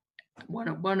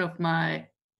of my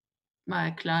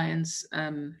clients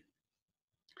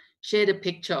shared a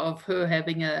picture of her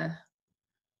having a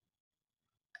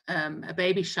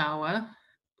baby shower,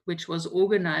 which was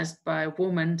organized by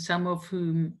women, some of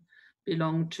whom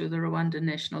belong to the Rwanda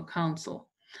National Council.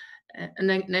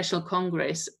 National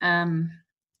Congress in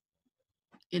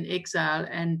exile,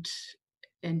 and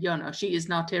you know, she is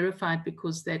now terrified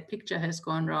because that picture has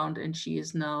gone around and she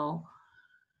is now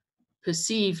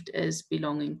perceived as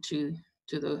belonging to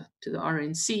the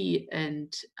RNC,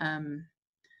 and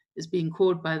is being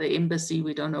called by the embassy,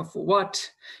 we don't know for what,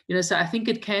 you know. So I think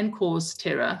it can cause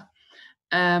terror.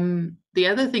 The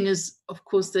other thing is, of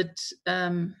course, that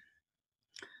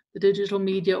the digital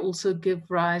media also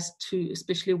give rise to,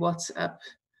 especially WhatsApp,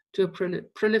 to a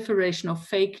proliferation of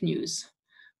fake news,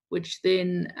 which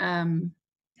then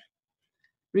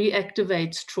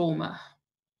reactivates trauma.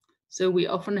 So we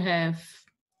often have,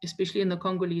 especially in the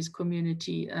Congolese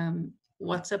community,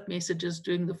 WhatsApp messages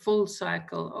during the full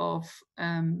cycle of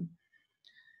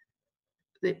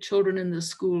that children in the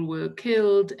school were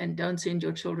killed, and don't send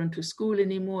your children to school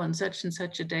anymore on such and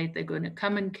such a date, they're going to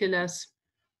come and kill us.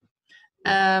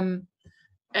 And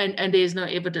there's no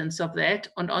evidence of that.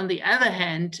 And on the other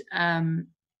hand,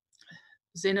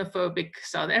 xenophobic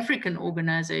South African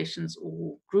organizations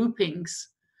or groupings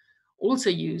also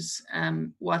use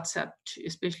WhatsApp,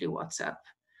 especially WhatsApp,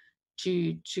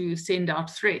 to send out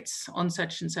threats. On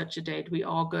such and such a date, we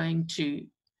are going to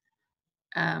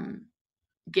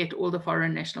get all the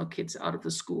foreign national kids out of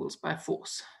the schools by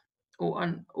force,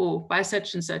 or by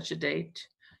such and such a date,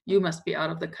 you must be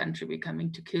out of the country, we're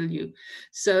coming to kill you.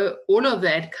 So all of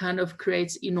that kind of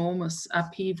creates enormous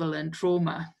upheaval and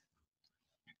trauma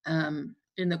in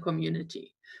the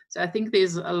community. So I think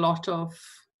there's a lot of,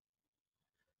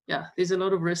 there's a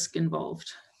lot of risk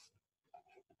involved.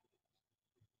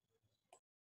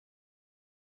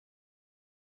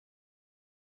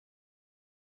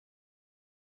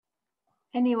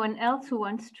 Anyone else who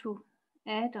wants to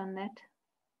add on that?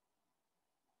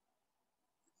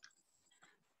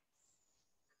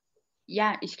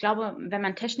 Ja, ich glaube, wenn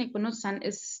man Technik benutzt, dann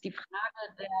ist die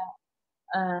Frage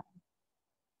der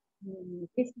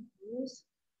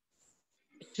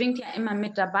schwingt ja immer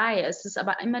mit dabei. Es ist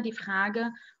aber immer die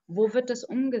Frage, wo wird das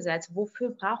umgesetzt?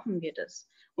 Wofür brauchen wir das?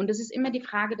 Und es ist immer die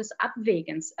Frage des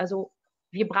Abwägens. Also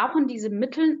wir brauchen diese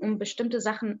Mittel, um bestimmte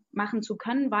Sachen machen zu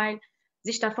können, weil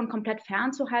sich davon komplett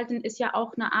fernzuhalten, ist ja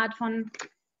auch eine Art von,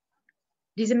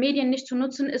 diese Medien nicht zu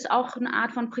nutzen, ist auch eine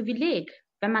Art von Privileg,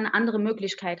 wenn man eine andere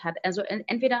Möglichkeit hat. Also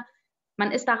entweder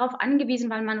man ist darauf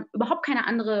angewiesen, weil man überhaupt keine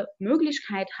andere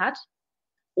Möglichkeit hat,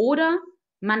 oder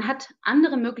man hat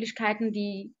andere Möglichkeiten,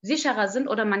 die sicherer sind,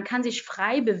 oder man kann sich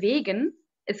frei bewegen.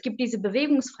 Es gibt diese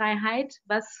Bewegungsfreiheit,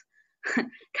 was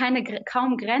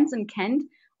kaum Grenzen kennt.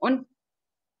 Und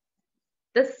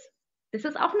das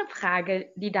ist auch eine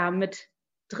Frage, die da mit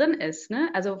drin ist.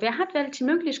 Ne? Also wer hat welche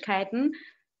Möglichkeiten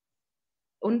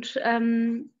und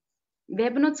wer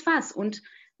benutzt was? Und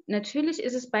natürlich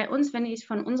ist es bei uns, wenn ich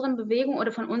von unseren Bewegungen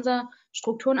oder von unseren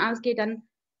Strukturen ausgehe, dann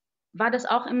war das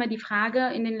auch immer die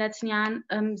Frage in den letzten Jahren,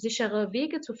 sichere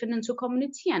Wege zu finden, zu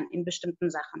kommunizieren in bestimmten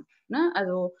Sachen. Ne?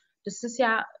 Also das ist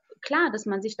ja klar, dass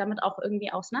man sich damit auch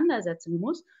irgendwie auseinandersetzen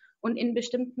muss. Und in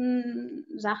bestimmten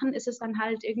Sachen ist es dann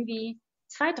halt irgendwie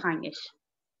zweitrangig,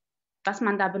 was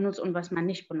man da benutzt und was man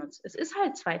nicht benutzt. Es ist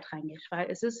halt zweitrangig, weil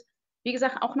es ist, wie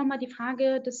gesagt, auch nochmal die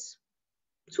Frage des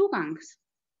Zugangs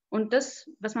und das,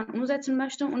 was man umsetzen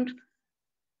möchte und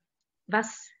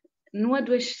was nur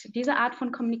durch diese Art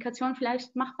von Kommunikation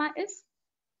vielleicht machbar ist.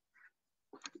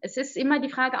 Es ist immer die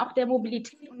Frage auch der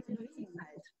Mobilität und der Bewegung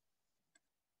halt.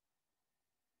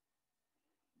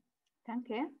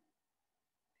 Danke.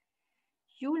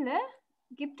 Jule,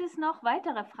 gibt es noch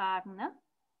weitere Fragen, ne?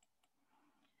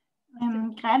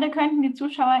 Gerade könnten die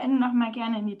ZuschauerInnen noch mal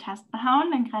gerne in die Tasten hauen,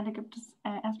 denn gerade gibt es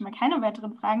erstmal keine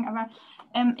weiteren Fragen, aber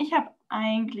ich habe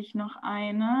eigentlich noch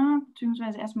eine,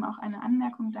 beziehungsweise erstmal auch eine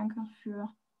Anmerkung. Danke für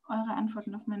eure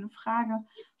Antworten auf meine Frage.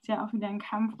 Es ist ja auch wieder ein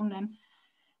Kampf um den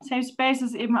Safe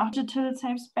Spaces, eben auch Digital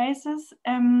Safe Spaces.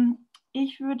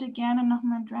 Ich würde gerne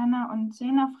nochmal Drenna und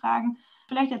Sena fragen,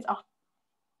 vielleicht jetzt auch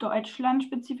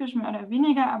Deutschland-spezifisch mehr oder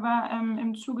weniger, aber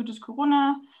im Zuge des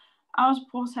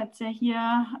Corona-Ausbruchs hat es ja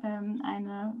hier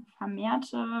eine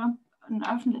vermehrte,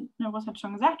 was hat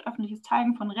schon gesagt, öffentliches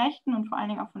Zeigen von Rechten und vor allen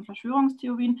Dingen auch von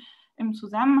Verschwörungstheorien im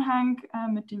Zusammenhang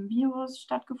mit dem Virus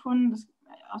stattgefunden. Das,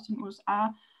 aus den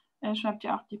USA schreibt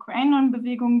ja auch die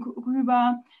QAnon-Bewegung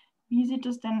rüber. Wie sieht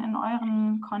es denn in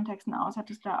euren Kontexten aus? Hat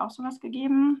es da auch sowas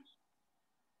gegeben?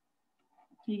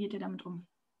 Wie geht ihr damit um?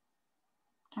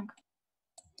 Danke.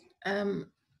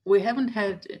 We haven't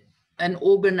had an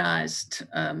organized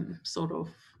sort of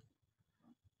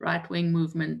right-wing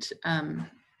movement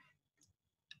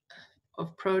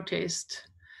of protest,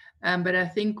 but I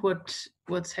think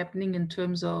what's happening in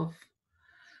terms of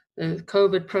the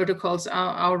COVID protocols,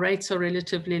 our rates are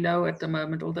relatively low at the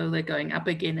moment, although they're going up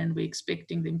again, and we're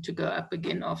expecting them to go up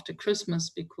again after Christmas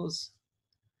because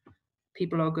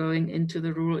people are going into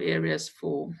the rural areas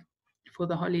for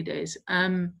the holidays.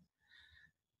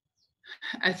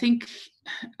 I think,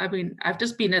 I mean, I've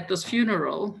just been at this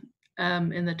funeral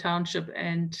in the township,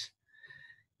 and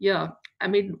yeah, I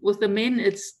mean, with the men,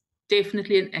 it's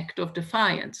definitely an act of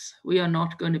defiance. We are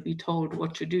not going to be told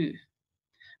what to do,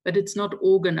 but it's not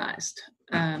organized.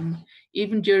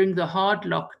 Even during the hard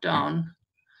lockdown,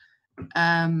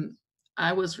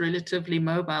 I was relatively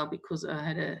mobile because I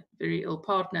had a very ill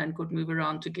partner and could move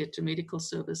around to get to medical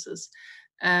services.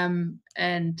 And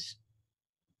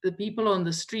the people on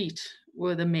the street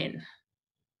were the men,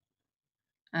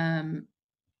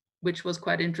 which was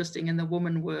quite interesting. And the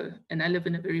women were, and I live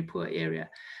in a very poor area,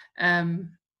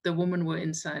 the women were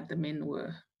inside, the men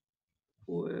were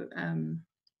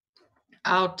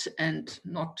out and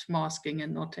not masking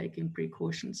and not taking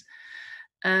precautions.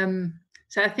 So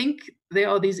I think there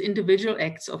are these individual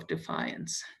acts of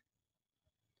defiance,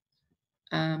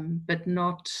 but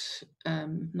not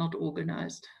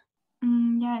organized.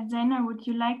 Yeah, Zena, would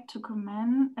you like to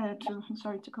comment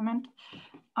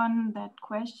on that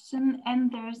question?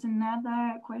 And there's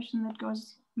another question that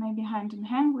goes maybe hand in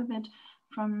hand with it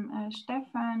from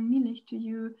Stefan Mielich to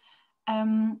you.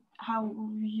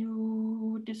 How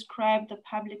you describe the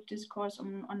public discourse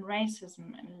on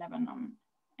racism in Lebanon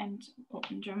and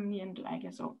in Germany, and I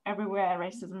guess everywhere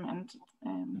racism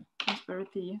and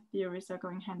conspiracy theories are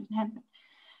going hand in hand.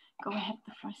 Go ahead,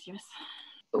 the floor is yours.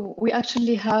 We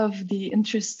actually have the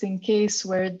interesting case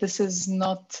where this is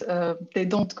not, they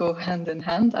don't go hand in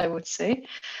hand, I would say.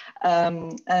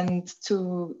 And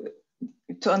to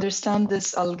understand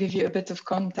this, I'll give you a bit of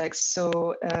context.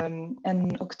 So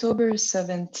in October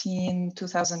 17,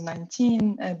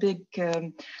 2019, a big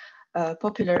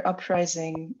popular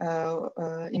uprising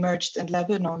emerged in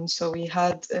Lebanon. So we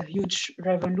had a huge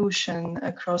revolution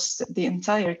across the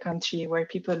entire country where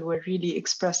people were really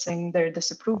expressing their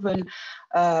disapproval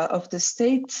of the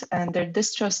state and their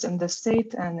distrust in the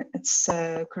state and its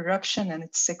corruption and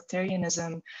its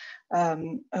sectarianism,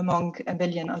 among a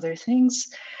billion other things.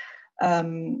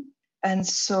 And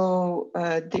so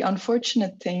the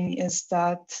unfortunate thing is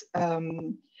that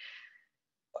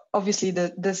obviously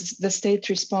the state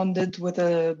responded with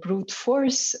a brute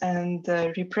force and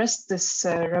repressed this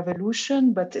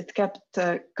revolution, but it kept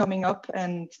coming up,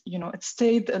 and it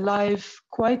stayed alive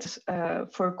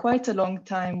for quite a long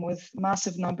time with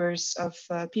massive numbers of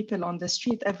people on the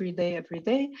street every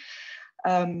day.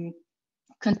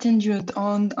 Continued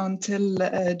on until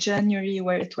January,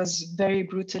 where it was very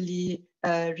brutally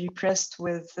repressed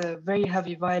with very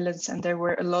heavy violence, and there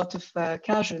were a lot of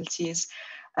casualties.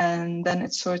 And then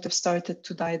it sort of started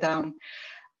to die down.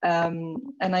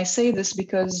 And I say this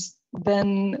because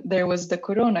then there was the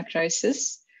Corona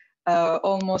crisis,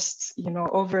 almost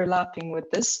overlapping with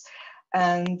this.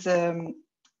 And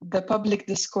the public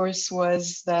discourse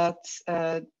was that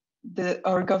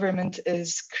our government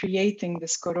is creating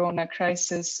this corona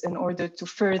crisis in order to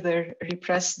further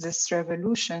repress this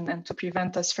revolution and to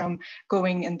prevent us from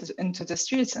going into the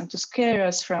streets and to scare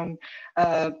us from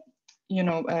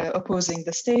opposing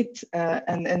the state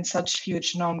and in such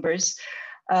huge numbers.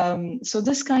 So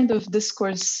this kind of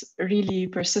discourse really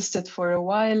persisted for a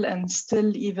while, and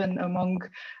still even among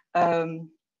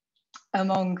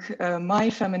my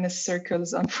feminist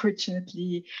circles,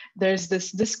 unfortunately, there's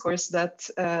this discourse that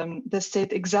the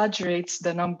state exaggerates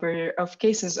the number of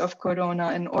cases of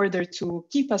corona in order to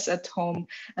keep us at home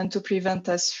and to prevent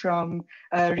us from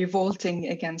revolting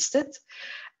against it.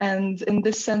 And in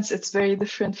this sense, it's very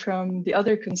different from the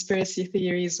other conspiracy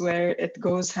theories where it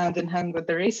goes hand in hand with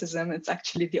the racism. It's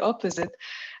actually the opposite.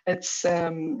 It's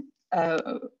the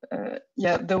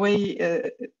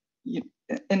way,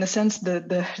 in a sense,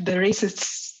 the racist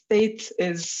state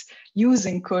is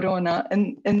using corona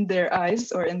in their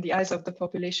eyes, or in the eyes of the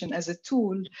population, as a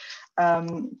tool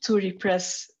to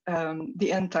repress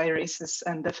the anti-racists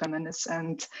and the feminists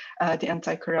and the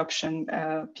anti-corruption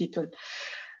people.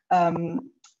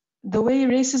 The way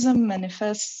racism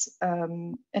manifests,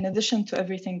 in addition to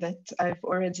everything that I've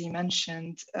already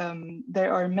mentioned,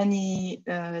 there are many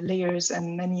layers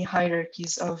and many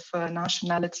hierarchies of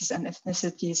nationalities and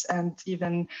ethnicities and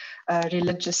even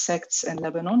religious sects in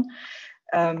Lebanon.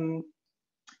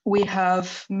 We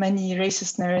have many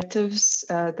racist narratives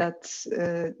that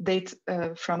date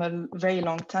from a very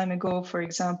long time ago. For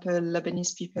example,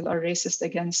 Lebanese people are racist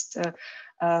against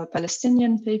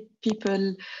Palestinian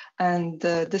people, and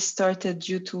this started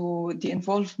due to the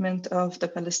involvement of the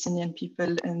Palestinian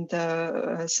people in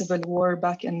the civil war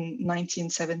back in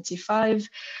 1975,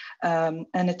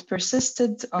 and it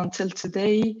persisted until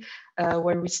today,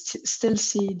 where we still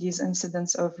see these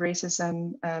incidents of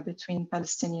racism between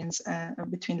Palestinians,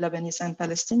 between Lebanese and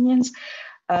Palestinians.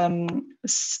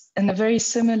 In a very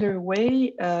similar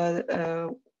way,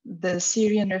 the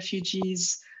Syrian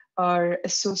refugees are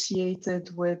associated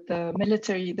with the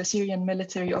Syrian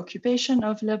military occupation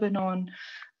of Lebanon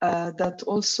that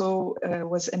also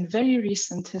was in very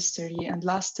recent history and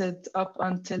lasted up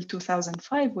until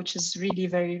 2005, which is really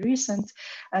very recent.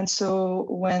 And so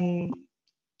when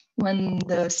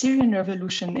the Syrian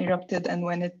revolution erupted and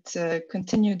when it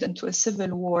continued into a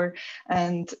civil war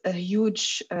and a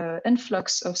huge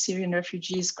influx of Syrian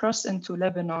refugees crossed into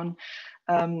Lebanon,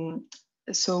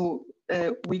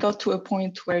 we got to a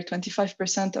point where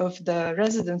 25% of the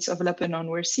residents of Lebanon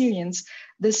were Syrians.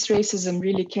 This racism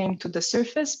really came to the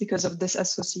surface because of this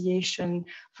association,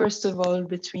 first of all,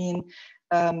 between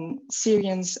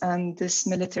Syrians and this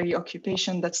military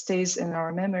occupation that stays in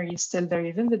our memory still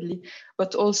very vividly,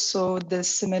 but also the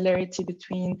similarity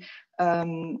between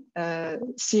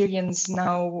Syrians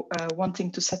now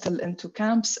wanting to settle into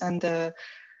camps and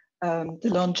the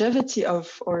longevity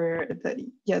of, or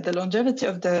the longevity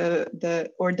of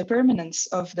the permanence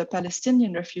of the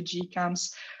Palestinian refugee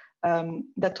camps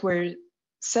that were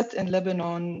set in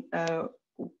Lebanon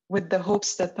with the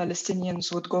hopes that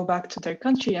Palestinians would go back to their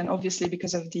country. And obviously,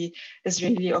 because of the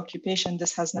Israeli occupation,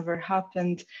 this has never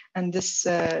happened. And this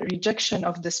rejection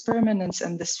of this permanence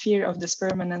and this fear of this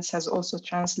permanence has also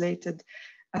translated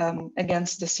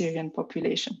against the Syrian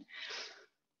population.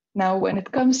 Now, when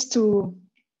it comes to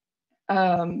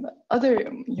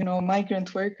other,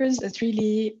 migrant workers, it's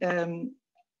really,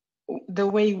 the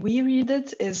way we read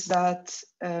it is that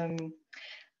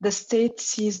the state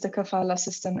sees the kafala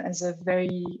system as a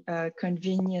very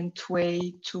convenient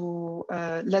way to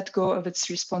let go of its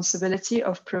responsibility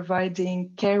of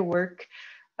providing care work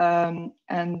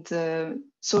and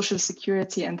social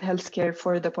security and healthcare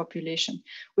for the population.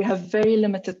 We have very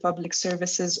limited public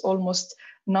services, almost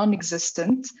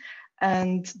non-existent,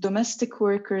 and domestic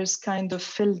workers kind of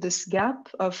fill this gap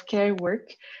of care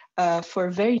work for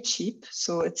very cheap.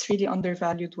 So it's really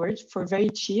undervalued word. For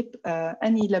very cheap,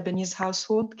 any Lebanese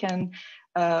household can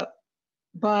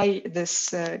buy this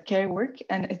care work,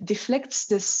 and it deflects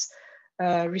this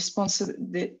from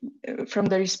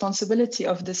the responsibility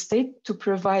of the state to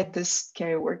provide this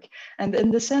care work. And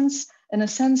in a sense,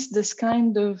 this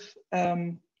kind of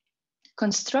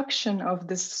construction of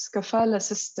this kafala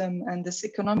system and this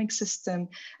economic system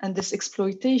and this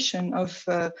exploitation of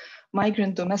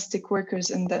migrant domestic workers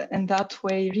in that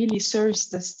way really serves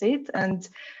the state. And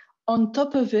on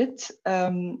top of it,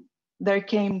 there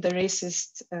came the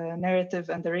racist narrative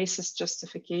and the racist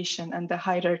justification and the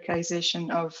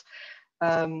hierarchization of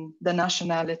the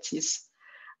nationalities.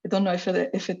 I don't know if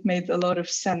it made a lot of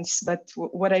sense, but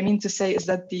what I mean to say is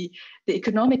that the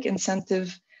economic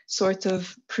incentive sort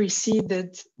of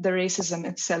preceded the racism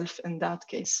itself in that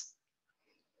case.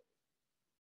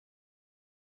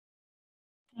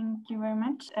 Thank Thank you very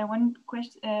much. One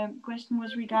question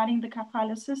was regarding the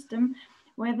kafala system,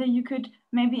 whether you could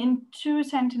maybe in 2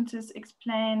 sentences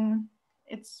explain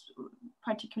its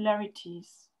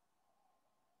particularities.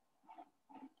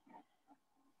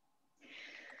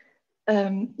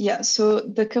 Yeah, so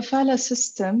the kafala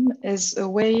system is a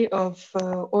way of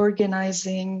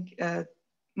organizing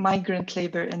migrant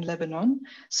labor in Lebanon.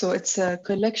 So it's a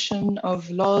collection of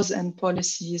laws and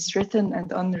policies, written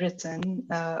and unwritten.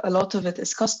 A lot of it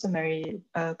is customary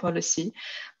policy,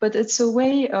 but it's a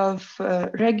way of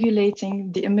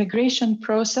regulating the immigration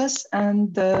process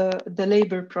and the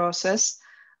labor process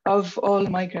of all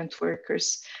migrant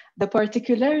workers. The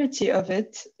particularity of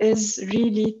it is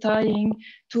really tying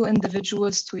 2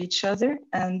 individuals to each other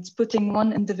and putting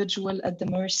one individual at the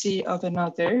mercy of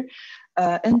another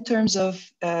in terms of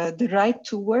the right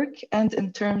to work and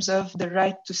in terms of the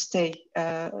right to stay,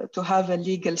 to have a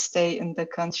legal stay in the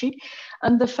country.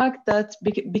 And the fact that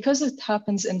because it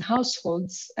happens in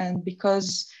households and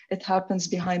because it happens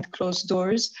behind closed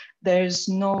doors, there's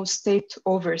no state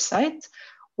oversight,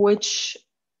 which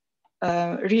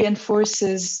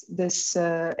reinforces this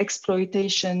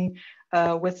exploitation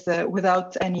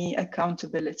without any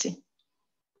accountability.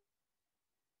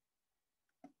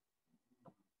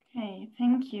 Okay,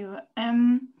 thank you.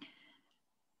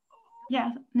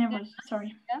 Yeah, never,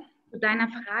 sorry. Zu deiner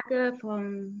Frage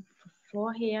von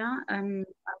vorher,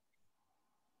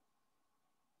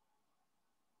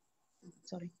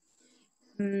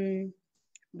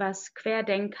 was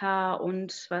Querdenker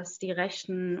und was die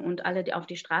Rechten und alle, die auf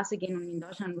die Straße gehen und in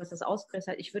Deutschland, was das ausgelöst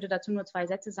hat. Ich würde dazu nur 2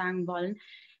 Sätze sagen wollen.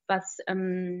 Was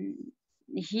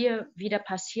hier wieder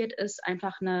passiert ist,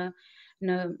 einfach eine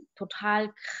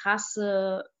total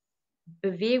krasse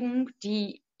Bewegung,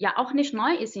 die ja auch nicht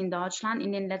neu ist in Deutschland.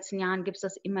 In den letzten Jahren gibt es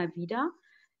das immer wieder.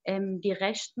 Die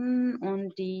Rechten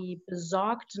und die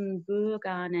besorgten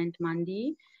Bürger, nennt man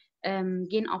die,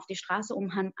 gehen auf die Straße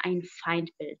und haben ein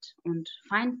Feindbild. Und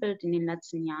Feindbild in den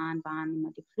letzten Jahren waren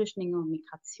immer die Flüchtlinge und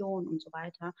Migration und so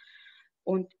weiter.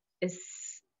 Und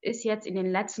es ist jetzt in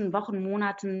den letzten Wochen,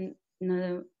 Monaten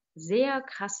eine sehr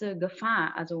krasse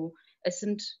Gefahr. Also es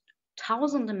sind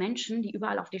tausende Menschen, die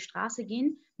überall auf die Straße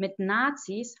gehen, mit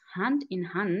Nazis Hand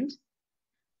in Hand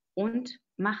und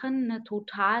machen eine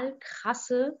total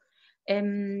krasse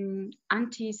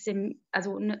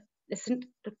es sind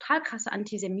total krasse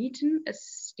Antisemiten,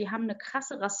 die haben eine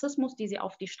krasse Rassismus, die sie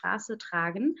auf die Straße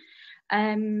tragen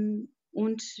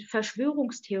und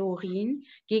Verschwörungstheorien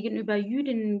gegenüber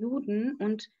Jüdinnen und Juden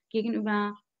und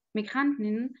gegenüber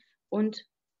Migrantinnen. Und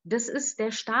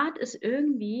der Staat ist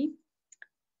irgendwie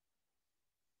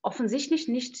offensichtlich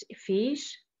nicht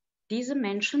fähig, diese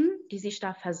Menschen, die sich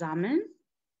da versammeln,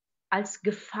 als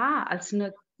Gefahr, als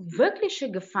eine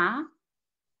wirkliche Gefahr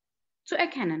zu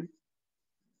erkennen.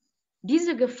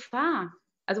 Diese Gefahr,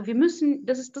 also wir müssen,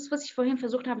 das ist das, was ich vorhin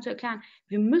versucht habe zu erklären,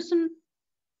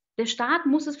 der Staat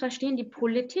muss es verstehen, die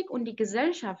Politik und die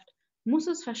Gesellschaft muss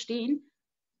es verstehen,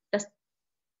 dass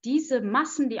diese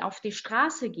Massen, die auf die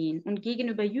Straße gehen und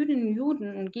gegenüber Jüdinnen und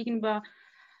Juden und gegenüber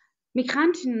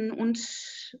Migrantinnen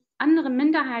und anderen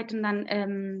Minderheiten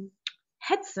dann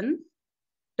hetzen,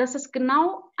 dass es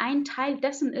genau ein Teil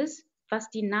dessen ist, was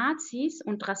die Nazis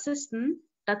und Rassisten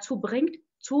dazu bringt,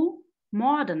 zu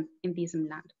morden in diesem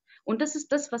Land. Und das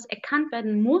ist das, was erkannt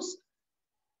werden muss.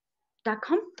 Da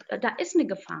ist eine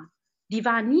Gefahr. Die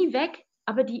war nie weg,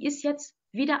 aber die ist jetzt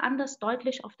wieder anders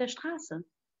deutlich auf der Straße.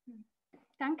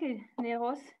 Danke,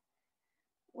 Neros.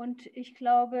 Und ich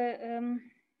glaube,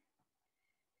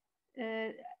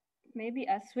 maybe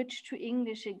I switch to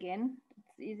English again.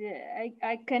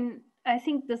 I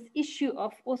think this issue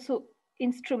of also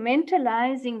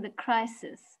instrumentalizing the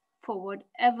crisis for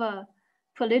whatever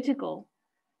political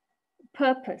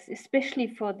purpose, especially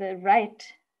for the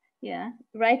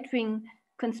right-wing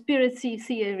conspiracy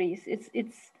theories,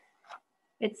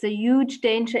 it's a huge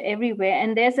danger everywhere.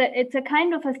 And it's a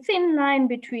kind of a thin line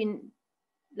between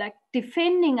like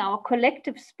defending our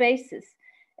collective spaces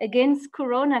against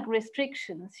corona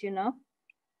restrictions,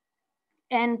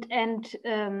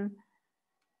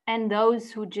 and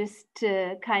those who just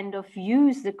kind of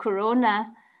use the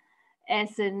corona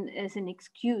as an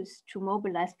excuse to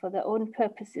mobilize for their own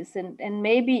purposes. And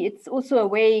maybe it's also a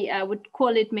way, I would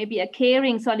call it maybe a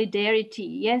caring solidarity.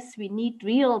 Yes, we need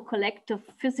real collective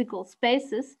physical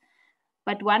spaces,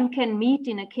 but one can meet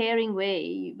in a caring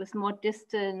way with more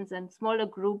distance and smaller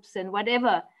groups and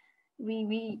whatever.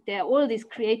 There are all these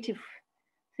creative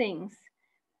things.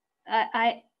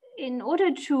 In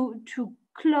order to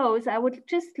close, I would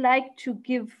just like to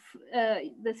give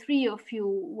the 3 of you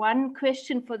one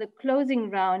question for the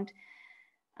closing round.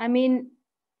 I mean,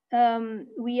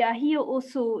 we are here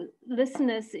also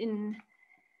listeners in,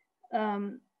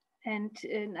 and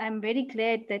I'm very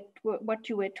glad that what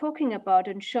you were talking about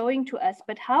and showing to us,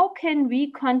 but how can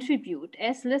we contribute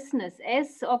as listeners,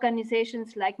 as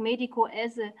organizations like Medico,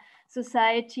 as a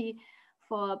society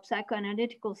for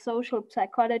psychoanalytical social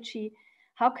psychology,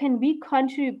 how can we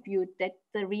contribute that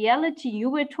the reality you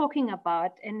were talking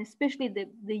about, and especially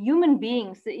the human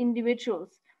beings, the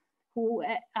individuals who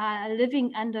are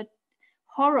living under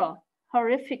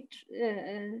horrific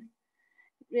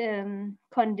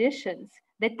conditions,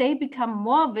 that they become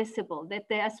more visible, that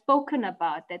they are spoken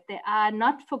about, that they are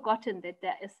not forgotten, that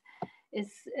there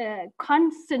is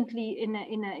constantly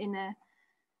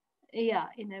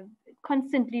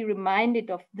constantly reminded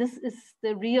of this is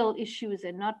the real issues,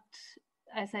 and not,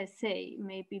 as I say,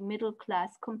 maybe middle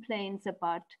class complaints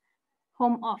about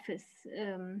home office,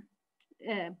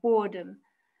 boredom.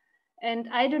 And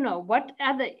I don't know,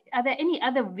 are there any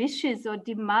other wishes or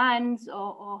demands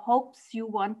or hopes you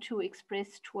want to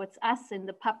express towards us and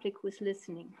the public who's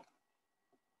listening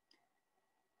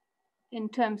in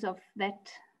terms of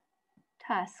that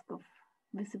task of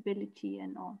visibility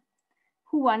and all?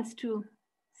 Who wants to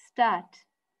start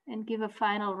and give a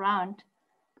final round?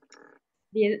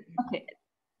 Okay.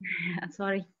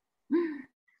 Sorry.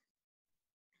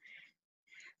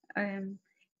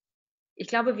 Ich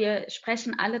glaube, wir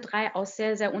sprechen alle drei aus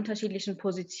sehr, sehr unterschiedlichen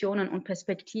Positionen und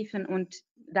Perspektiven, und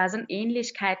da sind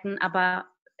Ähnlichkeiten, aber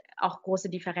auch große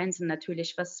Differenzen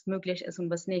natürlich, was möglich ist und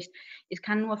was nicht. Ich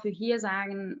kann nur für hier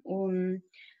sagen,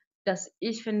 dass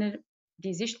ich finde,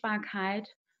 die Sichtbarkeit,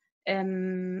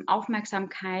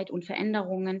 Aufmerksamkeit und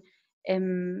Veränderungen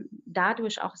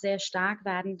dadurch auch sehr stark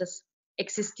werden, dass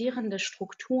existierende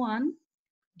Strukturen,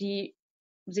 die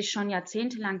sich schon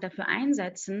jahrzehntelang dafür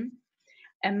einsetzen,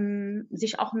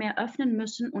 sich auch mehr öffnen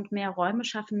müssen und mehr Räume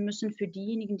schaffen müssen für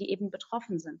diejenigen, die eben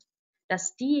betroffen sind.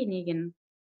 Dass diejenigen,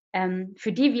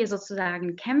 für die wir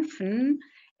sozusagen kämpfen,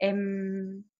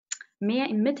 mehr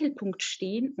im Mittelpunkt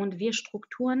stehen und wir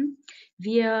Strukturen,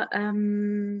 wir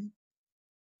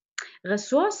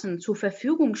Ressourcen zur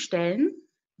Verfügung stellen,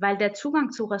 weil der Zugang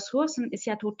zu Ressourcen ist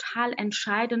ja total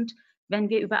entscheidend, wenn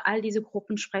wir über all diese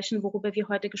Gruppen sprechen, worüber wir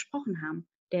heute gesprochen haben.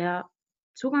 Der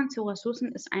Zugang zu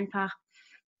Ressourcen ist einfach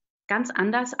ganz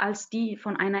anders als die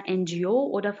von einer NGO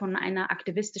oder von einer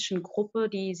aktivistischen Gruppe,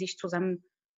 die sich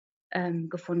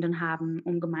zusammengefunden haben,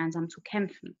 um gemeinsam zu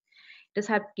kämpfen.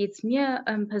 Deshalb geht es mir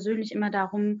persönlich immer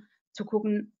darum, zu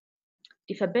gucken,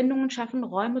 die Verbindungen schaffen,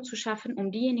 Räume zu schaffen, um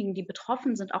diejenigen, die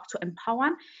betroffen sind, auch zu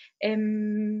empowern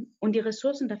und die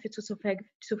Ressourcen dafür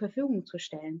zur Verfügung zu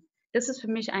stellen. Das ist für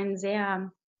mich ein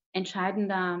sehr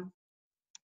entscheidender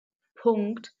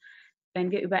Punkt,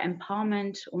 wenn wir über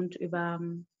Empowerment und über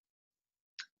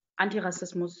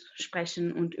Antirassismus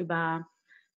sprechen und über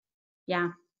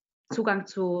Zugang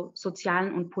zu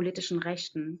sozialen und politischen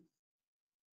Rechten.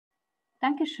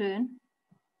 Dankeschön.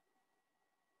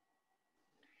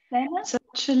 It's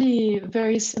actually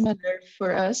very similar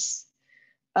for us.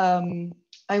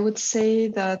 I would say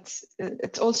that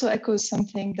it also echoes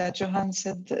something that Johan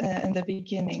said in the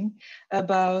beginning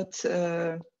about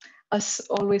us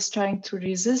always trying to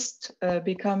resist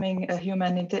becoming a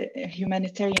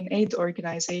humanitarian aid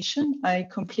organization. I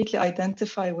completely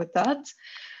identify with that.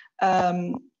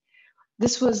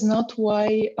 This was not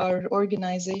why our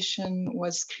organization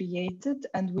was created,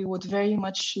 and we would very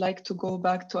much like to go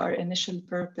back to our initial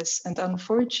purpose. And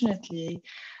unfortunately,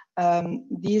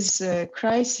 these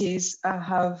crises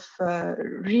have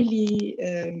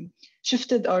really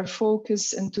shifted our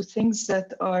focus into things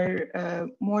that are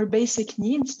more basic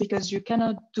needs, because you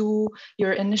cannot do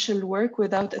your initial work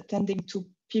without attending to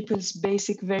people's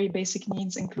very basic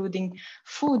needs, including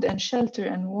food and shelter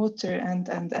and water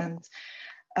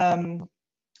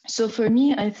so for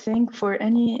me, I think for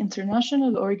any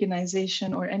international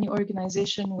organization or any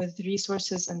organization with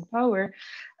resources and power,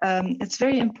 it's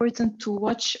very important to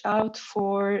watch out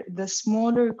for the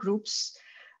smaller groups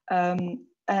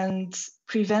and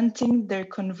preventing their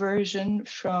conversion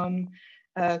from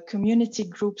community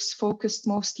groups focused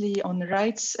mostly on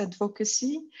rights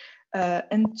advocacy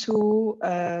into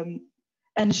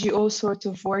NGO sort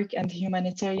of work and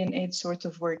humanitarian aid sort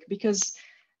of work, because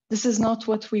this is not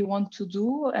what we want to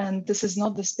do, and this is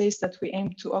not the space that we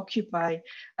aim to occupy,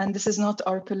 and this is not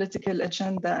our political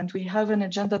agenda. And we have an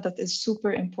agenda that is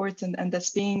super important and that's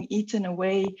being eaten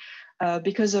away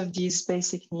because of these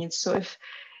basic needs. So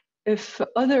if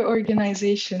other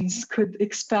organizations could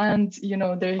expand,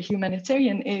 their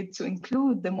humanitarian aid to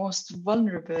include the most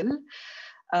vulnerable,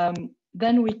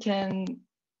 then we can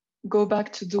go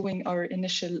back to doing our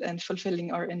initial and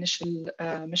fulfilling our initial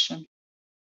mission.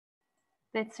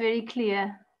 That's very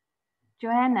clear.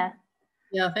 Johanna.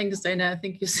 Yeah, thanks, Dana. I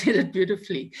think you said it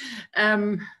beautifully.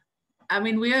 I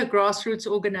mean, we are a grassroots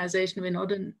organization. We're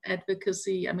not an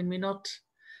advocacy. I mean, we're not,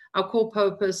 our core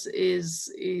purpose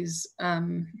is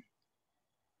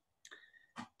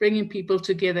bringing people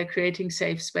together, creating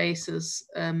safe spaces,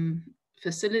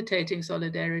 facilitating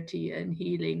solidarity and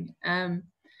healing. And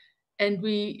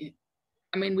we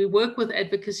work with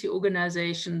advocacy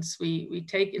organizations. We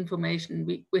take information.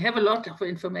 We have a lot of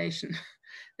information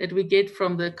that we get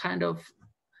from the kind of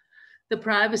the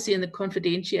privacy and the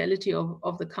confidentiality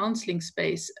of the counseling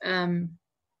space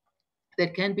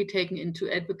that can be taken into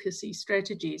advocacy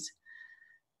strategies.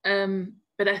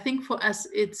 But I think for us,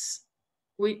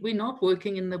 we're not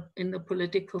working in the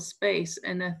political space,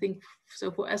 and I think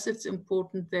so for us it's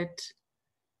important that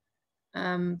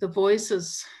the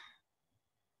voices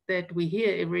that we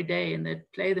hear every day and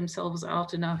that play themselves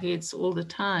out in our heads all the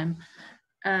time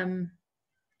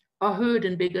are heard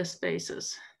in bigger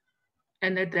spaces,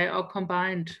 and that they are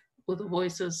combined with the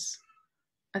voices.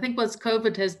 I think what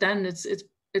COVID has done, it's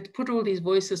put all these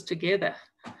voices together.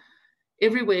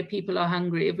 Everywhere people are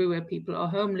hungry, everywhere people are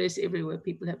homeless, everywhere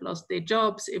people have lost their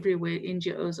jobs, everywhere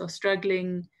NGOs are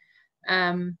struggling,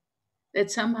 that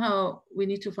somehow we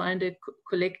need to find a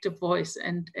collective voice,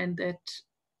 and that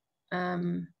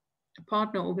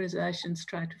partner organizations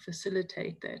try to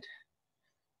facilitate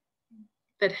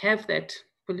that have that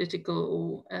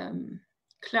political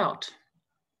clout.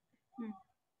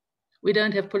 We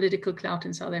don't have political clout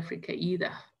in South Africa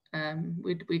either.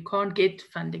 We can't get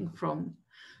funding from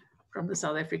the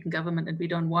South African government, and we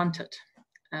don't want it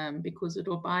because it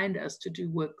will bind us to do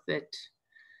work that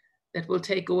will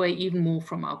take away even more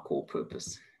from our core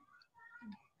purpose.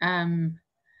 And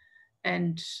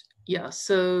yeah,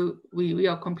 so we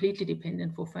are completely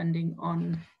dependent for funding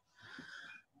on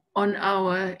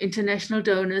our international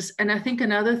donors. And I think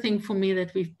another thing for me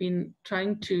that we've been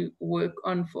trying to work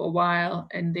on for a while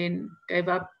and then gave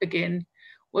up again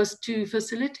was to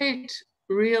facilitate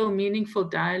real meaningful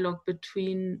dialogue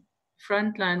between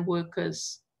frontline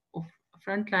workers or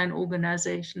frontline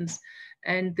organizations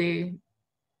and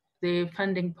their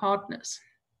funding partners.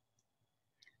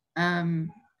 And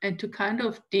to kind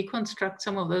of deconstruct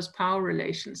some of those power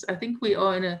relations. I think we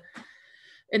are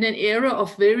in an era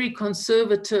of very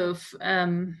conservative,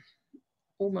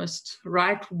 almost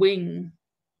right-wing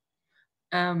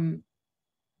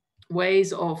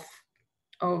ways of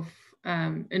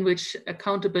in which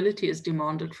accountability is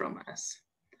demanded from us,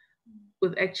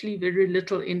 with actually very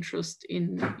little interest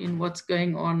in what's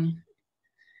going on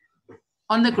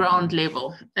the ground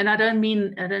level. And I don't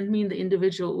mean the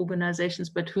individual organizations,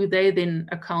 but who they then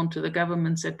account to, the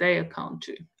governments that they account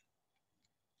to.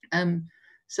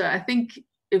 So I think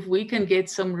if we can get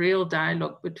some real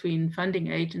dialogue between funding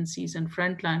agencies and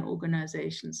frontline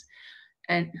organizations,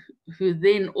 and who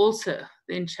then also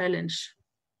challenge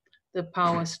the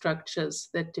power structures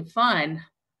that define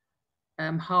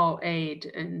how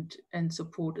aid and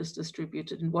support is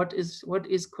distributed, and what is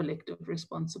collective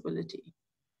responsibility,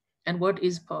 and what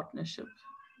is partnership.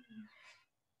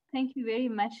 Thank you very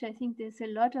much. I think there's a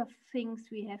lot of things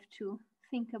we have to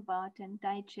think about and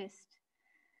digest.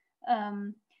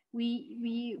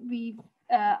 We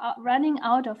are running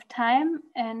out of time,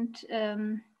 and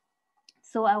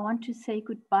so I want to say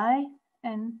goodbye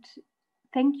and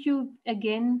thank you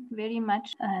again very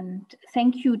much, and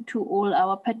thank you to all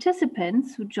our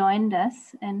participants who joined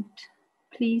us, and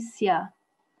please,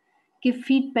 give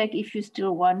feedback if you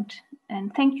still want.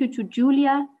 And thank you to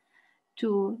Julia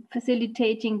to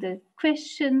facilitating the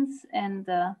questions and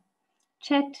the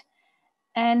chat.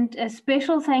 And a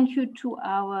special thank you to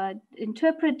our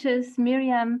interpreters,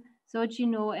 Miriam,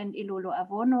 Zogino, and Ilolo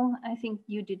Avono. I think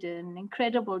you did an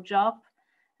incredible job.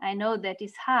 I know that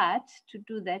it's hard to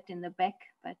do that in the back,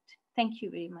 but thank you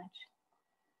very much.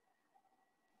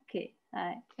 Okay.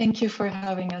 Thank you for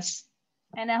having us.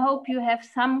 And I hope you have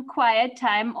some quiet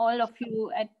time, all of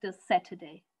you, at this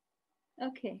Saturday.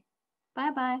 Okay.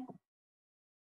 Bye-bye.